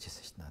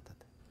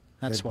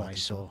 That's what I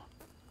saw.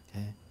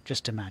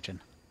 Just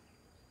imagine.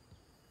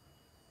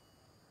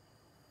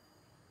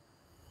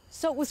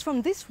 So it was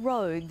from this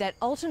road that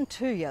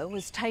Altantuya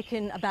was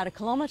taken about a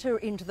kilometre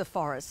into the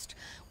forest,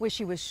 where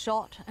she was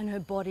shot and her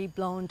body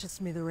blown to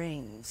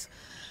smithereens.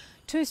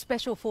 2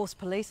 Special Force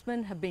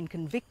policemen have been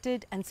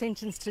convicted and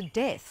sentenced to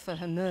death for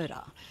her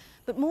murder.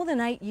 But more than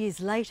 8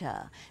 years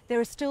later, there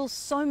are still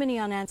so many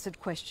unanswered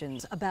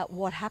questions about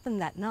what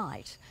happened that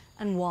night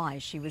and why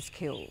she was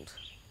killed.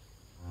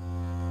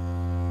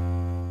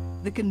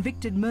 The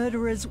convicted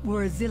murderers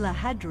were Azila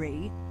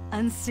Hadri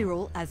and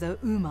Cyril Azza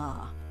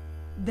Umar.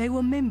 They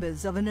were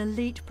members of an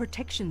elite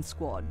protection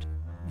squad.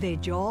 Their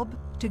job,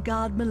 to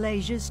guard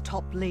Malaysia's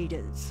top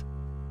leaders.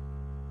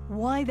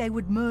 Why they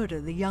would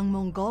murder the young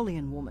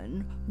Mongolian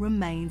woman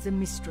remains a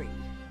mystery.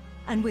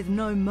 And with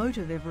no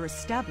motive ever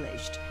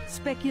established,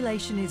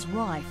 speculation is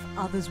rife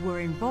others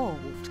were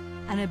involved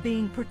and are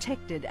being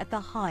protected at the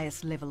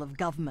highest level of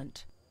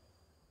government.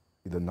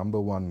 The number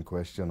one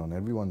question on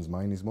everyone's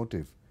mind is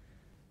motive.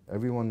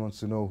 Everyone wants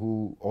to know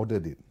who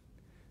ordered it.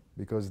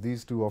 Because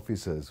these 2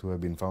 officers who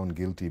have been found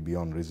guilty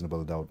beyond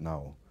reasonable doubt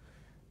now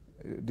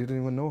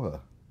didn't even know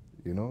her.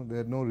 You know, they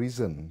had no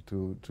reason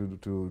to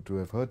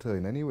have hurt her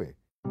in any way.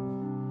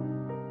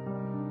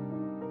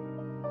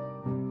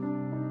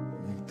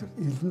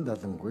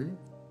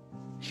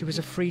 She was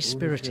a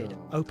free-spirited,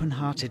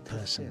 open-hearted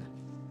person.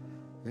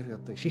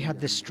 She had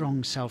this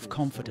strong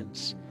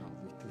self-confidence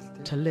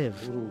to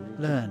live,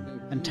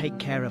 learn, and take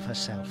care of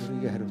herself.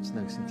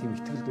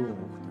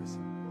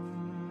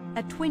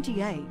 At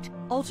 28,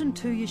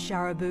 Altantuya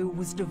Sharibu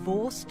was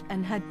divorced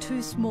and had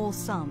 2 small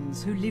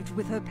sons who lived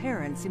with her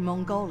parents in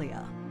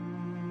Mongolia.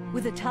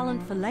 With a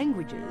talent for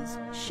languages,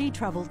 she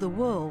travelled the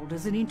world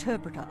as an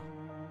interpreter.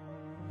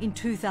 In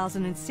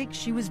 2006,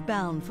 she was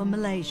bound for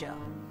Malaysia.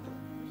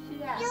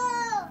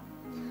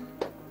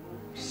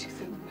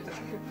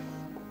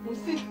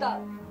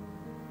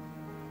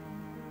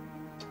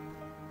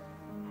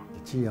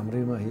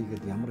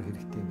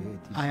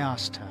 I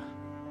asked her,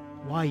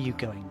 "Why are you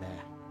going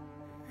there?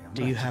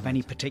 Do you have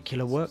any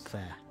particular work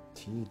there?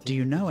 Do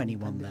you know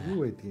anyone there?"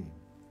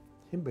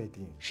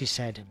 She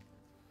said,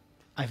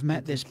 "I've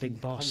met this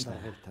big boss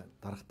there."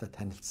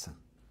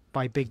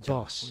 By big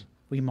boss,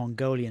 we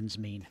Mongolians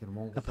mean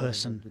a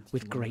person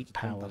with great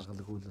power.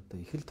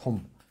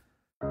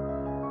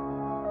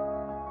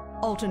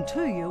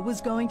 Altantuya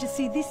was going to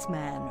see this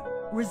man,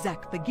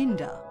 Razak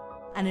Baginda,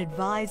 an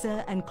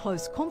advisor and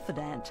close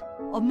confidant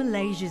of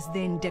Malaysia's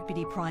then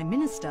Deputy Prime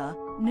Minister,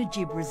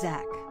 Najib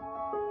Razak.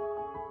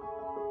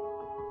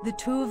 The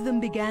 2 of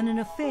them began an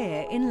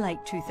affair in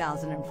late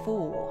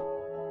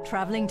 2004,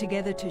 travelling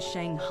together to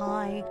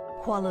Shanghai,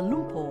 Kuala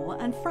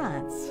Lumpur and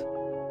France.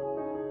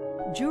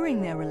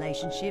 During their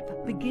relationship,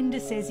 Baginda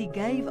says he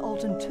gave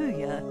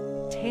Altantuya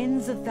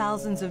tens of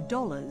thousands of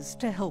dollars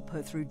to help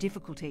her through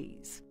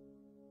difficulties.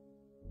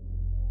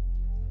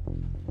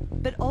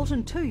 But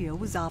Altantuya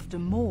was after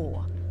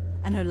more,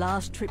 and her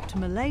last trip to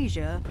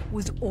Malaysia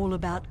was all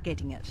about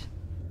getting it.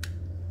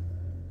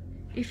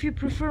 If you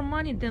prefer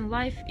money than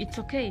life, it's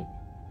okay.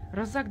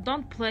 Razak,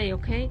 don't play,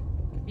 okay?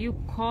 You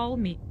call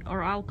me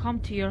or I'll come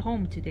to your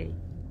home today.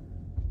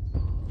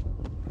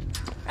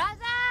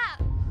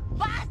 Razak!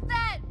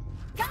 Bastard!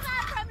 Come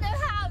out from the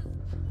house!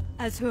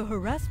 As her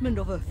harassment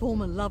of her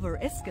former lover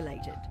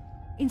escalated,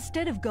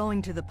 instead of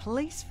going to the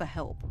police for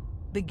help,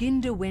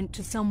 Baginda went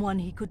to someone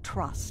he could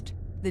trust,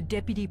 the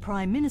Deputy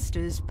Prime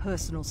Minister's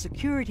personal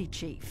security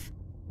chief,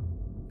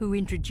 who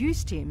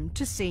introduced him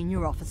to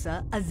Senior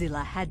Officer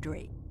Azila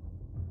Hadri.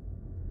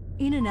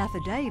 In an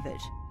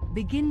affidavit,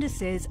 Baginda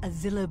says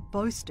Azila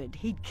boasted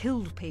he'd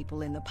killed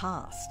people in the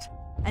past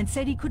and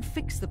said he could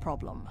fix the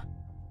problem.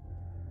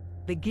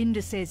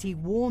 Baginda says he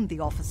warned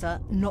the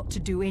officer not to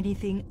do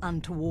anything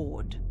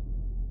untoward.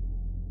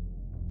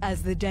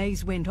 As the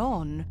days went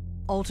on,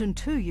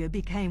 Altantuya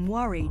became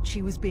worried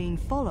she was being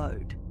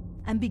followed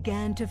and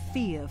began to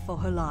fear for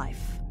her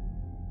life.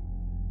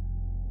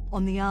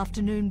 On the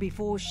afternoon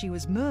before she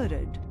was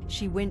murdered,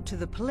 she went to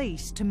the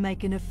police to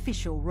make an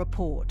official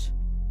report.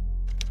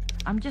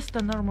 I'm just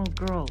a normal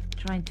girl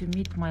trying to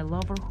meet my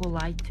lover who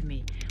lied to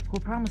me, who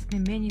promised me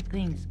many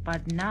things,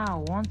 but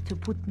now wants to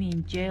put me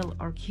in jail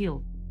or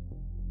kill.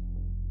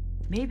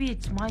 Maybe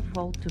it's my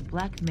fault to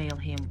blackmail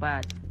him,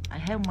 but I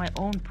have my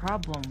own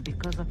problem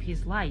because of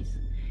his lies.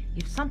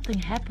 If something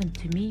happened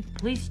to me,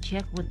 please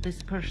check with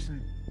this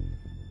person.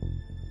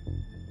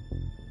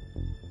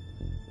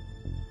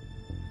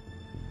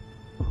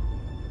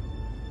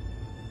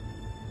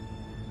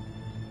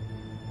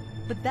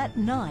 But that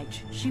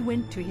night, she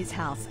went to his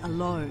house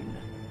alone.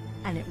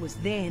 And it was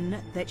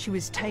then that she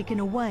was taken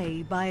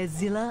away by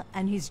Azila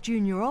and his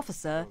junior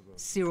officer,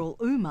 Cyril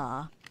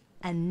Umar,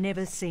 and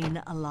never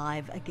seen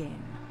alive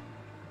again.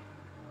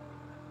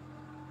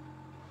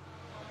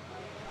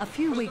 A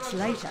few weeks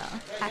later,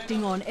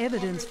 acting on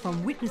evidence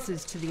from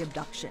witnesses to the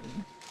abduction,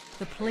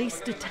 the police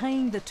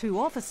detained the two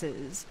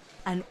officers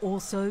and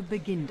also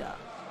Baginda.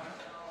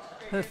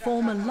 Her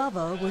former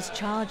lover was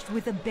charged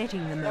with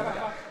abetting the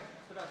murder.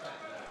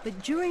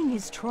 But during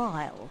his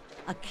trial,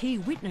 a key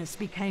witness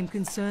became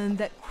concerned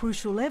that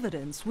crucial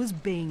evidence was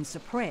being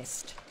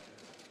suppressed.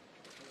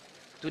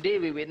 Today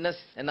we witness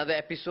another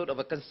episode of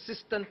a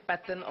consistent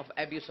pattern of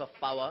abuse of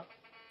power.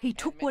 He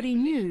took what he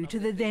knew to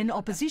the then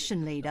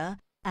opposition leader,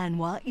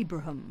 Anwar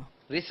Ibrahim.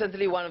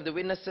 Recently, one of the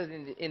witnesses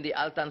in the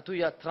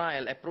Altantuya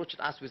trial approached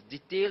us with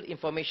detailed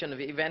information of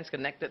events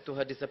connected to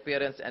her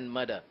disappearance and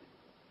murder.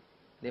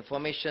 The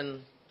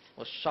information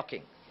was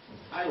shocking.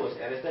 I was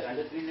arrested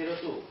under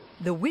 302.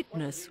 The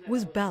witness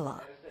was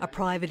Bala, a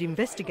private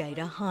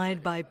investigator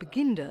hired by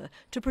Baginda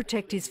to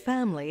protect his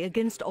family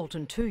against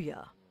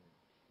Altantuya.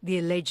 The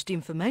alleged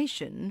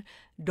information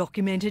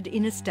documented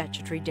in a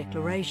statutory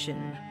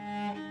declaration.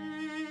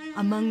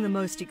 Among the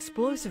most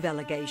explosive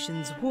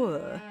allegations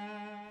were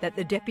that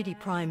the Deputy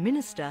Prime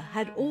Minister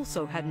had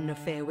also had an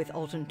affair with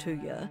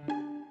Altantuya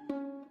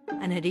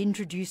and had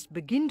introduced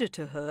Baginda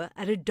to her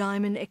at a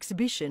diamond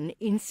exhibition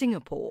in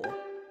Singapore,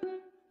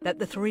 that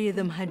the three of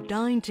them had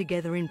dined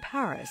together in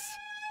Paris,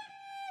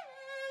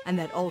 and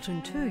that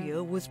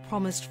Altantuya was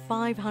promised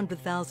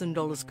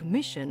 $500,000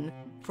 commission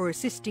for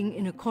assisting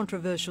in a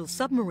controversial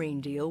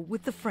submarine deal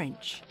with the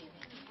French.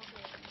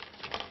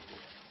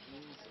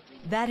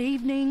 That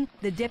evening,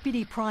 the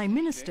Deputy Prime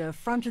Minister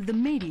fronted the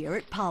media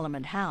at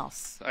Parliament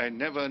House. I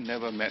never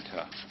met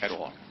her at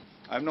all.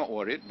 I'm not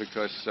worried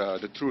because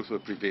the truth will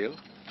prevail,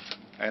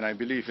 and I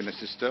believe in the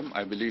system.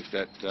 I believe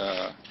that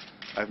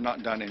I've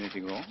not done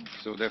anything wrong,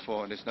 so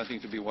therefore there's nothing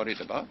to be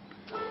worried about.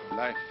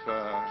 Life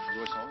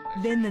goes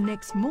on. Then the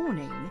next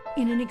morning,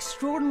 in an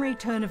extraordinary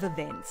turn of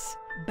events,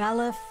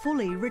 Bala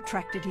fully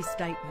retracted his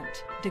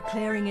statement,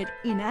 declaring it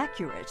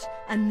inaccurate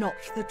and not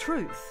the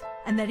truth,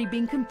 and that he'd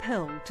been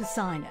compelled to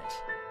sign it.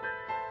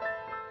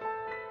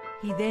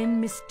 He then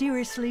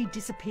mysteriously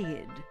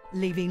disappeared,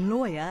 leaving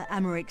lawyer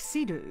Amarik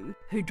Sidhu,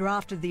 who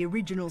drafted the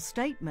original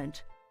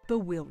statement,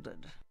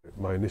 bewildered.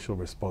 My initial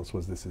response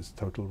was, this is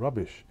total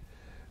rubbish,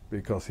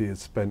 because he had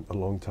spent a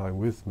long time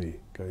with me,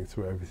 going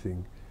through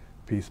everything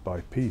piece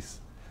by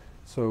piece.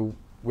 So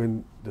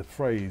when the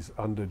phrase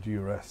under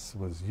duress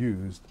was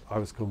used, I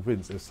was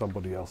convinced there's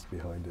somebody else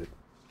behind it.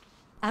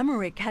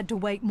 Amarik had to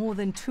wait more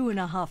than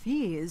 2.5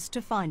 years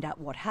to find out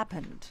what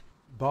happened.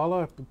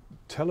 Bala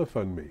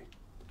telephoned me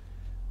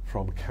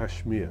from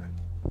Kashmir.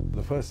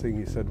 The first thing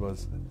he said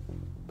was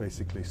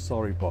basically,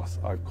 sorry boss,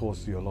 I've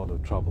caused you a lot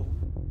of trouble.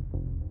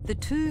 The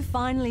two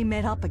finally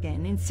met up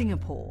again in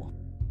Singapore,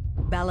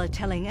 Bala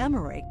telling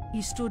Amarik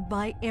he stood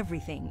by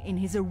everything in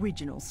his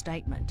original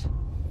statement.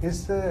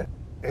 Is there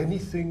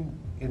anything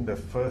in the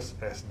first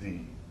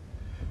SD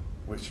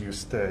which you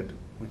said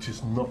which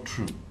is not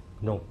true?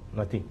 No,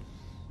 nothing.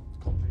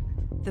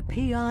 The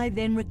PI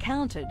then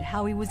recounted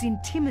how he was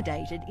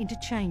intimidated into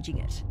changing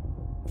it.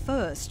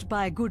 First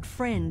by a good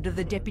friend of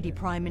the Deputy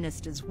Prime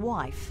Minister's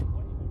wife,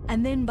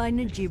 and then by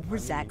Najib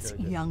Razak's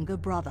younger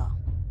brother.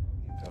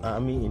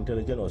 Army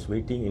intelligence was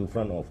waiting in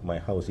front of my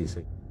house, he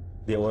said.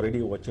 They were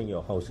already watching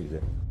your house, he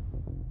said.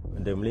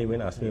 And the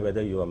Malaysian asked me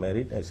whether you are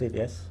married. I said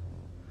yes.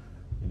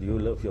 Do you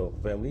love your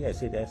family? I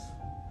said yes.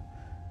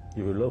 If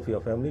you love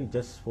your family,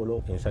 just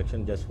follow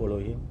instruction, just follow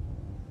him.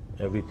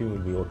 Everything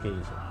will be okay,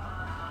 he said.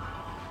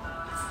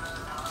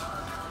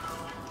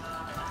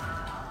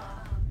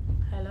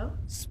 Hello?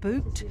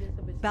 Spooked,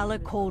 Bala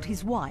called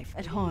his wife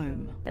at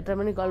home. At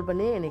the call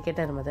பண்ணி என்னை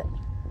கேட்டார் mother.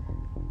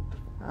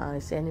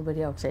 Is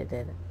anybody outside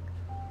there?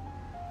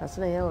 நான்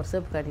சொன்னேன் ஏன் ஒரு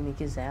சேப்பு காட்டி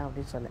நிற்கிது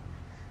அப்படின்னு சொன்னேன்.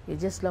 You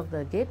just lock the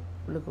gate,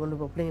 உள்ளுக்கு கொண்டு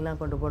போ பிள்ளைங்களாம்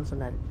கொண்டு போன்னு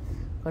சொன்னார்.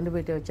 கொண்டு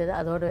போயிட்டு வச்சது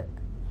அதோட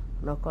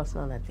no cost,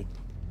 no nothing.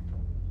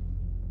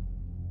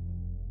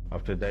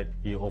 After that,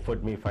 he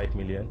offered me 5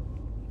 million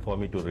for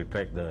me to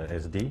retract the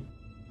SD.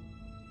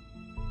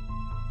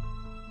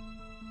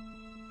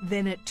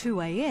 Then at 2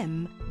 a.m,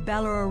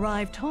 Bala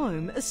arrived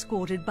home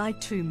escorted by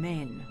 2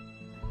 men.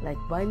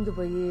 Like பயந்து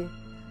போய்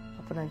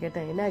அப்போ நான்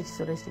கேட்டேன் என்னாச்சு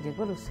சுரேஷ்ட்டு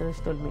கேட்போம்.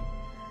 சுரேஷ் told me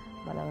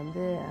பல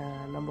வந்து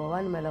நம்பர்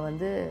 1 மேலே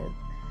வந்து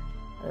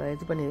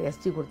இது பண்ணி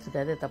எஸ்டி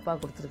கொடுத்துருக்காரு, தப்பாக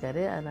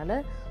கொடுத்துருக்காரு,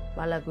 அதனால்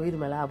பாலாக்கு உயிர்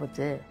மேலே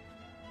ஆபத்து.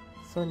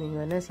 ஸோ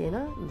நீங்கள் என்ன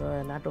செய்யணும், இந்த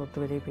நாட்டை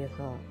விட்டு வெளியே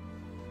போயிடணும்.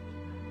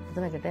 அப்போ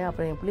நான் கேட்டேன்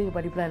அப்புறம் என் பிள்ளைங்க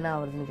படிப்புலாம் என்ன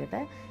ஆகுதுன்னு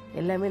கேட்டேன்.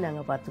 எல்லாமே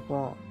நாங்கள்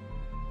பார்த்துக்குவோம்.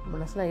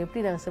 மனசுனா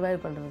எப்படி நாங்கள்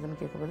சர்வைவ்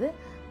பண்ணுறதுன்னு கேட்கும்போது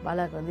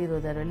பாலாக்கு வந்து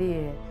 20,000 வெள்ளி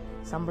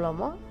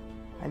சம்பளமோ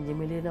 5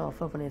 மில்லியனும்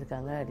ஆஃபர்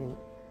பண்ணியிருக்காங்க அப்படின்னு.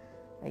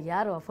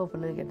 யார் ஆஃபர்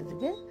பண்ணுன்னு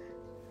கேட்டதுக்கு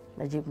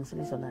நஜீப்னு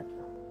சொல்லி சொன்னார்.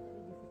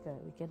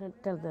 We cannot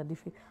tell the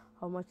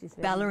how much is.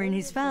 Bala and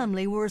his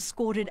family were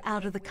escorted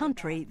out of the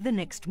country the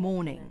next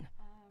morning.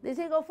 They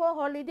say go for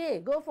holiday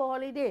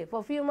for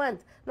few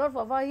months, not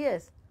for 5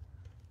 years.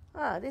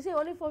 They say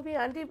only for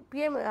until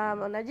PM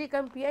Najib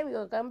come PM you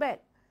will come back.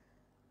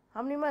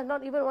 How many months?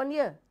 Not even 1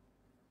 year.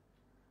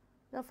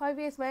 Now 5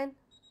 years, man.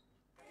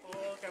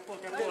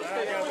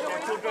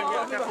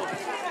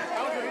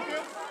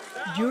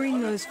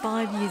 During those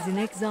 5 years in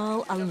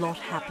exile, a lot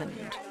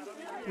happened.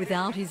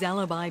 Without his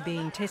alibi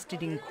being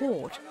tested in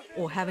court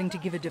or having to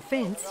give a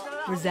defence,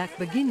 Razak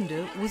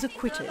Baginda was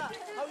acquitted.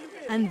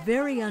 And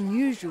very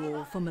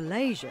unusual for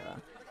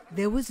Malaysia,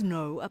 there was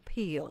no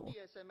appeal.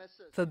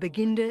 For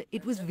Baginda,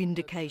 it was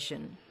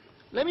vindication.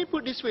 Let me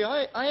put it this way,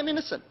 I am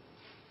innocent.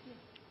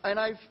 And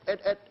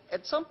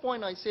at some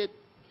point I said,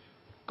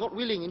 God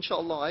willing,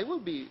 inshallah, I will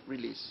be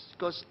released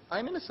because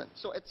I'm innocent.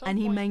 So at some And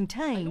he point,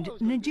 maintained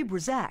Najib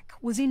Razak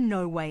was in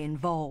no way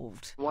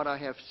involved. what I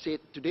have said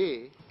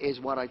today is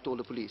what I told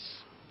the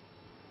police.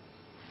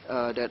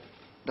 That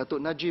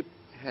Datuk Najib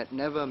had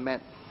never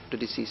met the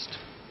deceased.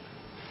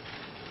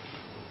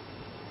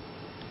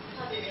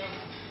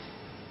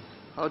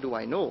 How do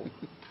I know?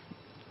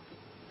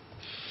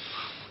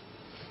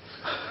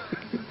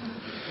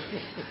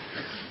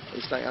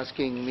 It's like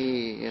asking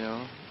me,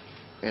 I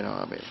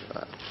mean,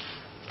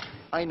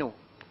 I know.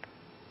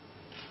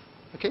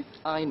 Okay?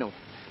 I know.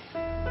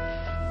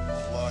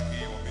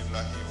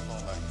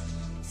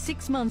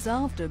 6 months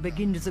after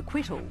Baginda's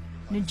acquittal,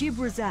 Najib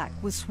Razak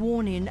was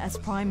sworn in as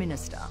Prime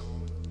Minister.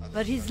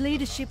 But his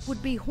leadership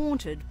would be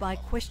haunted by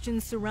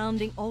questions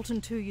surrounding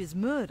Altantuya's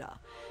murder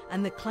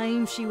and the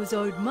claim she was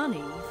owed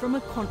money from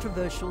a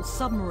controversial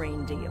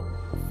submarine deal.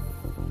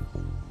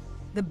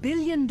 The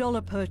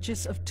billion-dollar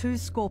purchase of 2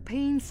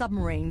 Scorpene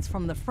submarines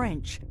from the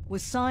French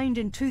was signed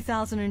in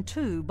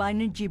 2002 by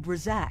Najib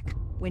Razak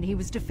when he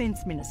was Defence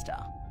Minister.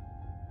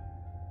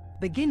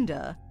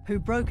 Baginda, who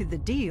brokered the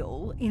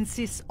deal,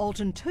 insists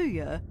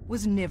Altantuya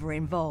was never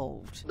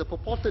involved. The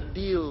purported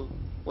deal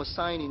was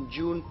signed in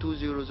June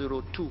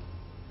 2002.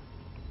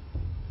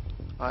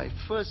 I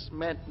first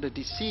met the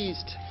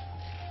deceased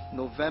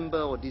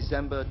November or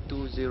December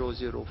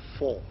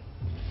 2004.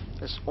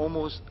 That's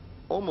almost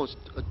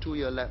a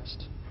 2-year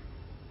lapsed.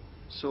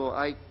 So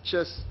I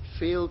just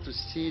failed to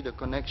see the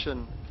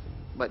connection,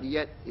 but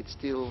yet it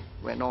still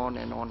went on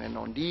and on and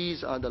on.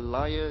 These are the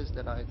lies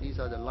that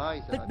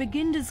But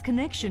Baginda's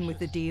connection with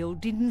the deal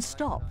didn't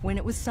stop when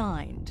it was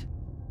signed.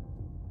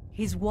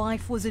 His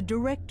wife was a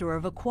director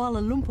of a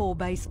Kuala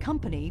Lumpur-based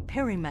company,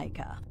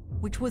 Perimaker,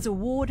 which was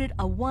awarded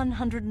a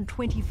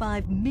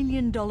 $125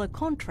 million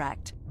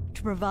contract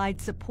to provide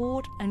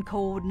support and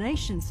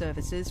coordination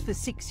services for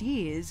 6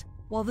 years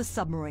while the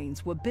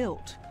submarines were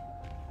built.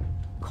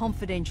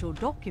 Confidential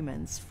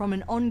documents from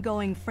an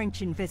ongoing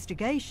French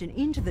investigation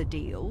into the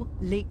deal,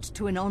 leaked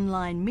to an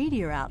online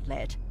media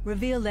outlet,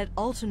 reveal that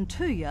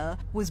Altantuya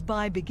was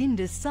by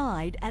Baginda's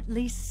side at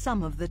least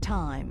some of the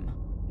time.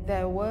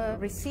 There were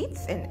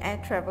receipts and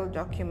air travel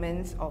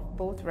documents of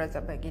both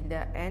Razak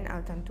Baginda and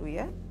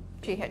Altantuya.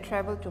 She had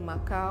travelled to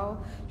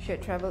Macau, she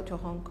had travelled to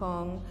Hong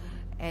Kong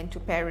and to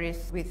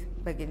Paris with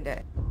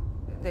Baginda.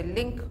 The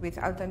link with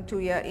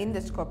Altantuya in the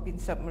Scorpene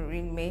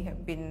submarine may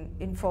have been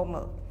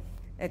informal,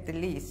 at the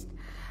least.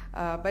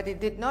 But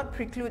it did not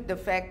preclude the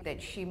fact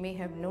that she may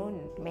have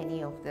known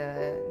many of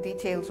the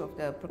details of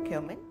the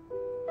procurement.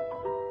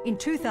 In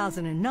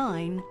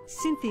 2009,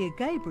 Cynthia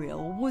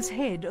Gabriel was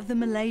head of the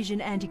Malaysian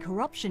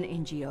anti-corruption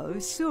NGO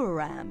Shah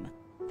Alam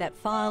that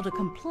filed a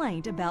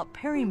complaint about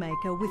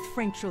Perimaker with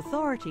French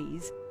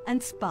authorities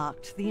and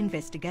sparked the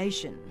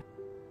investigation.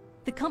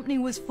 The company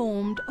was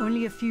formed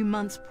only a few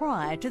months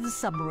prior to the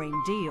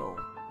submarine deal.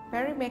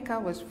 Perimaker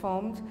was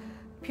formed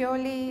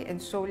purely and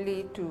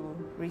solely to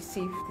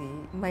receive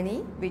the money,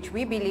 which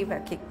we believe are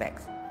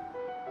kickbacks.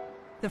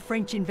 The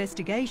French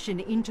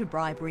investigation into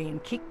bribery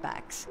and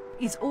kickbacks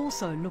is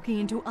also looking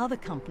into other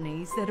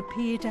companies that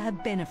appear to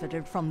have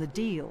benefited from the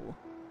deal,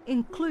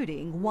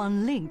 including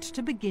one linked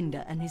to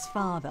Baginda and his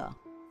father.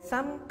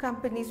 Some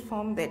companies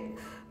formed that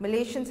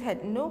Malaysians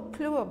had no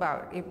clue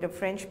about if the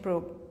French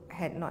probe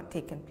had not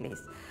taken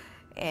place.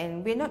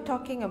 And we're not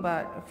talking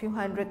about a few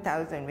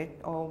 100,000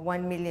 or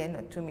 1 million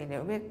or 2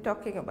 million. We're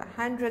talking about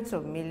hundreds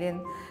of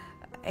millions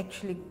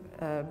actually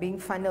being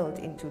funneled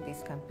into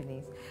these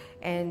companies.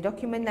 And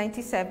document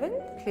 97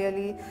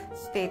 clearly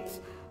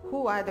states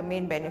who are the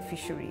main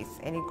beneficiaries,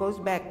 and it goes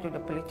back to the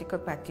political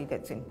party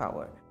that's in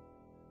power.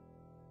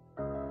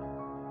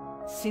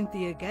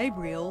 Cynthia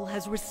Gabriel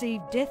has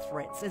received death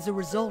threats as a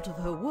result of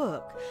her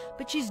work,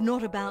 but she's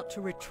not about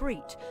to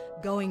retreat,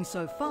 going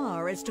so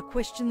far as to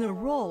question the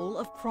role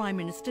of Prime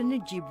Minister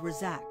Najib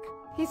Razak.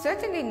 He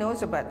certainly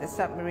knows about the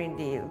submarine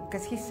deal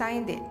because he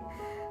signed it,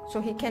 so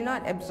he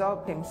cannot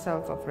absolve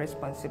himself of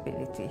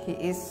responsibility. He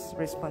is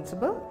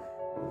responsible.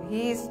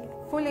 He is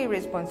fully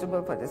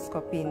responsible for the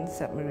Scorpene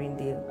submarine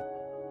deal.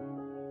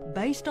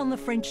 Based on the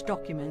French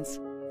documents,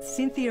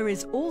 Cynthia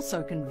is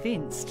also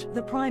convinced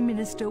the Prime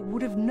Minister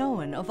would have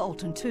known of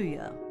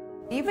Altantuya.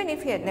 Even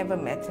if he had never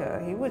met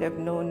her, he would have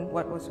known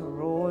what was her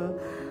role,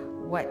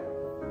 what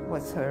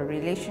was her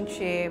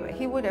relationship.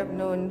 He would have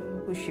known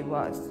who she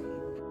was.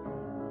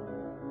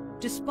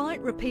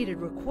 Despite repeated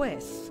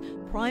requests,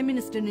 Prime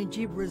Minister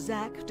Najib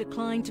Razak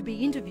declined to be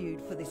interviewed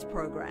for this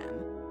program.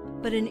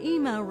 But an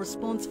email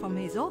response from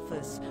his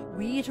office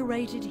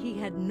reiterated he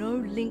had no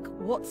link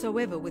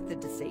whatsoever with the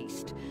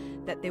deceased,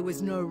 that there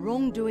was no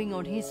wrongdoing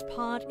on his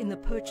part in the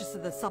purchase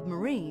of the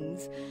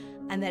submarines,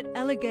 and that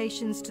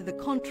allegations to the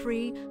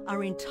contrary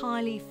are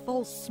entirely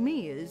false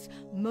smears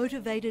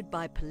motivated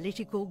by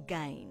political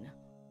gain.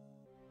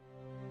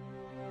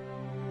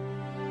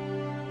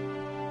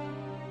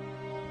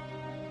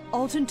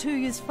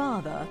 Altantuya's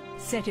father,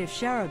 Setif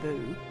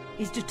Sharabu,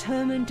 is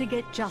determined to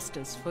get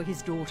justice for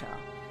his daughter.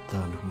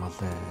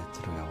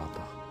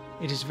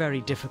 It is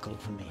very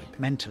difficult for me,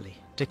 mentally,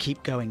 to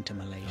keep going to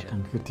Malaysia.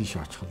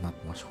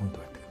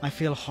 I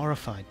feel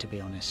horrified, to be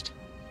honest.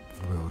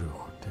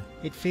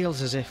 It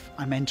feels as if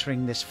I'm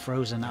entering this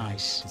frozen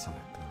ice,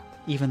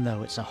 even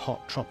though it's a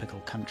hot tropical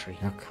country.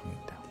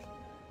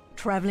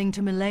 Travelling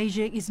to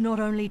Malaysia is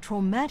not only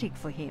traumatic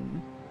for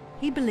him,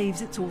 he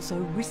believes it's also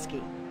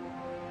risky.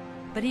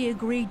 But he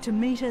agreed to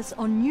meet us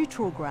on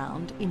neutral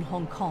ground in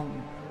Hong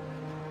Kong.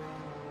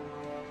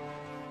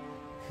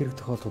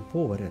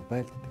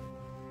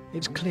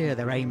 It's clear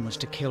their aim was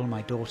to kill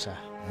my daughter.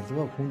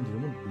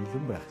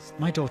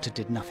 My daughter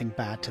did nothing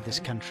bad to this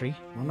country.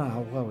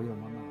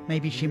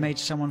 Maybe she made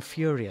someone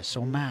furious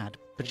or mad,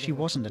 but she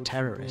wasn't a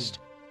terrorist.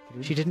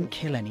 She didn't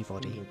kill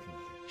anybody.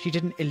 She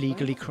didn't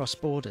illegally cross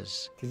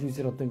borders.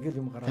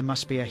 There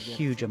must be a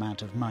huge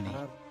amount of money,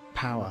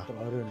 power,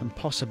 and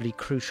possibly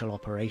crucial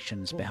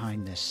operations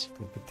behind this.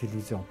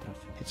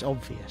 It's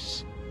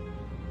obvious.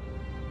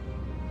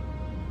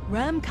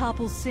 Ram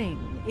Karpal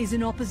Singh is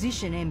an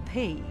opposition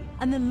MP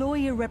and the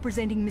lawyer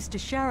representing Mr.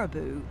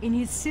 Sharabu in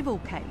his civil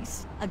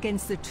case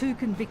against the two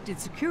convicted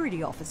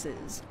security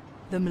officers,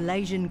 the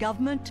Malaysian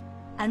government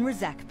and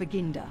Razak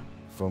Baginda.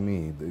 For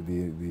me,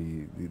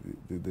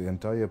 the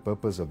entire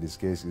purpose of this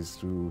case is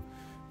to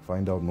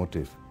find out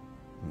motive.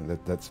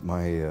 That's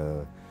my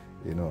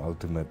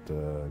ultimate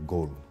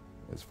goal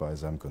as far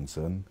as I'm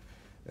concerned.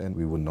 And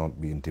we will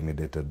not be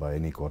intimidated by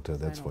any quarter,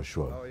 that's for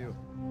sure. How are you?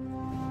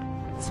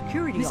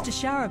 Mr.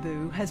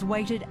 Sharabu has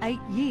waited 8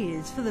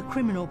 years for the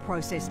criminal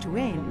process to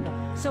end,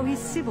 so his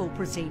civil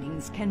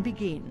proceedings can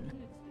begin.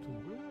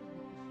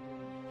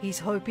 He's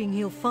hoping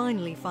he'll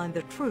finally find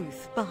the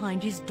truth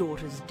behind his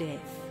daughter's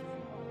death.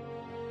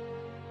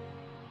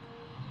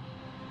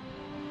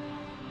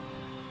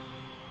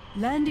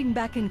 Landing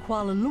back in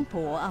Kuala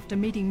Lumpur after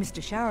meeting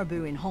Mr.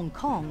 Sharabu in Hong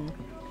Kong,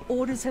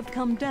 orders have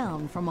come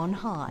down from on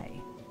high.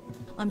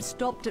 I'm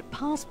stopped at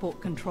passport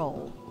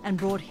control and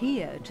brought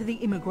here to the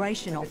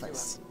immigration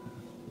office.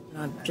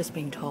 I've just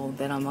been told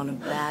that I'm on a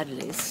bad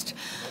list.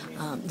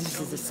 This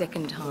is the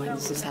second time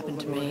this has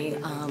happened to me.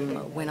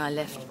 When I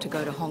left to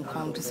go to Hong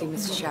Kong to see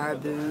Mr.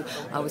 Sharabu,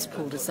 I was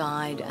pulled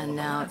aside, and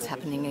now it's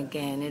happening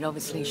again. It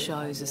obviously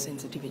shows the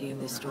sensitivity of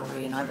this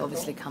story, and I've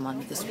obviously come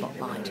under the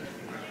spotlight.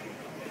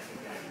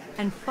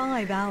 And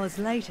 5 hours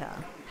later,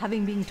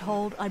 having been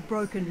told I'd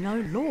broken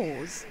no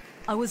laws,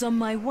 I was on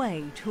my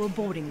way to a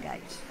boarding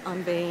gate.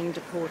 I'm being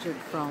deported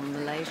from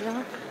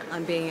Malaysia.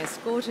 I'm being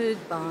escorted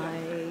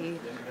by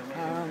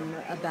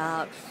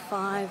about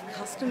 5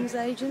 customs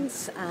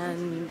agents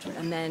and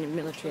a man in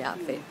military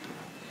outfit.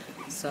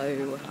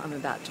 So I'm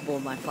about to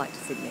board my flight to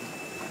Sydney.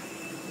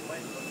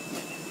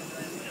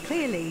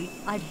 Clearly,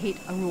 I'd hit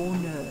a raw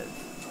nerve.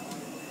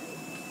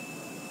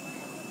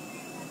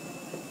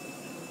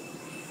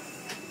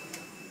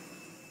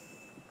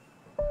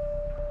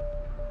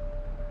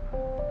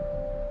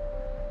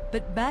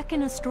 But back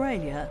in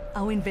Australia,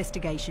 our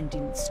investigation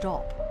didn't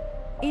stop.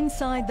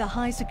 Inside the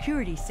high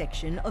security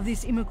section of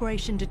this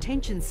immigration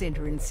detention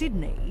centre in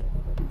Sydney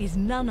is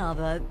none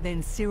other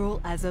than Cyril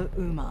Azza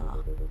Umar,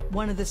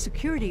 one of the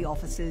security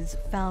officers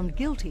found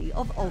guilty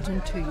of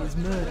Altantuya's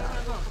murder.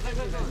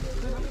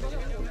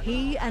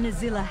 He and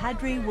Azila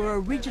Hadri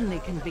were originally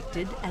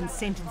convicted and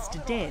sentenced to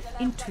death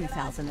in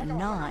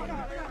 2009.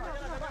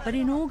 But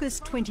in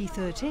August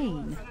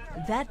 2013,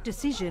 that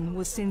decision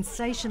was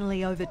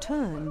sensationally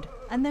overturned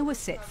and they were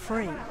set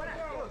free.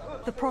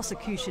 The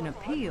prosecution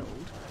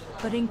appealed,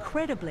 but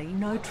incredibly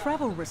no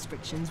travel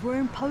restrictions were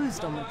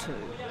imposed on the two.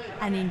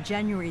 And in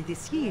January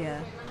this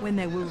year, when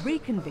they were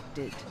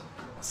reconvicted,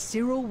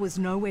 Cyril was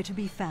nowhere to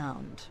be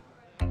found.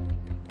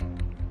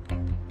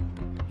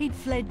 He'd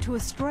fled to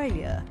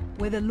Australia,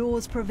 where the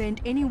laws prevent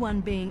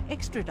anyone being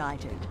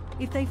extradited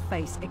if they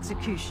face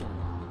execution.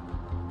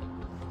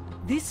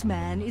 This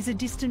man is a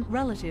distant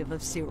relative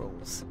of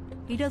Cyril's.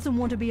 He doesn't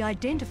want to be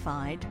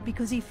identified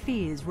because he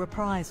fears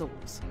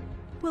reprisals.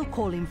 We'll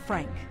call him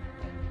Frank.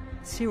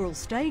 Cyril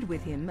stayed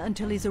with him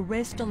until his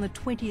arrest on the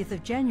 20th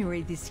of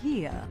January this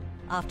year,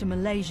 after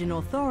Malaysian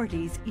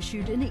authorities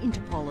issued an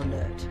Interpol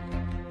alert.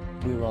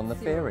 We were on the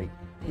ferry.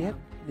 Yep,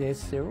 there's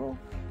Cyril.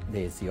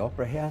 There's the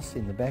Opera House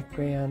in the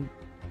background.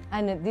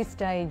 And at this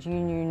stage you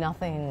knew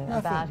nothing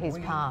about his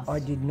past? I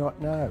did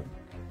not know.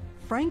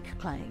 Frank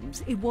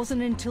claims it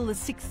wasn't until the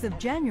 6th of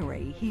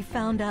January he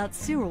found out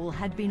Cyril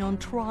had been on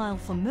trial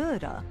for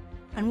murder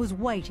and was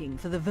waiting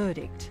for the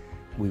verdict.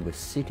 We were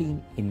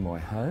sitting in my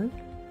home.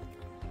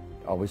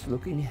 I was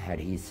looking at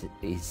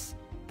his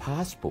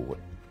passport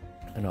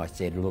and I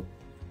said, look,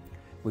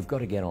 we've got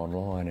to get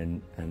online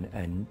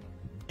and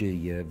do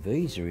your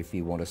visa if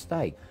you want to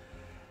stay.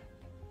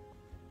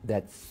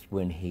 That's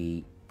when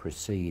he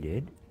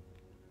proceeded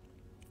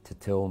to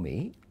tell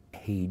me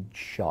he'd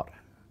shot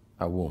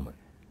a woman.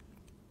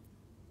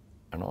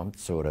 And I'm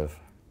sort of,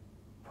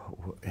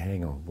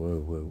 hang on,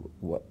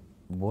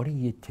 what are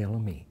you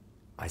telling me?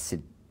 I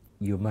said,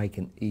 are you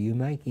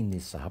making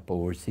this up,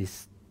 or is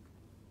this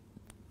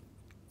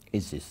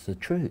the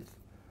truth?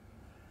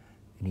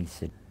 And he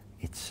said,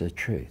 it's the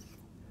truth.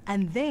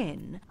 And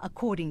then,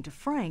 according to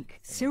Frank,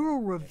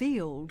 Cyril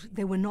revealed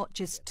there were not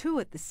just 2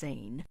 at the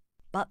scene,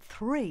 but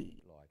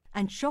 3.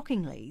 And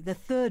shockingly, the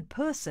third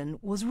person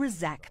was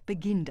Razak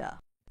Baginda,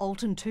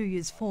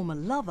 Altantuya's former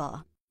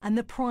lover and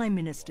the Prime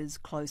Minister's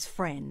close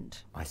friend.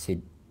 I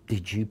said,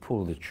 did you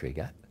pull the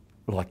trigger?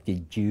 Like,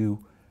 did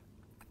you?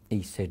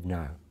 He said,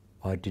 no,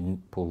 I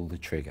didn't pull the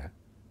trigger.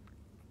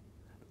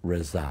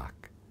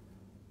 Razak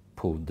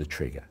pulled the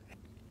trigger.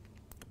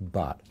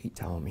 But he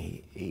told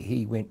me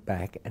he went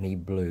back and he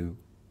blew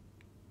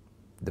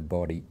the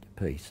body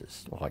to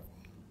pieces. Like,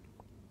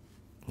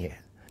 yeah.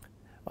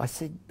 I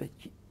said, but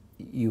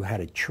you had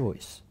a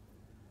choice.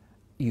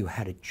 You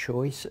had a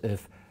choice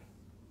of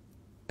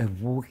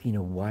walking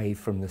away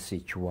from the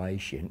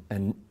situation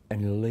and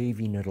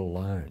leaving it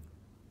alone.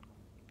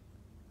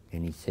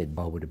 And he said,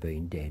 I would have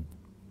been dead.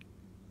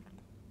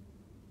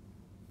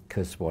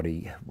 Because what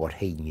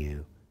he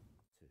knew.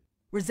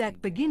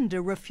 Razak Baginda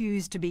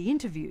refused to be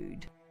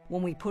interviewed.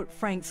 When we put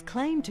Frank's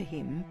claim to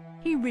him,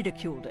 he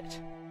ridiculed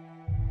it.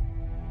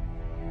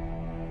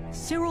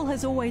 Cyril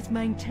has always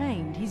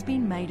maintained he's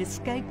been made a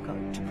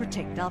scapegoat to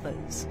protect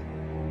others.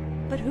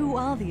 But who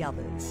are the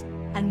others?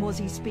 And was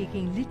he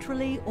speaking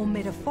literally or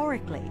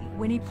metaphorically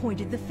when he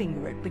pointed the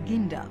finger at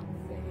Baginda?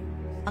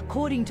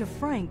 According to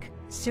Frank,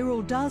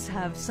 Cyril does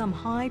have some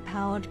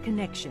high-powered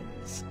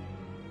connections.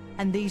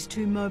 And these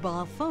 2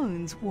 mobile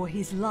phones were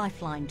his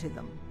lifeline to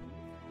them.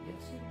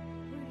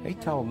 He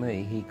told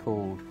me he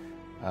called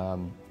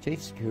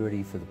Chief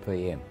Security for the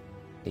PM.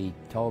 He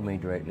told me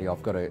directly,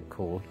 I've got to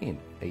call him.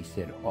 He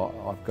said,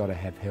 I've got to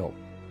have help.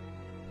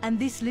 And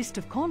this list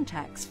of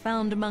contacts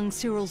found among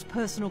Cyril's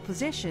personal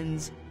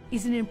possessions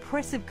is an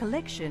impressive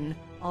collection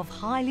of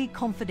highly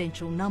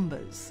confidential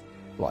numbers.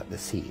 Like the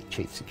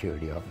Chief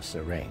Security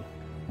Officer rang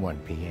 1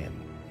 p.m.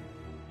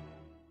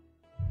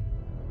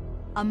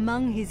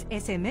 Among his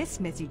SMS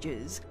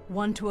messages,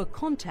 one to a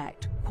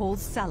contact called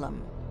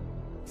Salam.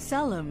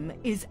 Salam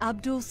is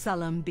Abdul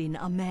Salam bin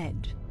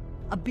Ahmed,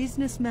 a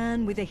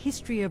businessman with a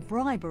history of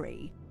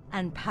bribery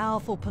and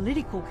powerful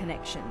political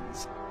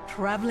connections,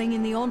 travelling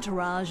in the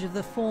entourage of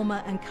the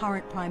former and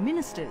current Prime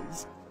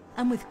Ministers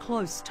and with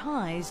close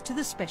ties to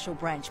the Special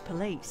Branch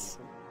Police.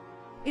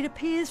 It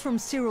appears from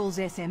Cyril's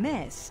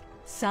SMS,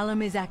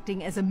 Salam is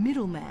acting as a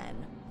middleman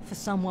for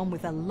someone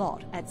with a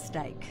lot at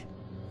stake.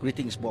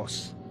 Greetings,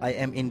 boss. I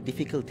am in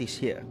difficulties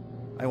here.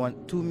 I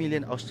want 2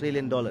 million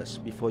Australian dollars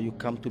before you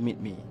come to meet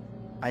me.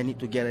 I need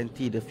to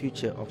guarantee the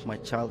future of my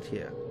child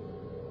here.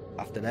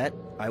 After that,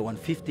 I want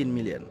 15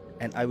 million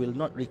and I will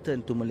not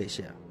return to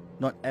Malaysia.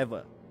 Not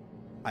ever.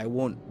 I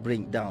won't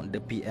bring down the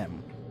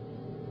PM.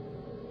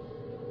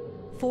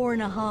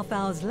 4.5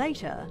 hours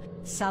later,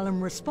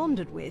 Salam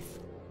responded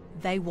with,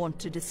 they want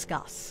to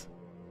discuss.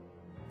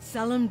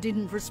 Salam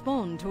didn't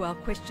respond to our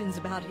questions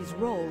about his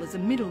role as a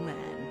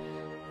middleman,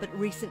 but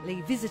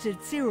recently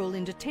visited Cyril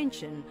in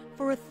detention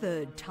for a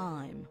 3rd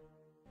time.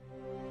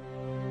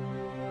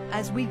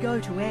 As we go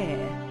to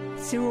air,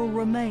 Cyril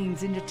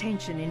remains in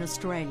detention in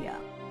Australia.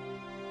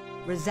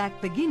 Razak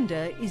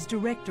Baginda is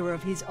director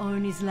of his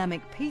own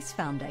Islamic Peace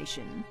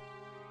Foundation.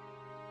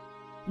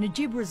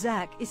 Najib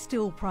Razak is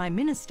still Prime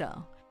Minister.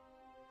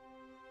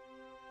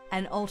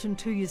 And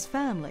Altantuya's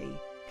family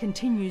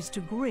continues to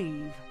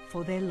grieve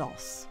for their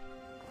loss.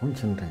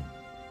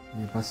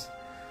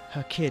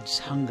 Her kids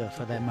hunger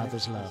for their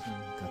mother's love.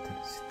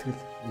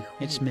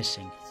 It's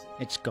missing.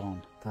 It's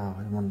gone.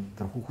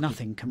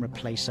 Nothing can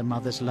replace a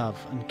mother's love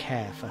and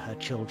care for her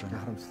children.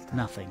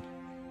 Nothing.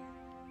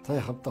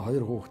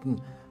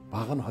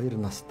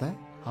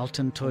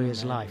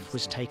 Altantuya's life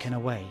was taken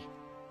away.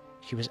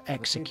 She was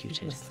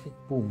executed.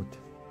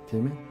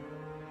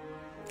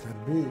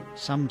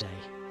 Someday,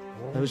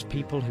 those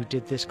people who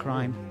did this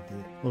crime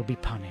will be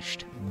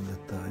punished.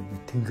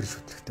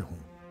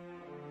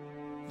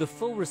 The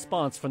full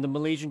response from the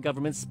Malaysian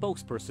government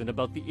spokesperson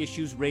about the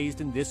issues raised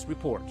in this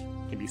report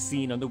can be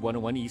seen on the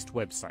 101 East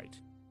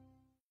website.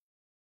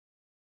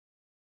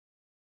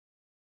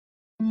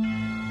 The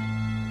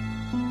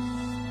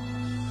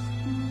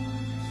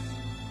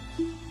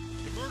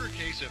murder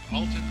case of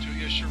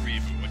Altantuya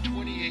Sharibu, a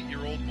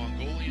 28-year-old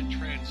Mongolian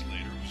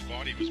translator whose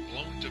body was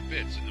blown to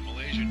bits in the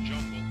Malaysian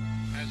jungle,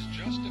 has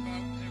just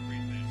about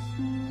everything.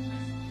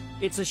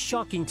 It's a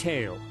shocking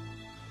tale.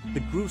 The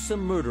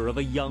gruesome murder of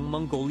a young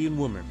Mongolian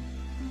woman.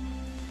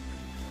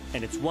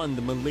 And it's one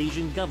the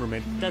Malaysian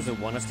government doesn't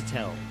want us to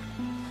tell.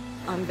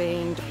 I'm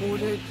being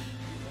deported.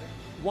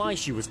 Why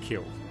she was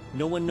killed,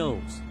 no one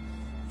knows,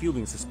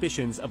 fueling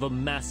suspicions of a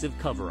massive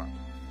cover-up.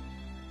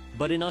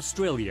 But in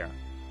Australia,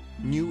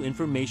 new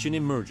information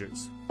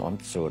emerges. I'm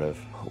sort of,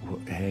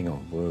 hang on,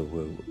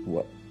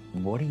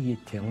 what are you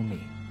telling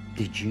me?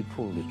 Did you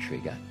pull the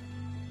trigger?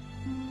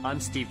 I'm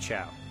Steve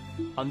Chow.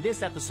 On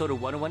this episode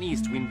of 101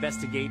 East, we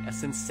investigate a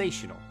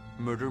sensational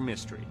murder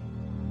mystery.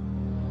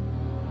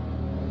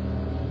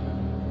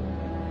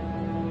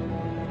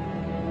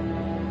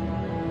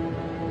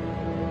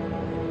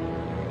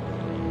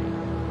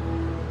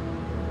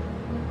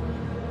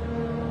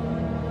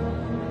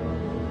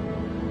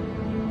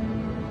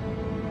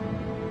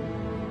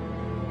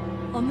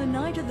 On the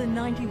night of the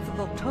 19th of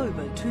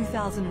October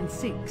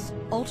 2006,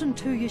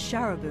 Altantuya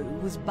Documentary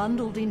was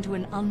bundled into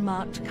an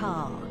unmarked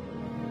car.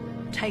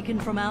 Taken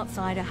from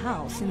outside a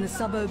house in the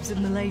suburbs of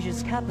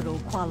Malaysia's capital,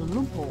 Kuala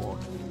Lumpur,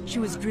 she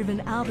was driven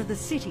out of the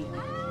city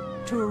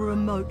to a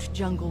remote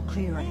jungle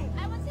clearing.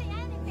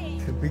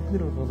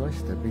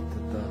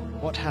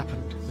 What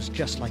happened was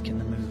just like in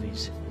the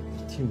movies.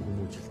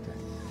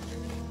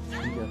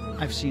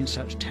 I've seen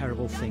such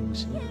terrible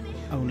things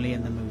only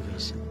in the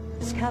movies.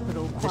 Its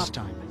capital, this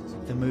time,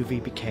 the movie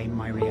became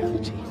my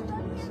reality.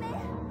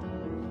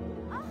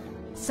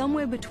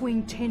 Somewhere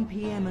between 10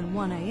 p.m. and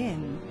 1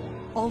 a.m.,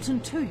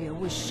 Altantuya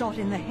was shot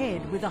in the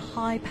head with a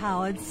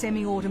high-powered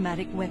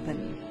semi-automatic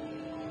weapon.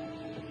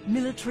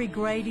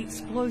 Military-grade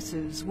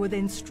explosives were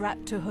then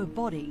strapped to her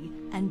body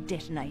and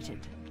detonated.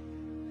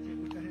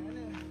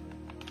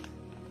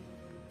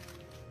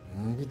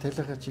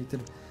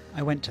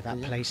 I went to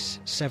that place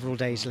several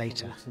days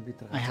later.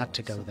 I had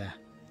to go there.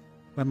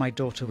 When my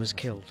daughter was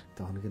killed,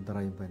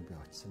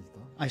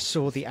 I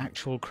saw the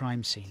actual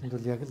crime scene.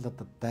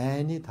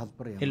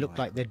 It looked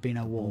like there'd been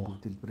a war,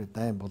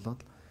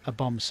 a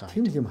bomb site.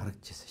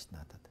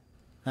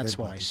 That's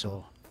what I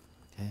saw.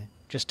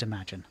 Just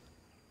imagine.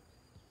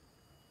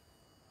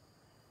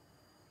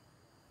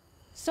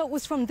 So it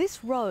was from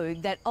this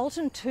road that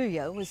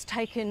Altantuya was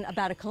taken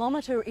about 1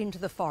 kilometre into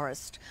the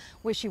forest,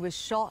 where she was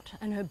shot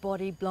and her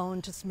body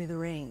blown to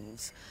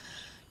smithereens.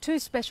 2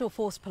 Special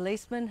Force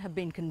policemen have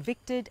been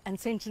convicted and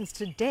sentenced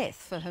to death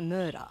for her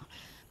murder.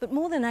 But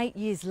more than 8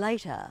 years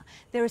later,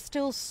 there are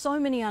still so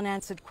many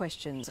unanswered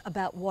questions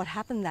about what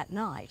happened that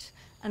night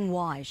and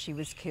why she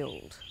was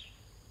killed.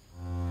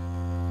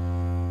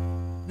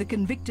 The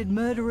convicted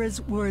murderers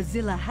were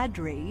Azila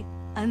Hadri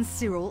and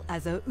Cyril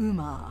Azza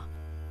Umar.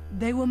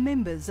 They were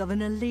members of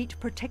an elite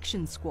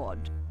protection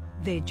squad.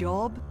 Their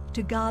job,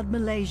 to guard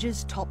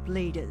Malaysia's top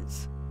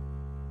leaders.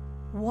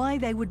 Why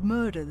they would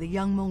murder the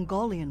young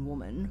Mongolian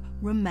woman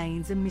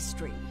remains a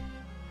mystery.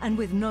 And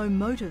with no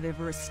motive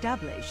ever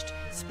established,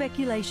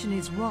 speculation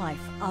is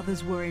rife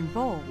others were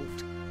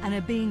involved and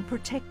are being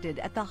protected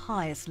at the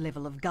highest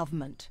level of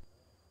government.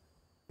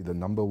 The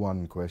number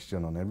one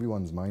question on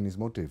everyone's mind is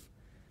motive.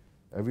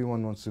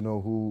 Everyone wants to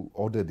know who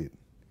ordered it.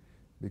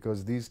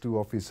 Because these 2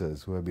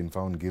 officers who have been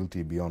found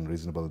guilty beyond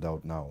reasonable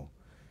doubt now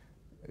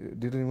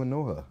didn't even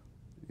know her.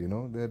 You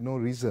know, they had no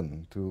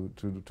reason to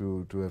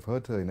have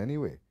hurt her in any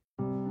way.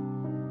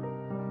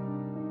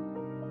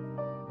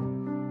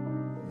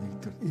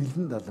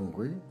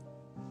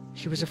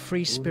 She was a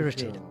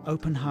free-spirited,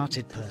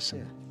 open-hearted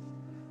person.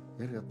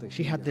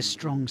 She had this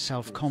strong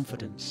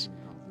self-confidence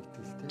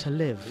to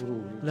live,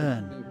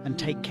 learn, and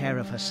take care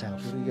of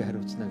herself.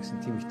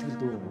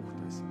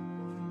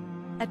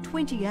 At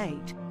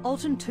 28,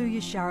 Altantuya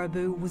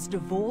Documentary was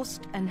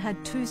divorced and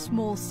had 2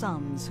 small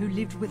sons who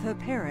lived with her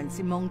parents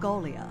in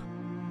Mongolia.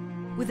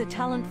 With a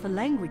talent for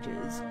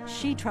languages,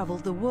 she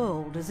travelled the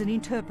world as an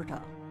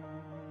interpreter.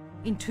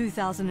 In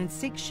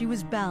 2006, she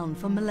was bound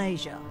for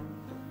Malaysia.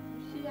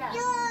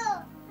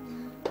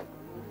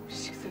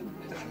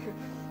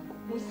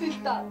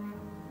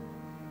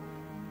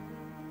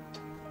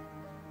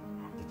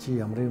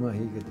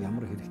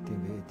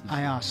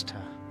 I asked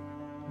her,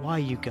 why are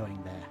you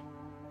going there?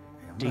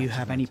 Do you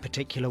have any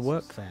particular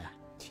work there?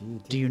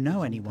 Do you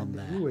know anyone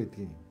there?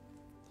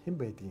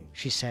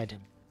 She said,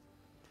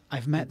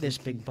 I've met this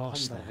big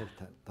boss there.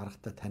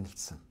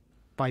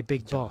 By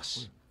big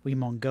boss, we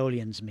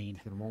Mongolians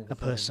mean a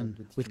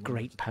person with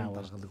great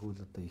power.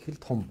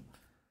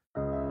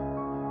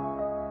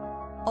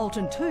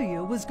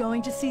 Altantuya was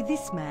going to see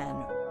this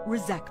man,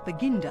 Razak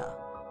Baginda,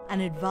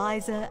 an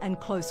advisor and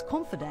close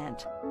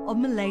confidant of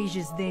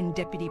Malaysia's then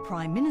Deputy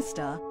Prime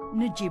Minister,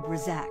 Najib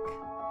Razak.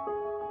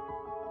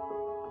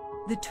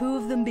 The 2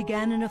 of them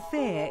began an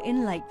affair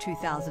in late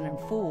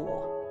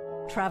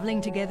 2004, travelling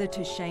together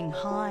to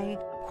Shanghai,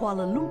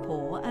 Kuala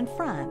Lumpur and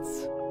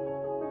France.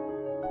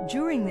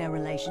 During their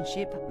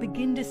relationship,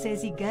 Baginda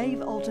says he gave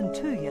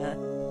Altantuya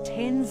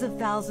tens of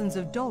thousands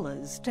of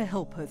dollars to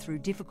help her through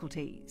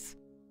difficulties.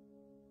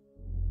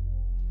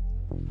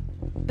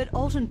 But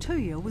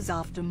Altantuya was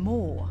after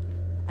more,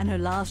 and her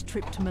last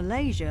trip to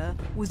Malaysia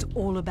was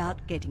all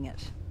about getting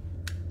it.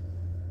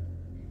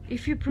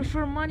 If you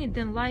prefer money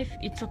than life,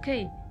 it's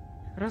okay.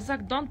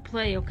 Razak, don't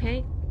play,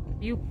 okay?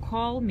 You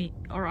call me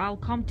or I'll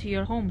come to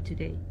your home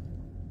today.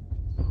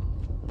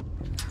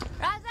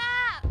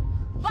 Razak!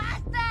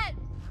 Bastard!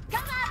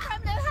 Come out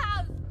from the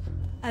house!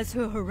 As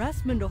her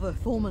harassment of her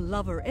former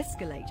lover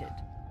escalated,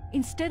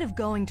 instead of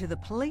going to the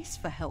police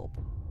for help,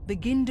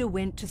 Baginda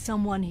went to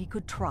someone he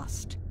could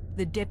trust,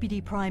 the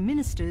Deputy Prime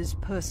Minister's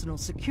personal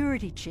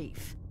security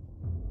chief,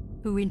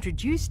 who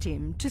introduced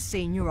him to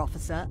Senior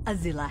Officer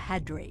Azila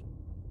Hadri.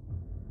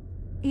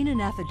 In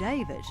an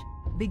affidavit,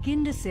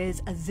 Baginda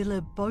says Azila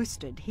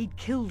boasted he'd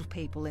killed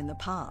people in the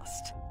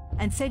past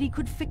and said he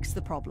could fix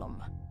the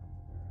problem.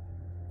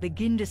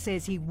 Baginda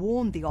says he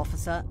warned the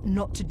officer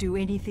not to do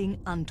anything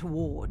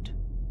untoward.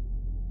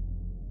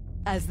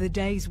 As the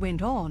days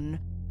went on,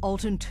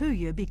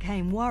 Altantuya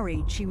became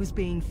worried she was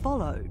being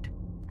followed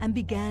and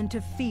began to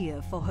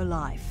fear for her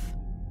life.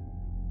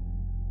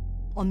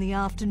 On the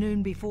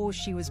afternoon before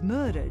she was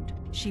murdered,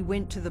 she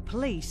went to the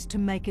police to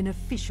make an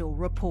official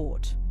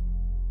report.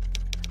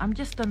 I'm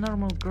just a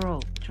normal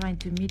girl trying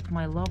to meet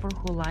my lover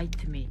who lied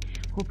to me,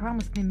 who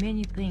promised me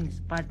many things,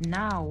 but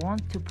now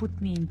wants to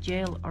put me in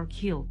jail or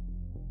kill.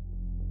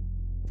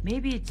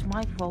 Maybe it's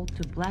my fault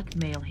to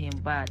blackmail him,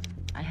 but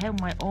I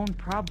have my own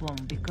problem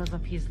because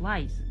of his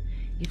lies.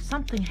 If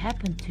something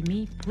happened to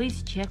me,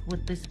 please check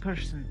with this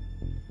person.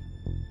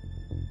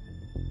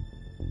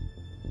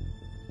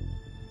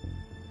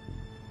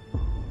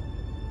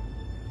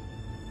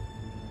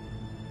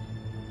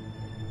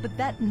 But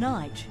that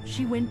night,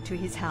 she went to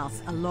his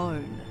house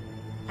alone.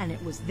 And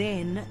it was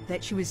then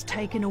that she was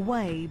taken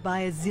away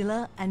by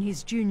Azila and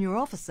his junior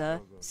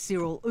officer,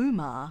 Cyril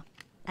Umar,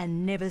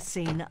 and never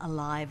seen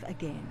alive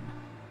again.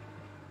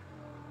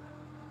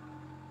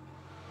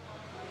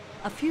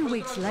 A few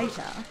weeks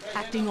later,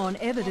 acting on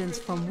evidence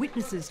from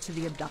witnesses to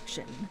the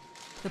abduction,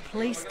 the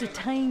police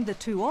detained the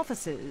two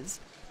officers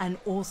and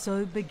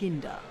also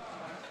Baginda.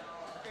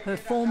 Her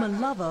former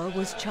lover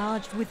was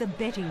charged with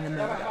abetting the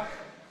murder.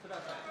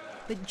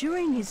 But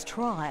during his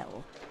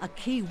trial, a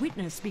key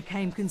witness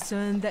became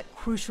concerned that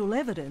crucial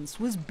evidence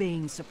was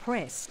being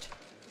suppressed.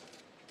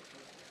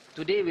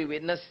 Today we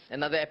witness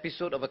another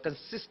episode of a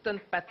consistent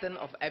pattern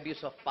of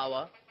abuse of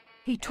power.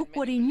 He took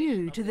what he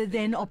knew to the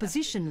then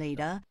opposition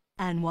leader,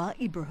 Anwar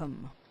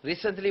Ibrahim.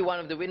 Recently, one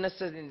of the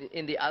witnesses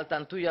in the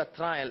Altantuya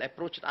trial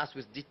approached us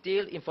with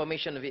detailed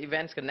information of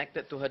events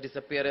connected to her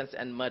disappearance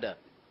and murder.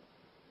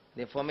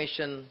 The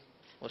information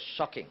was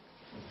shocking.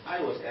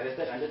 I was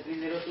arrested under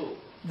 302.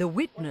 The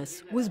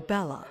witness was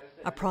Bala,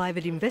 a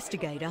private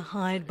investigator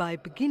hired by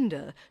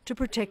Baginda to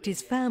protect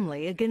his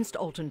family against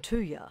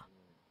Altantuya.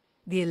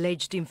 The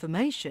alleged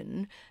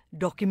information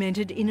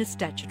documented in a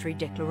statutory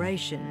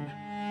declaration.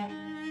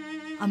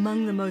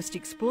 Among the most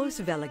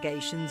explosive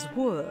allegations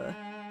were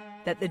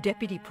that the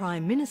Deputy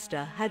Prime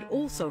Minister had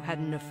also had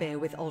an affair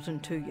with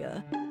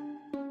Altantuya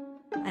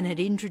and had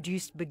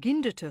introduced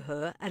Baginda to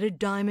her at a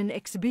diamond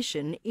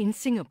exhibition in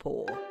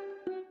Singapore,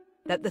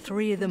 that the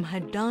three of them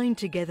had dined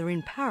together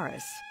in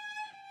Paris,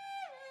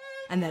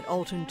 and that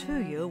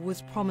Altantuya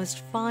was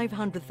promised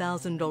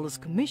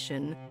 $500,000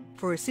 commission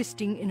for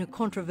assisting in a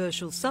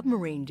controversial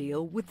submarine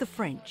deal with the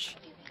French.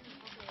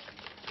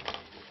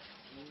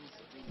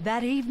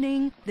 That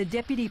evening, the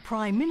Deputy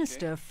Prime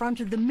Minister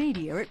fronted the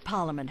media at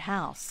Parliament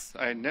House.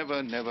 I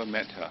never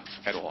met her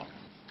at all.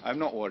 I'm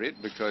not worried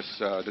because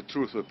the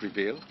truth will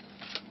prevail,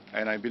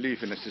 and I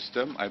believe in the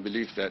system. I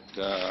believe that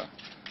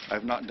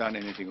I've not done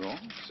anything wrong,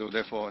 so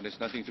therefore there's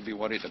nothing to be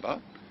worried about.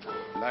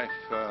 Life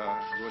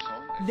goes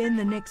on. Then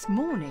the next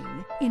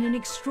morning, in an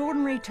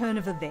extraordinary turn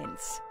of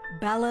events,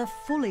 Bala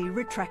fully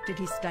retracted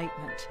his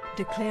statement,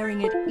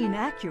 declaring it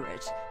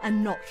inaccurate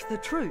and not the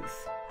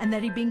truth, and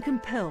that he'd been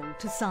compelled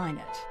to sign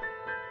it.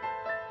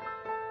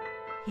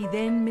 He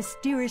then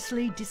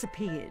mysteriously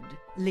disappeared,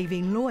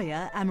 leaving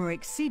lawyer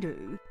Amerik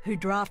Sidhu, who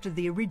drafted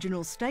the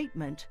original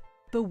statement,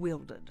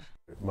 bewildered.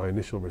 My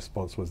initial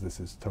response was, this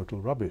is total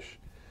rubbish,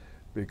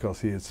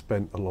 because he had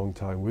spent a long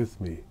time with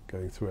me,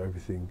 going through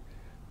everything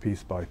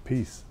piece by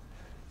piece.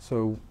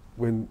 So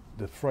when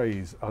the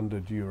phrase under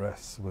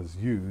duress was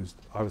used,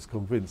 I was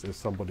convinced there's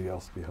somebody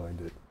else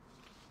behind it.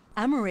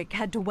 Amerik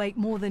had to wait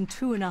more than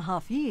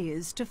 2.5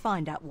 years to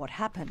find out what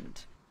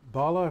happened.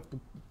 Bala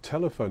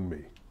telephoned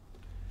me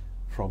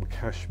from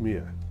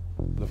Kashmir.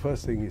 The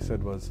first thing he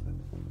said was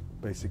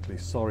basically,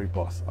 sorry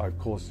boss, I've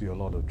caused you a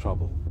lot of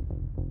trouble.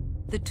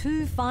 The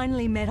two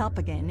finally met up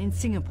again in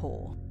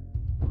Singapore,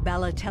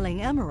 Bala telling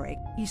Amerik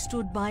he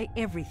stood by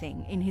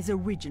everything in his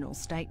original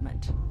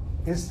statement.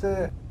 Is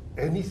there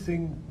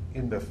anything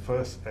in the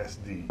first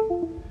SD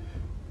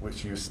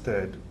which you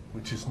said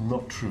which is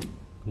not true?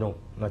 No,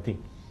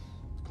 nothing.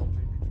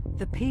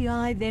 The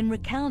PI then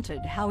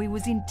recounted how he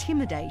was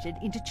intimidated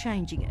into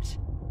changing it.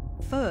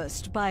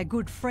 First by a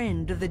good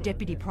friend of the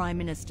Deputy Prime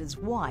Minister's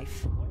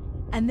wife,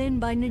 and then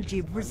by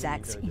Najib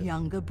Razak's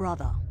younger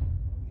brother.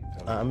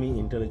 Army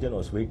intelligence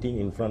was waiting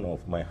in front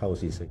of my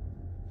house, he said.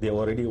 They're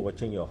already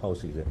watching your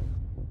house, he said.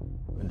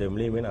 And the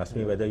Malay man asked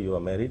me whether you are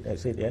married. I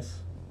said yes.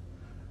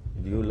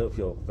 Do you love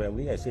your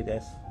family? I said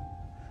yes.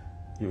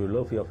 If you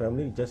love your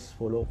family, just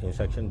follow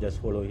instruction,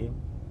 just follow him.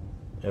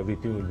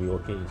 Everything will be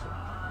okay, he said.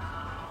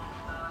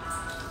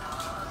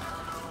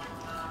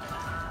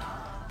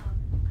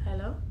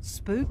 Hello?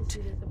 Spooked,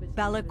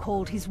 Bala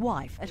called his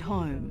wife at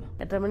home.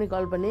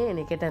 Call பண்ணி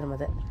என்னை கேட்டார்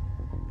மத.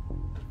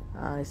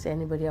 Is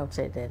anybody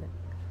outside there?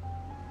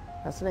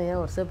 நான் சொன்னேன் ஏன்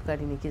ஒரு சேப்பு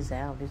காட்டி நிற்கிது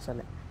சார் அப்படின்னு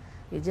சொன்னேன்.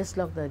 You just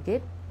lock the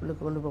gate,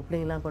 உள்ளுக்கு கொண்டு போ,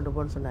 பிள்ளைங்களாம் கொண்டு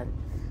போன்னு சொன்னார்.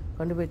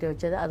 கொண்டு போயிட்டு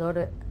வச்சது அதோட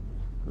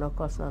no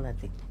cost, no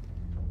nothing.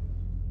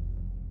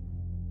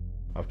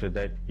 After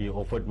that, he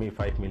offered me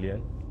 5 million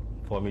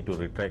for me to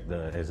retract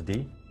the SD.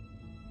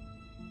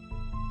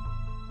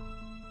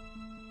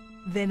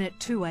 Then at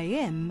 2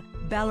 a.m,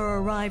 Bella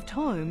arrived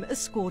home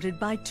escorted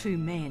by 2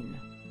 men.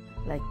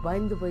 Like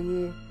பயந்து போய்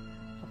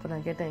அப்போ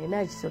நான் கேட்டேன் என்ன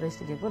ஆச்சு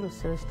சுரேஷ்னு கேட்போம்.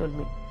 சுரேஷ் told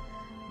me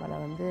பல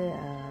வந்து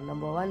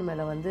நம்பர் 1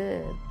 மேலே வந்து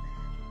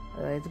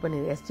இது பண்ணி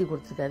எஸ்டி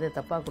கொடுத்துருக்காரு,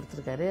 தப்பாக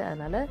கொடுத்துருக்காரு,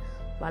 அதனால்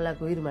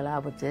பாலாவுக்கு உயிர் மேலே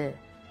ஆபத்து.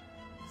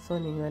 ஸோ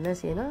நீங்கள் என்ன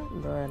செய்யணும்,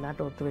 இந்த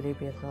நாட்டை விட்டு வெளியே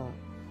போயிடணும்.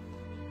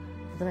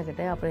 நான்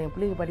கேட்டேன் அப்புறம் என்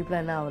பிள்ளைங்க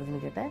படிப்புலாம் என்ன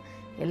ஆகுறதுன்னு கேட்டேன்.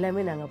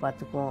 எல்லாமே நாங்கள்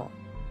பார்த்துக்குவோம்.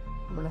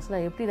 அப்போ நான்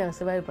சொன்னால் எப்படி நாங்கள்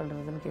சர்வைவ்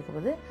பண்ணுறதுன்னு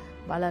கேட்கும்போது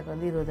பாலாவுக்கு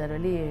வந்து 20,000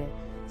 வெள்ளி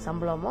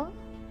சம்பளமோ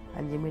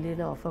 5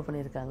 மில்லியனும் ஆஃபர்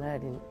பண்ணியிருக்காங்க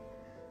அப்படின்னு.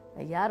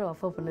 யார்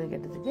ஆஃபர் பண்ணதுன்னு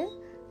கேட்டதுக்கு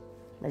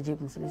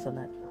நஜீப்னு சொல்லி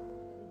சொன்னார்.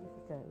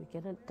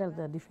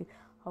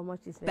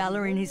 Bella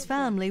and his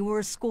family were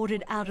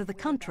escorted out of the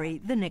country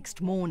the next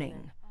morning.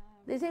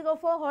 They say go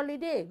for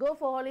holiday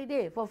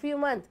for few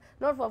months,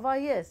 not for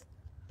 5 years.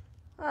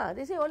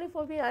 They say only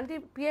for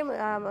until PM,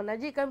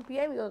 Najib come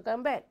PM, you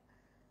come back.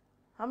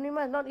 How many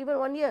months? Not even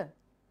 1 year.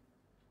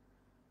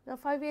 Now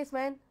 5 years,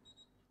 man.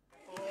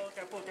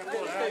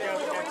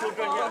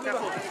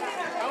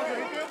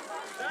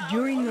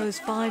 During those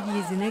 5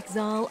 years in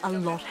exile, a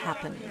lot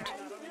happened.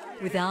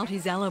 Without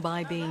his alibi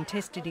being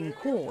tested in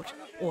court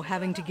or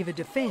having to give a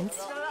defence,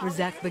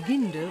 Razak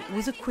Baginda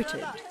was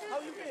acquitted.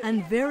 And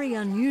very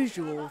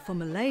unusual for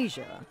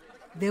Malaysia,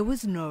 there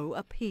was no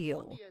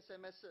appeal.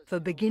 For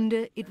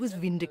Baginda, it was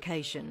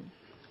vindication.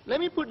 Let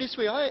me put it this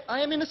way, I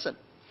am innocent.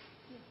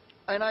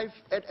 And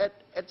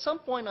at some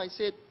point I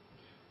said,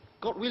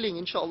 God willing,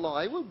 inshallah,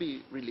 I will be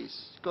released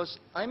because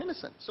I'm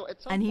innocent. So at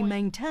some and he point,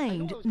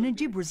 maintained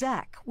Najib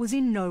Razak was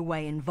in no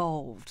way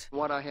involved.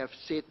 What I have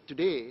said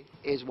today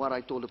is what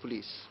I told the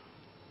police.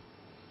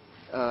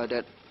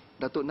 That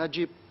Datuk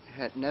Najib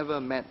had never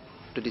met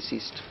the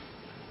deceased.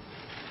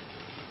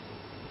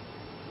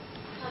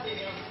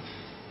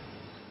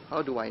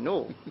 How do I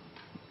know?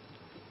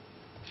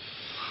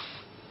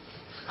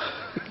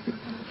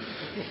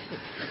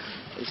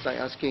 It's like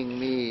asking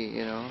me,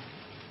 I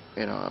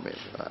mean,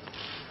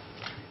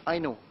 I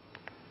know.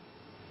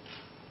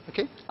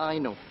 Okay? I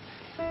know.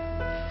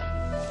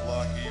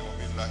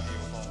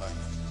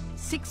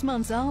 6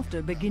 months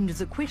after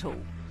Baginda's acquittal,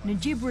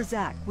 Najib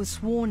Razak was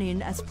sworn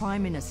in as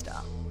Prime Minister.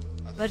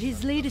 But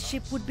his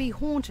leadership would be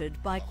haunted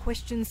by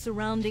questions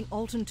surrounding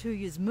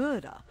Altantuya's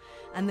murder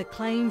and the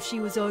claim she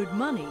was owed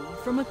money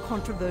from a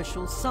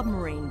controversial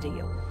submarine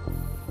deal.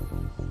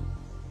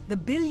 The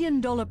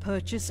billion-dollar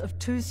purchase of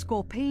 2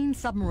 Scorpene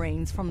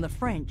submarines from the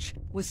French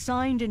was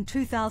signed in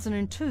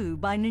 2002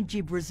 by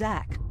Najib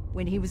Razak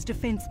when he was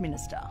Defence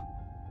Minister.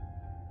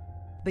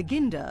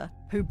 Baginda,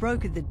 who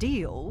brokered the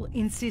deal,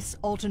 insists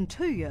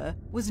Altantuya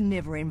was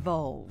never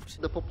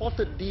involved. The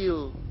purported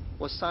deal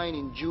was signed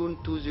in June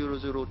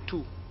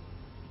 2002.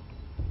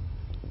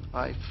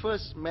 I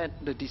first met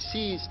the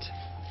deceased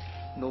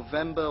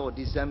November or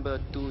December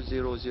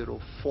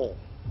 2004.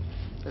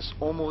 That's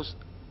almost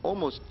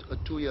a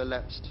 2-year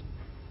lapsed.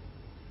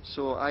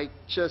 So I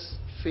just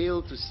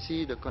failed to see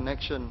the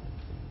connection,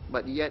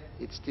 but yet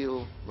it still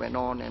went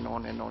on and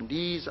on and on.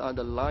 These are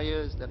the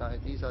lies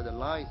these are the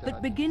lies.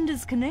 But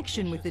Baginda's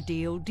connection with the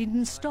deal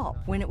didn't stop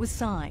when it was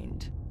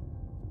signed.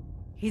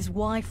 His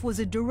wife was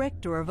a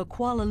director of a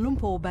Kuala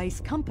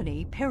Lumpur-based company,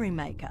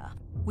 Perimaker,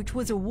 which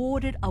was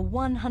awarded a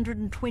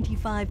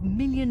 $125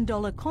 million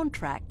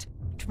contract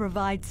to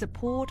provide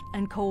support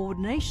and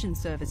coordination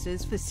services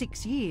for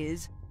 6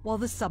 years while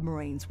the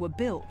submarines were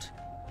built.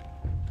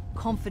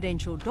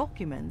 Confidential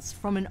documents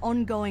from an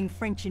ongoing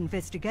French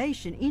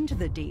investigation into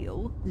the deal,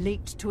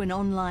 leaked to an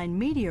online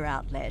media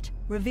outlet,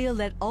 reveal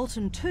that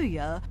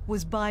Altantuya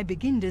was by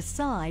Baginda's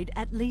side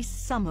at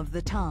least some of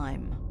the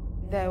time.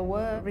 There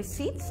were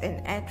receipts and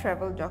air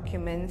travel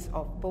documents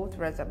of both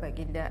Razak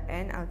Baginda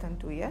and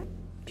Altantuya.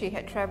 She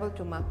had travelled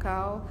to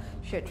Macau,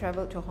 she had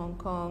travelled to Hong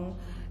Kong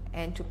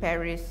and to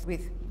Paris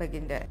with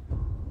Baginda.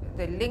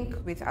 The link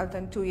with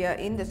Altantuya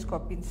in the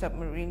Scorpion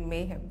submarine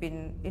may have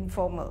been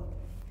informal,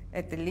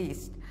 at the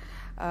least.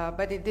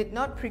 But it did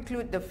not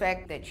preclude the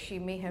fact that she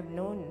may have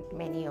known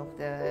many of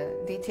the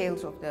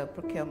details of the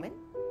procurement.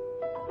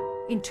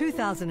 In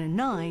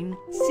 2009,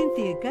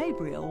 Cynthia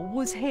Gabriel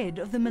was head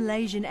of the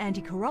Malaysian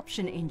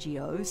anti-corruption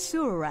NGO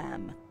Shah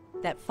Alam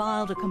that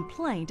filed a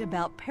complaint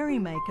about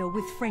Perimaker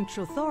with French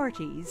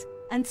authorities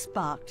and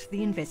sparked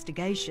the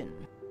investigation.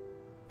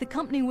 The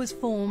company was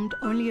formed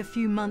only a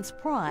few months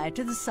prior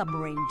to the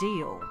submarine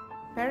deal.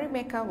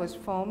 Perimaker was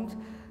formed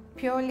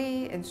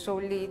purely and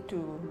solely to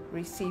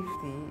receive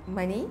the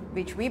money,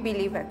 which we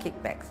believe are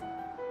kickbacks.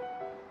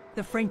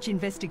 The French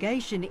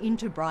investigation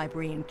into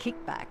bribery and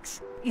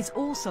kickbacks is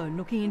also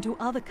looking into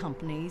other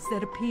companies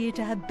that appear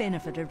to have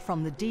benefited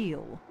from the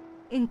deal,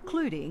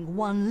 including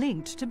one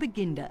linked to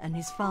Baginda and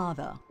his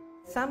father.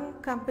 Some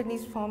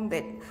companies formed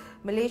that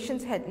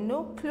Malaysians had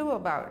no clue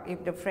about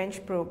if the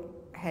French probe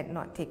had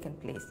not taken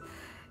place.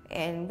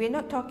 And we're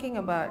not talking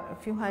about a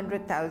few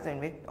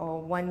 100,000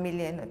 or 1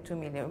 million or 2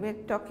 million.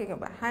 We're talking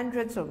about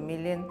hundreds of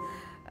millions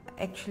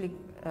actually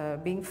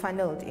being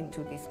funneled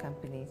into these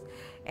companies.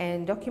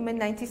 And document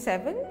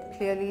 97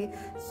 clearly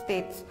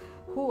states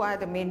who are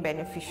the main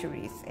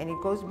beneficiaries, and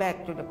it goes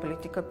back to the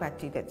political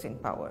party that's in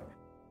power.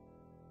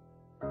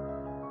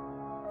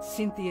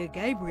 Cynthia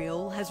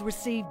Gabriel has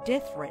received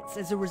death threats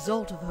as a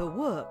result of her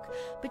work,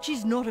 but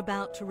she's not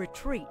about to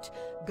retreat,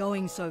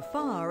 going so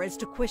far as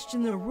to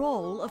question the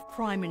role of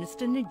Prime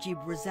Minister Najib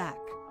Razak.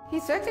 He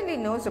certainly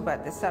knows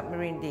about the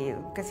submarine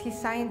deal because he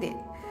signed it,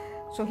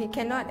 so he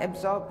cannot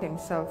absolve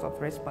himself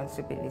of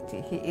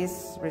responsibility. He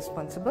is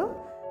responsible.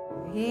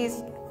 He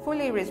is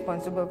fully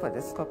responsible for the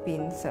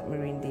Skopin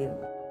submarine deal.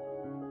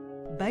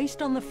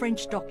 Based on the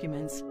French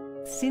documents,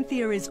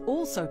 Cynthia is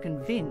also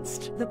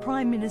convinced the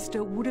Prime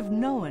Minister would have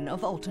known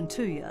of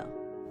Altantuya.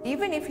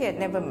 Even if he had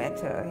never met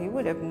her, he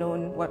would have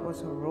known what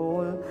was her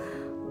role,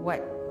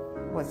 what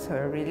was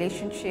her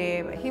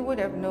relationship. He would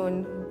have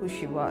known who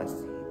she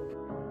was.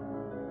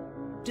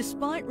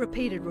 Despite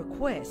repeated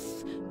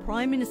requests,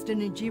 Prime Minister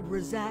Najib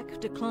Razak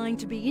declined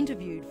to be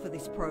interviewed for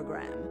this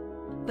program.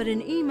 But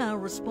an email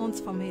response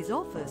from his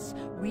office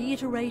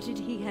reiterated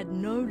he had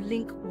no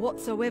link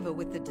whatsoever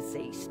with the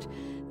deceased,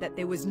 that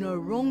there was no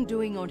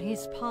wrongdoing on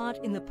his part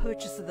in the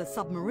purchase of the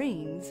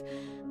submarines,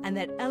 and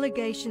that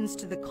allegations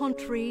to the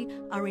contrary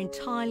are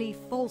entirely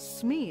false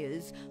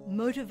smears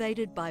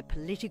motivated by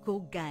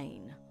political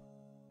gain.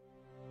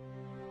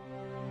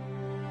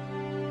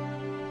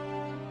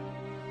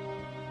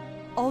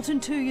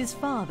 Altantuya's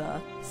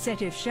father,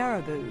 Setif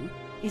Sharabu,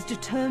 is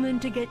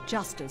determined to get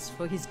justice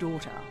for his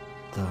daughter.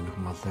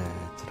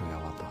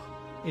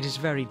 It is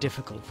very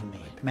difficult for me,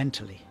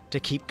 mentally, to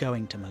keep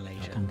going to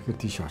Malaysia.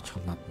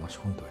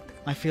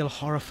 I feel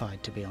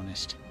horrified, to be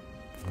honest.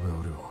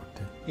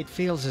 It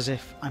feels as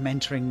if I'm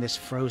entering this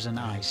frozen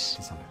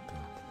ice,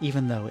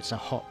 even though it's a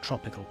hot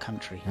tropical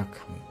country.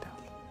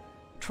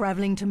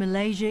 Travelling to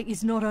Malaysia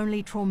is not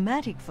only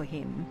traumatic for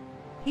him,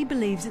 he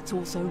believes it's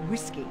also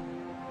risky.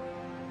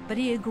 But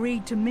he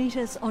agreed to meet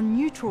us on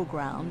neutral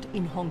ground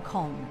in Hong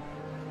Kong.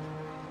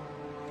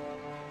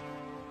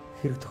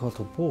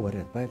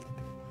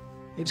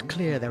 It's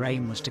clear their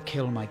aim was to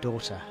kill my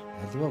daughter.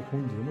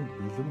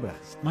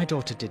 My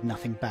daughter did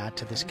nothing bad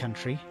to this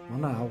country.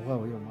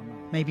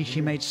 Maybe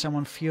she made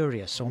someone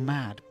furious or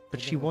mad,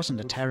 but she wasn't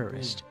a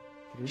terrorist.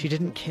 She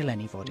didn't kill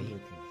anybody.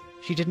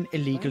 She didn't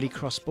illegally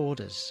cross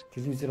borders.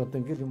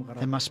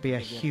 There must be a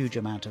huge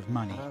amount of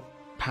money,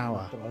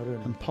 power,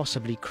 and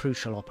possibly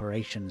crucial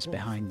operations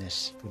behind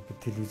this.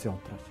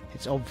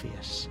 It's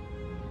obvious.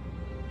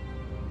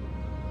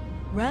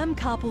 Ram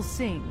Karpal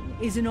Singh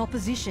is an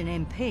opposition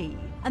MP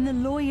and the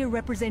lawyer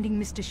representing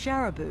Mr.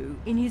 Sharabu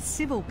in his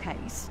civil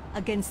case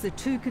against the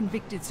two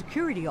convicted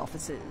security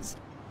officers,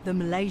 the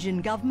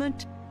Malaysian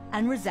government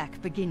and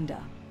Razak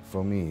Baginda.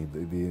 For me,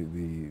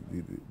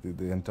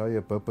 the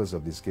entire purpose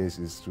of this case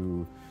is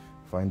to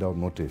find out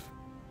motive.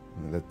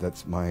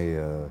 That's my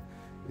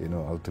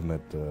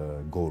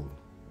ultimate goal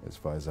as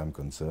far as I'm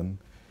concerned.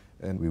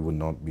 And we will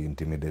not be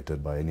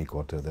intimidated by any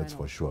quarter, that's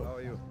for sure. How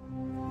are you?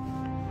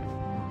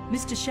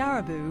 Mr.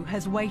 Sharabu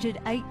has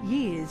waited 8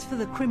 years for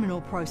the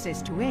criminal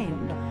process to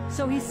end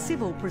so his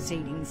civil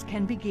proceedings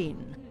can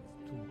begin.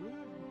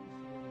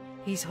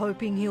 He's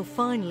hoping he'll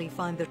finally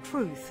find the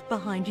truth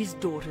behind his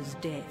daughter's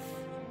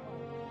death.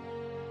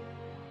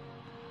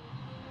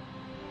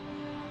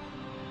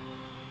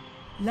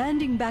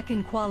 Landing back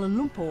in Kuala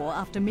Lumpur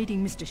after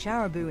meeting Mr.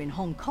 Sharabu in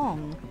Hong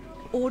Kong,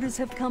 orders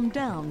have come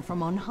down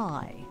from on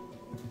high.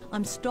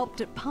 I'm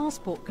stopped at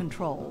passport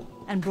control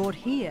and brought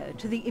here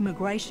to the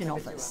immigration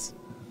office.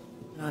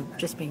 I've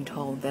just been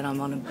told that I'm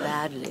on a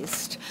bad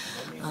list.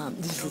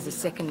 This is the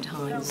second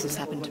time this has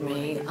happened to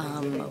me.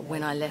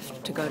 When I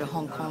left to go to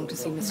Hong Kong to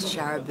see Mr.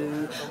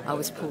 Sharabu, I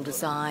was pulled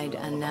aside,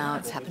 and now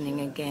it's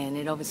happening again.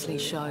 It obviously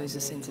shows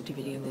the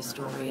sensitivity of this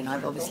story, and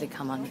I've obviously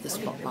come under the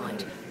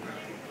spotlight.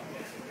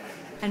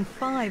 And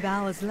 5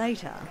 hours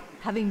later,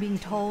 having been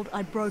told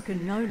I'd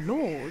broken no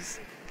laws,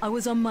 I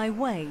was on my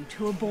way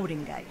to a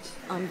boarding gate.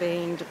 I'm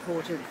being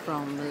deported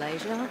from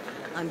Malaysia.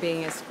 I'm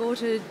being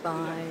escorted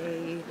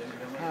by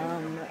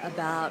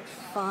about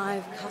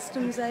 5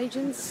 customs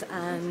agents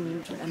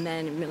and a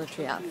man in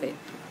military outfit.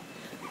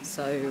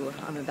 So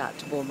I'm about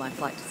to board my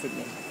flight to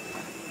Sydney.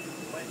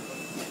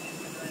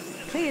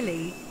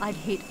 Clearly, I'd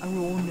hit a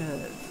raw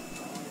nerve.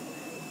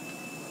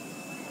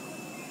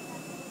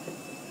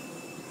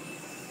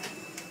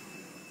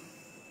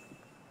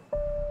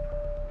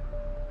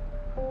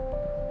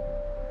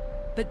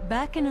 But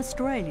back in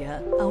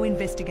Australia, our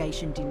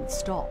investigation didn't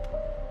stop.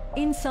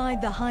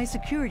 Inside the high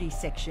security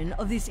section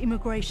of this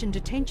immigration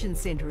detention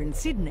centre in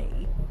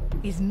Sydney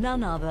is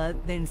none other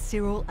than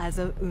Cyril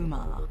Azza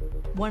Umar,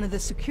 one of the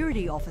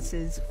security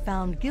officers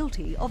found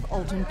guilty of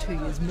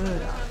Altantuya's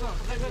murder.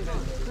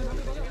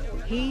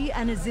 He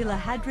and Azila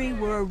Hadri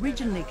were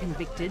originally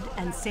convicted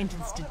and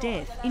sentenced to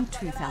death in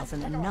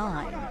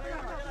 2009.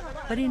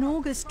 But in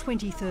August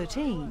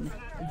 2013,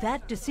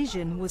 that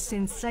decision was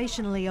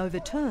sensationally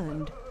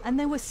overturned and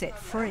they were set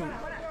free.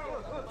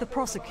 The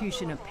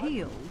prosecution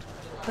appealed,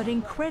 but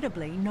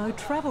incredibly no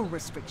travel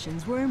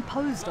restrictions were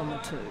imposed on the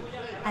two.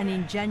 And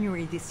in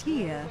January this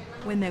year,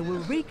 when they were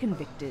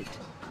reconvicted,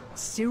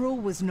 Cyril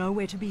was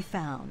nowhere to be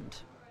found.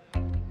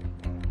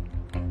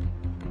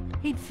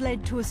 He'd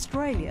fled to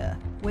Australia,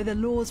 where the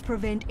laws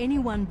prevent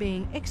anyone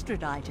being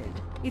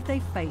extradited if they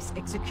face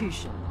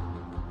execution.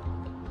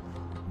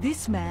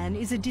 This man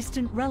is a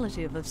distant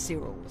relative of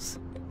Cyril's.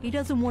 He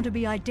doesn't want to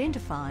be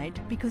identified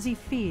because he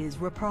fears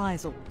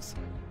reprisals.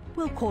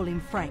 We'll call him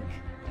Frank.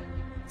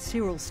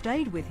 Cyril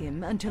stayed with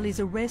him until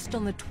his arrest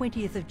on the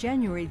 20th of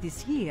January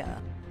this year,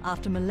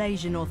 after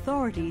Malaysian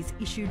authorities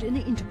issued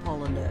an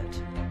Interpol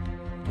alert.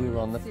 We were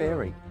on the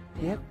ferry.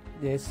 Yep,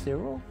 there's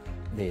Cyril.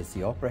 There's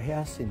the Opera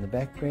House in the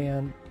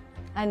background.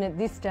 And at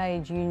this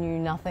stage you knew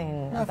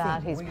nothing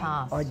about his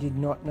past? I did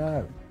not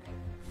know.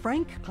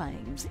 Frank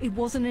claims it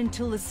wasn't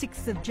until the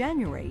 6th of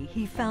January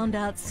he found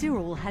out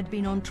Cyril had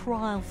been on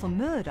trial for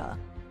murder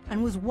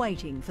and was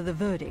waiting for the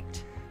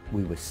verdict.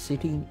 We were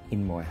sitting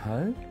in my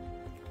home.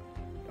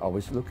 I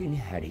was looking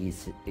at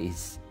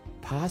his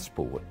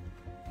passport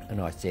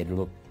and I said,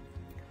 look,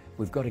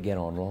 we've got to get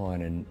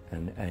online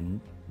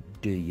and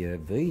do your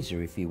visa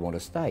if you want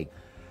to stay.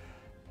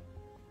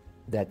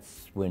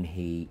 That's when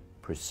he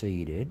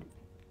proceeded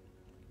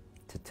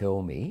to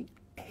tell me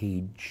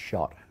he'd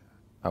shot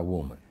a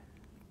woman.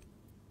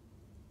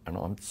 And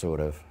I'm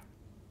sort of,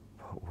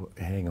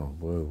 hang on,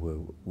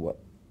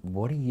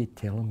 what are you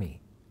telling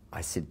me? I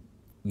said,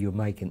 are you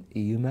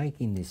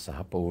making this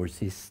up, or is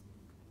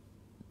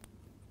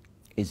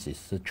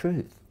this the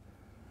truth?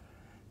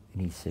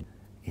 And he said,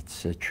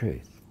 it's the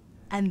truth.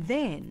 And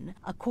then,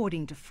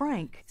 according to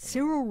Frank,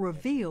 Cyril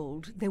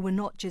revealed there were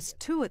not just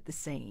two at the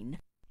scene,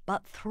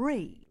 but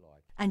three.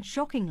 And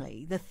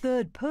shockingly, the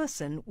third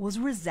person was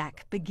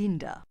Razak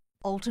Baginda,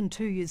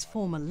 Altantuya's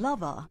former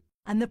lover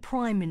and the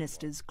Prime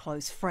Minister's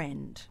close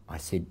friend. I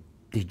said,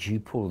 did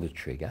you pull the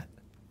trigger?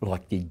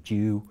 Like, did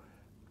you?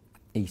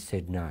 He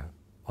said, no,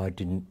 I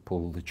didn't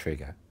pull the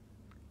trigger.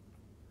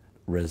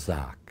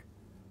 Razak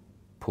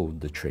pulled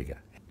the trigger.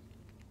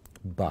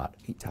 But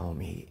he told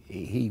me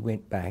he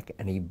went back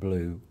and he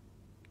blew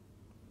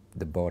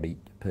the body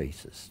to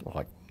pieces,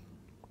 like,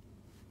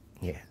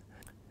 yeah.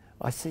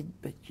 I said,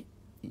 but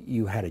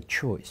you had a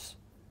choice.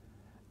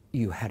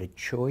 You had a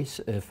choice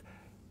of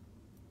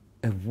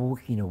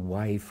walking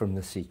away from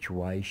the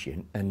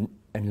situation and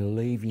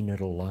leaving it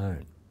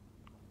alone.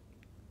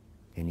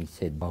 And he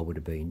said, I would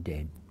have been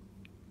dead.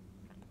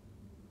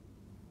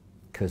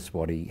 Because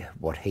what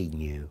he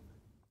knew.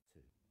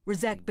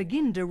 Razak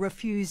Baginda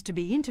refused to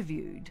be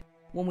interviewed.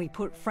 When we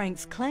put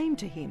Frank's claim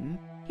to him,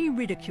 he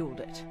ridiculed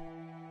it.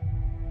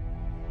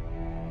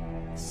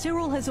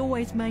 Cyril has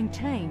always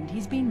maintained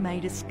he's been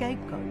made a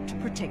scapegoat to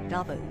protect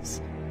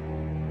others.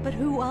 But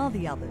who are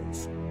the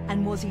others?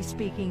 And was he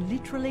speaking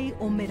literally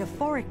or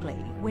metaphorically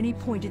when he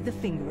pointed the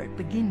finger at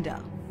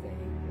Baginda?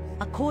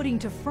 According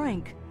to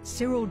Frank,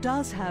 Cyril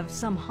does have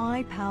some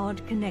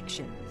high-powered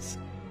connections.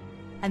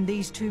 And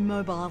these two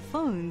mobile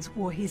phones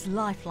were his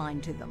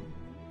lifeline to them.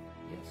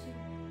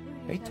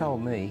 He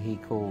told me he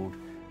called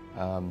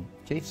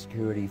Chief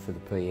Security for the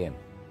PM.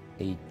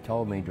 He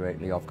told me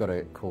directly, I've got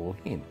to call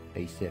him.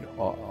 He said,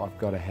 I've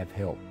got to have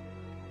help.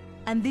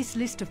 And this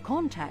list of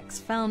contacts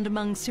found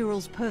among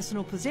Cyril's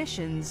personal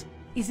possessions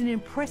is an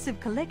impressive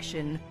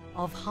collection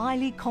of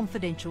highly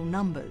confidential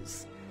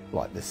numbers.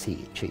 Like the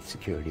Chief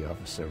Security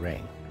Officer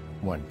rang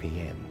 1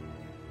 PM.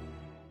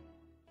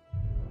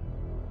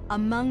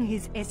 Among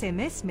his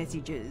SMS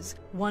messages,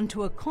 one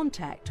to a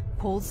contact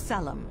called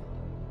Salam.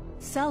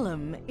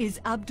 Salam is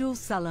Abdul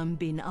Salam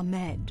bin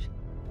Ahmed,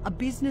 a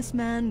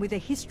businessman with a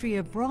history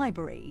of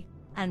bribery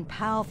and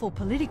powerful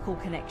political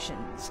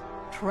connections,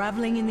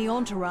 travelling in the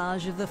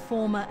entourage of the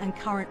former and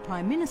current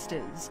Prime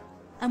Ministers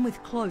and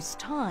with close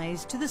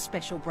ties to the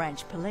Special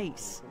Branch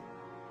Police.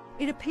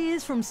 It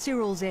appears from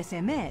Cyril's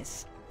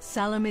SMS,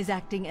 Salam is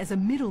acting as a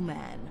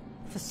middleman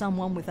for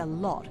someone with a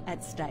lot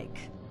at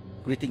stake.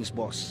 Greetings,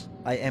 boss.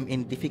 I am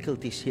in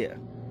difficulties here.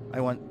 I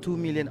want 2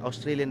 million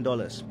Australian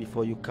dollars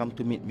before you come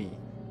to meet me.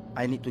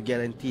 I need to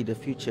guarantee the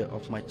future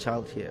of my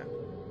child here.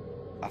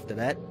 After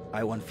that,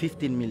 I want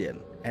 15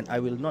 million and I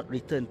will not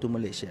return to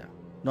Malaysia.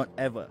 Not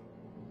ever.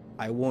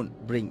 I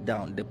won't bring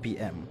down the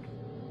PM.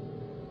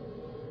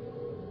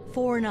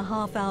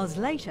 4.5 hours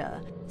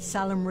later,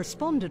 Salam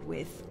responded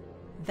with,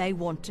 they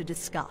want to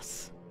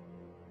discuss.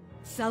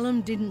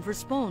 Salam didn't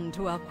respond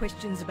to our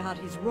questions about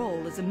his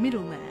role as a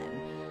middleman,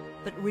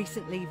 but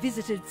recently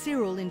visited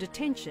Cyril in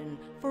detention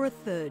for a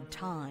third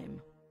time.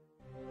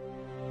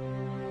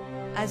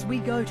 As we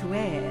go to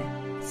air,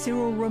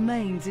 Cyril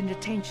remains in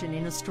detention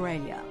in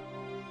Australia.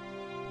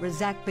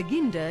 Razak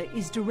Baginda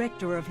is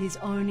director of his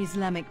own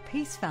Islamic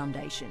Peace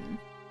Foundation.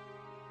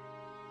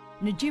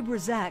 Najib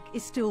Razak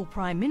is still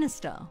Prime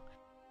Minister.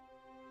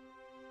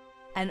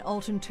 And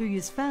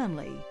Altantuya's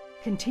family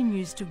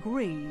continues to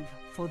grieve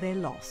for their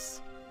loss.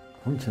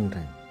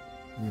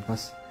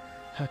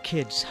 Her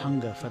kids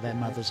hunger for their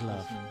mother's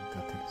love.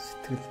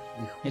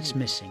 It's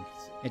missing.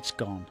 It's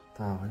gone.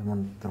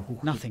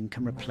 Nothing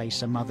can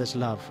replace a mother's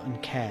love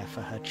and care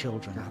for her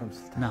children.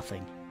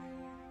 Nothing.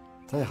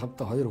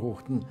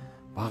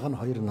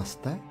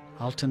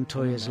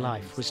 Altantuya's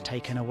life was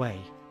taken away.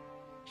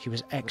 She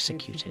was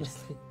executed.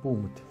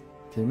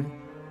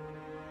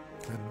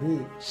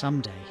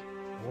 Someday,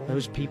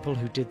 those people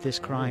who did this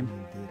crime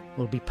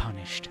will be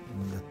punished.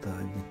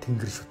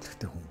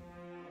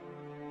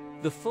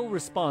 The full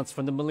response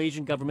from the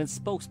Malaysian government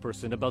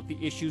spokesperson about the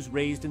issues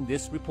raised in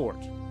this report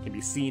can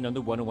be seen on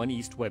the 101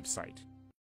 East website.